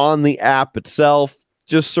you're on the app itself,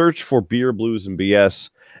 just search for Beer Blues and BS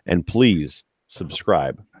and please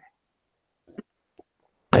subscribe.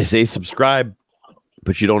 I say subscribe,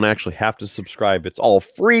 but you don't actually have to subscribe. It's all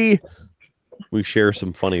free. We share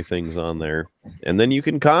some funny things on there. And then you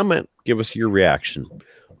can comment, give us your reaction.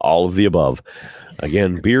 All of the above.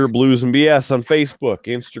 Again, Beer Blues and BS on Facebook,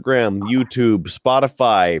 Instagram, YouTube,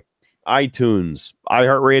 Spotify, iTunes,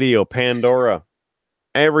 iHeartRadio, Pandora,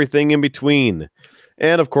 everything in between.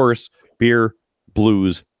 And of course,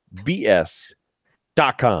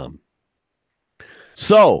 beerbluesbs.com.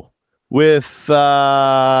 So, with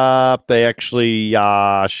they actually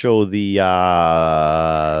show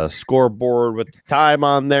the scoreboard with the time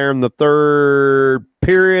on there in the third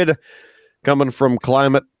period, coming from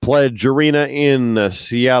Climate Pledge Arena in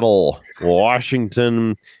Seattle,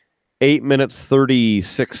 Washington. 8 minutes,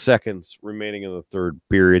 36 seconds remaining in the third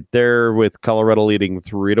period there, with Colorado leading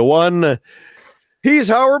 3-1. He's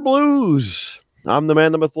Howard Blues. I'm the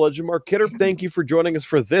man, the myth, legend, Mark Kidder. Thank you for joining us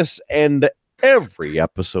for this and every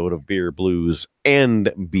episode of Beer Blues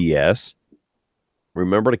and BS.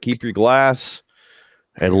 Remember to keep your glass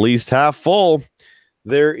at least half full.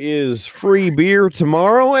 There is free beer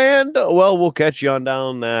tomorrow, and, well, we'll catch you on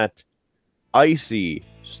down that icy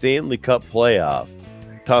Stanley Cup playoff,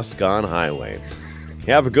 Tuscan Highway.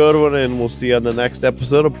 Have a good one, and we'll see you on the next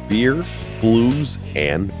episode of Beer, Blues,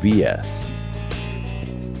 and BS.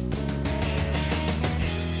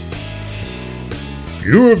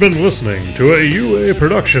 You have been listening to a UA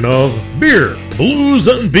production of Beer, Blues,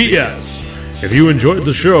 and BS. If you enjoyed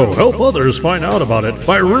the show, help others find out about it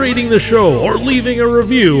by rating the show or leaving a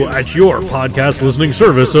review at your podcast listening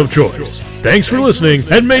service of choice. Thanks for listening,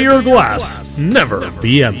 and may your glass never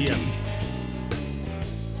be empty.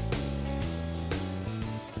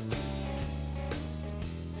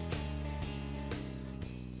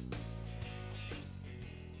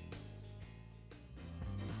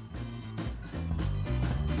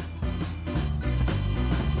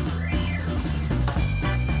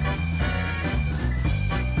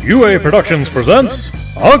 UA Productions presents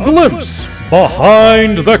A Glimpse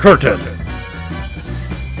Behind the Curtain.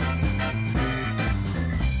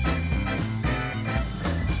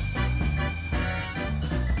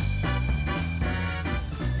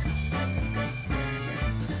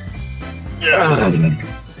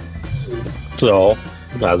 So,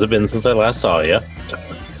 how's it been since I last saw you?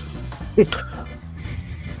 It's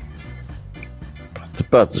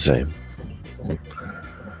about the same.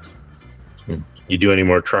 You do any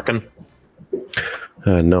more trucking?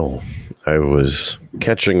 No, I was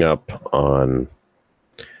catching up on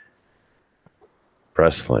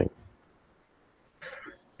wrestling.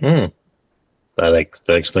 That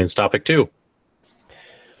explains topic 2.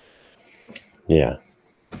 Yeah,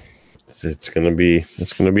 it's gonna be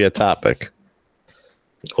a topic.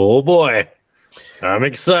 Oh boy, I'm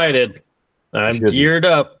excited. I'm geared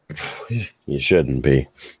up. You shouldn't be.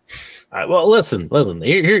 Well, listen.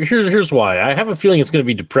 Here's why. I have a feeling it's going to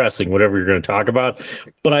be depressing, whatever you're going to talk about.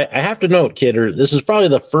 But I have to note, Kidder, this is probably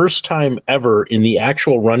the first time ever in the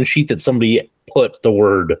actual run sheet that somebody put the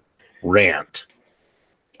word rant.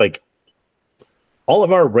 Like, all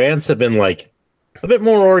of our rants have been like a bit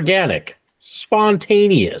more organic,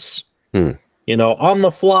 spontaneous, on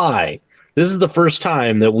the fly. This is the first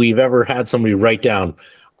time that we've ever had somebody write down,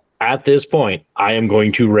 at this point, I am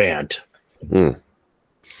going to rant.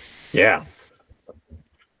 Yeah.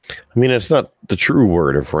 I mean, it's not the true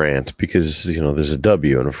word of rant because, there's a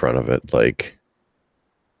W in front of it, like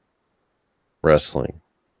wrestling.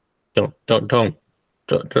 Don't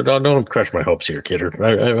crush my hopes here, Kidder.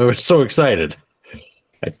 I was so excited.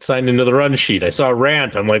 I signed into the run sheet. I saw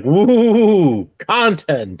rant. I'm like, woo,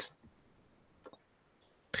 content.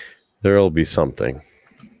 There'll be something.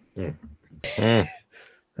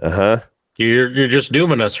 Uh-huh. You're just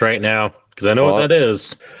dooming us right now because I know what that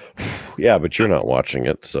is. Yeah, but you're not watching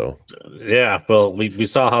it, so. Yeah, well, we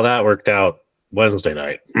saw how that worked out Wednesday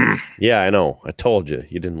night. Yeah, I know. I told you.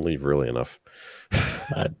 You didn't leave early enough.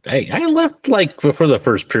 I left like before the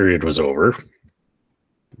first period was over.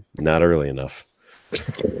 Not early enough.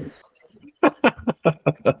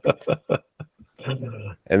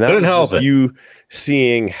 And that Couldn't was help just it. you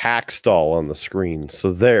seeing Hackstall on the screen. So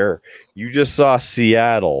there, you just saw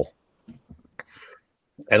Seattle.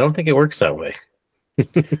 I don't think it works that way.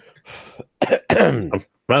 I'm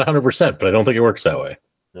not 100%, but I don't think it works that way.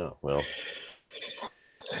 Oh, well.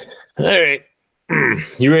 All right.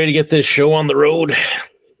 You ready to get this show on the road?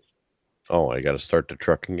 Oh, I got to start the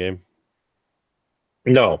trucking game?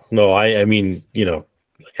 No, I mean,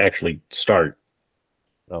 actually start.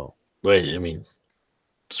 Oh. Wait, I mean,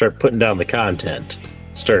 start putting down the content.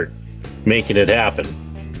 Start making it happen.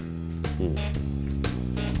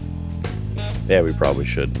 Yeah, we probably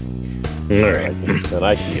should. All right. Then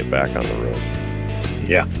I can get back on the road.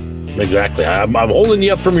 Yeah, exactly. I'm holding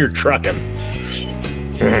you up from your trucking.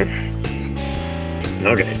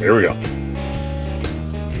 Okay, here we go.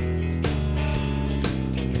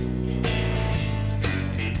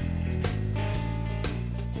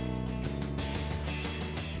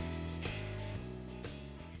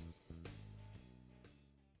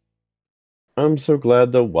 I'm so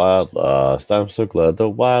glad the wild lost. I'm so glad the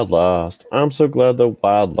wild lost. I'm so glad the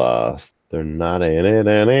wild lost. They're not in it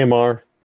anymore.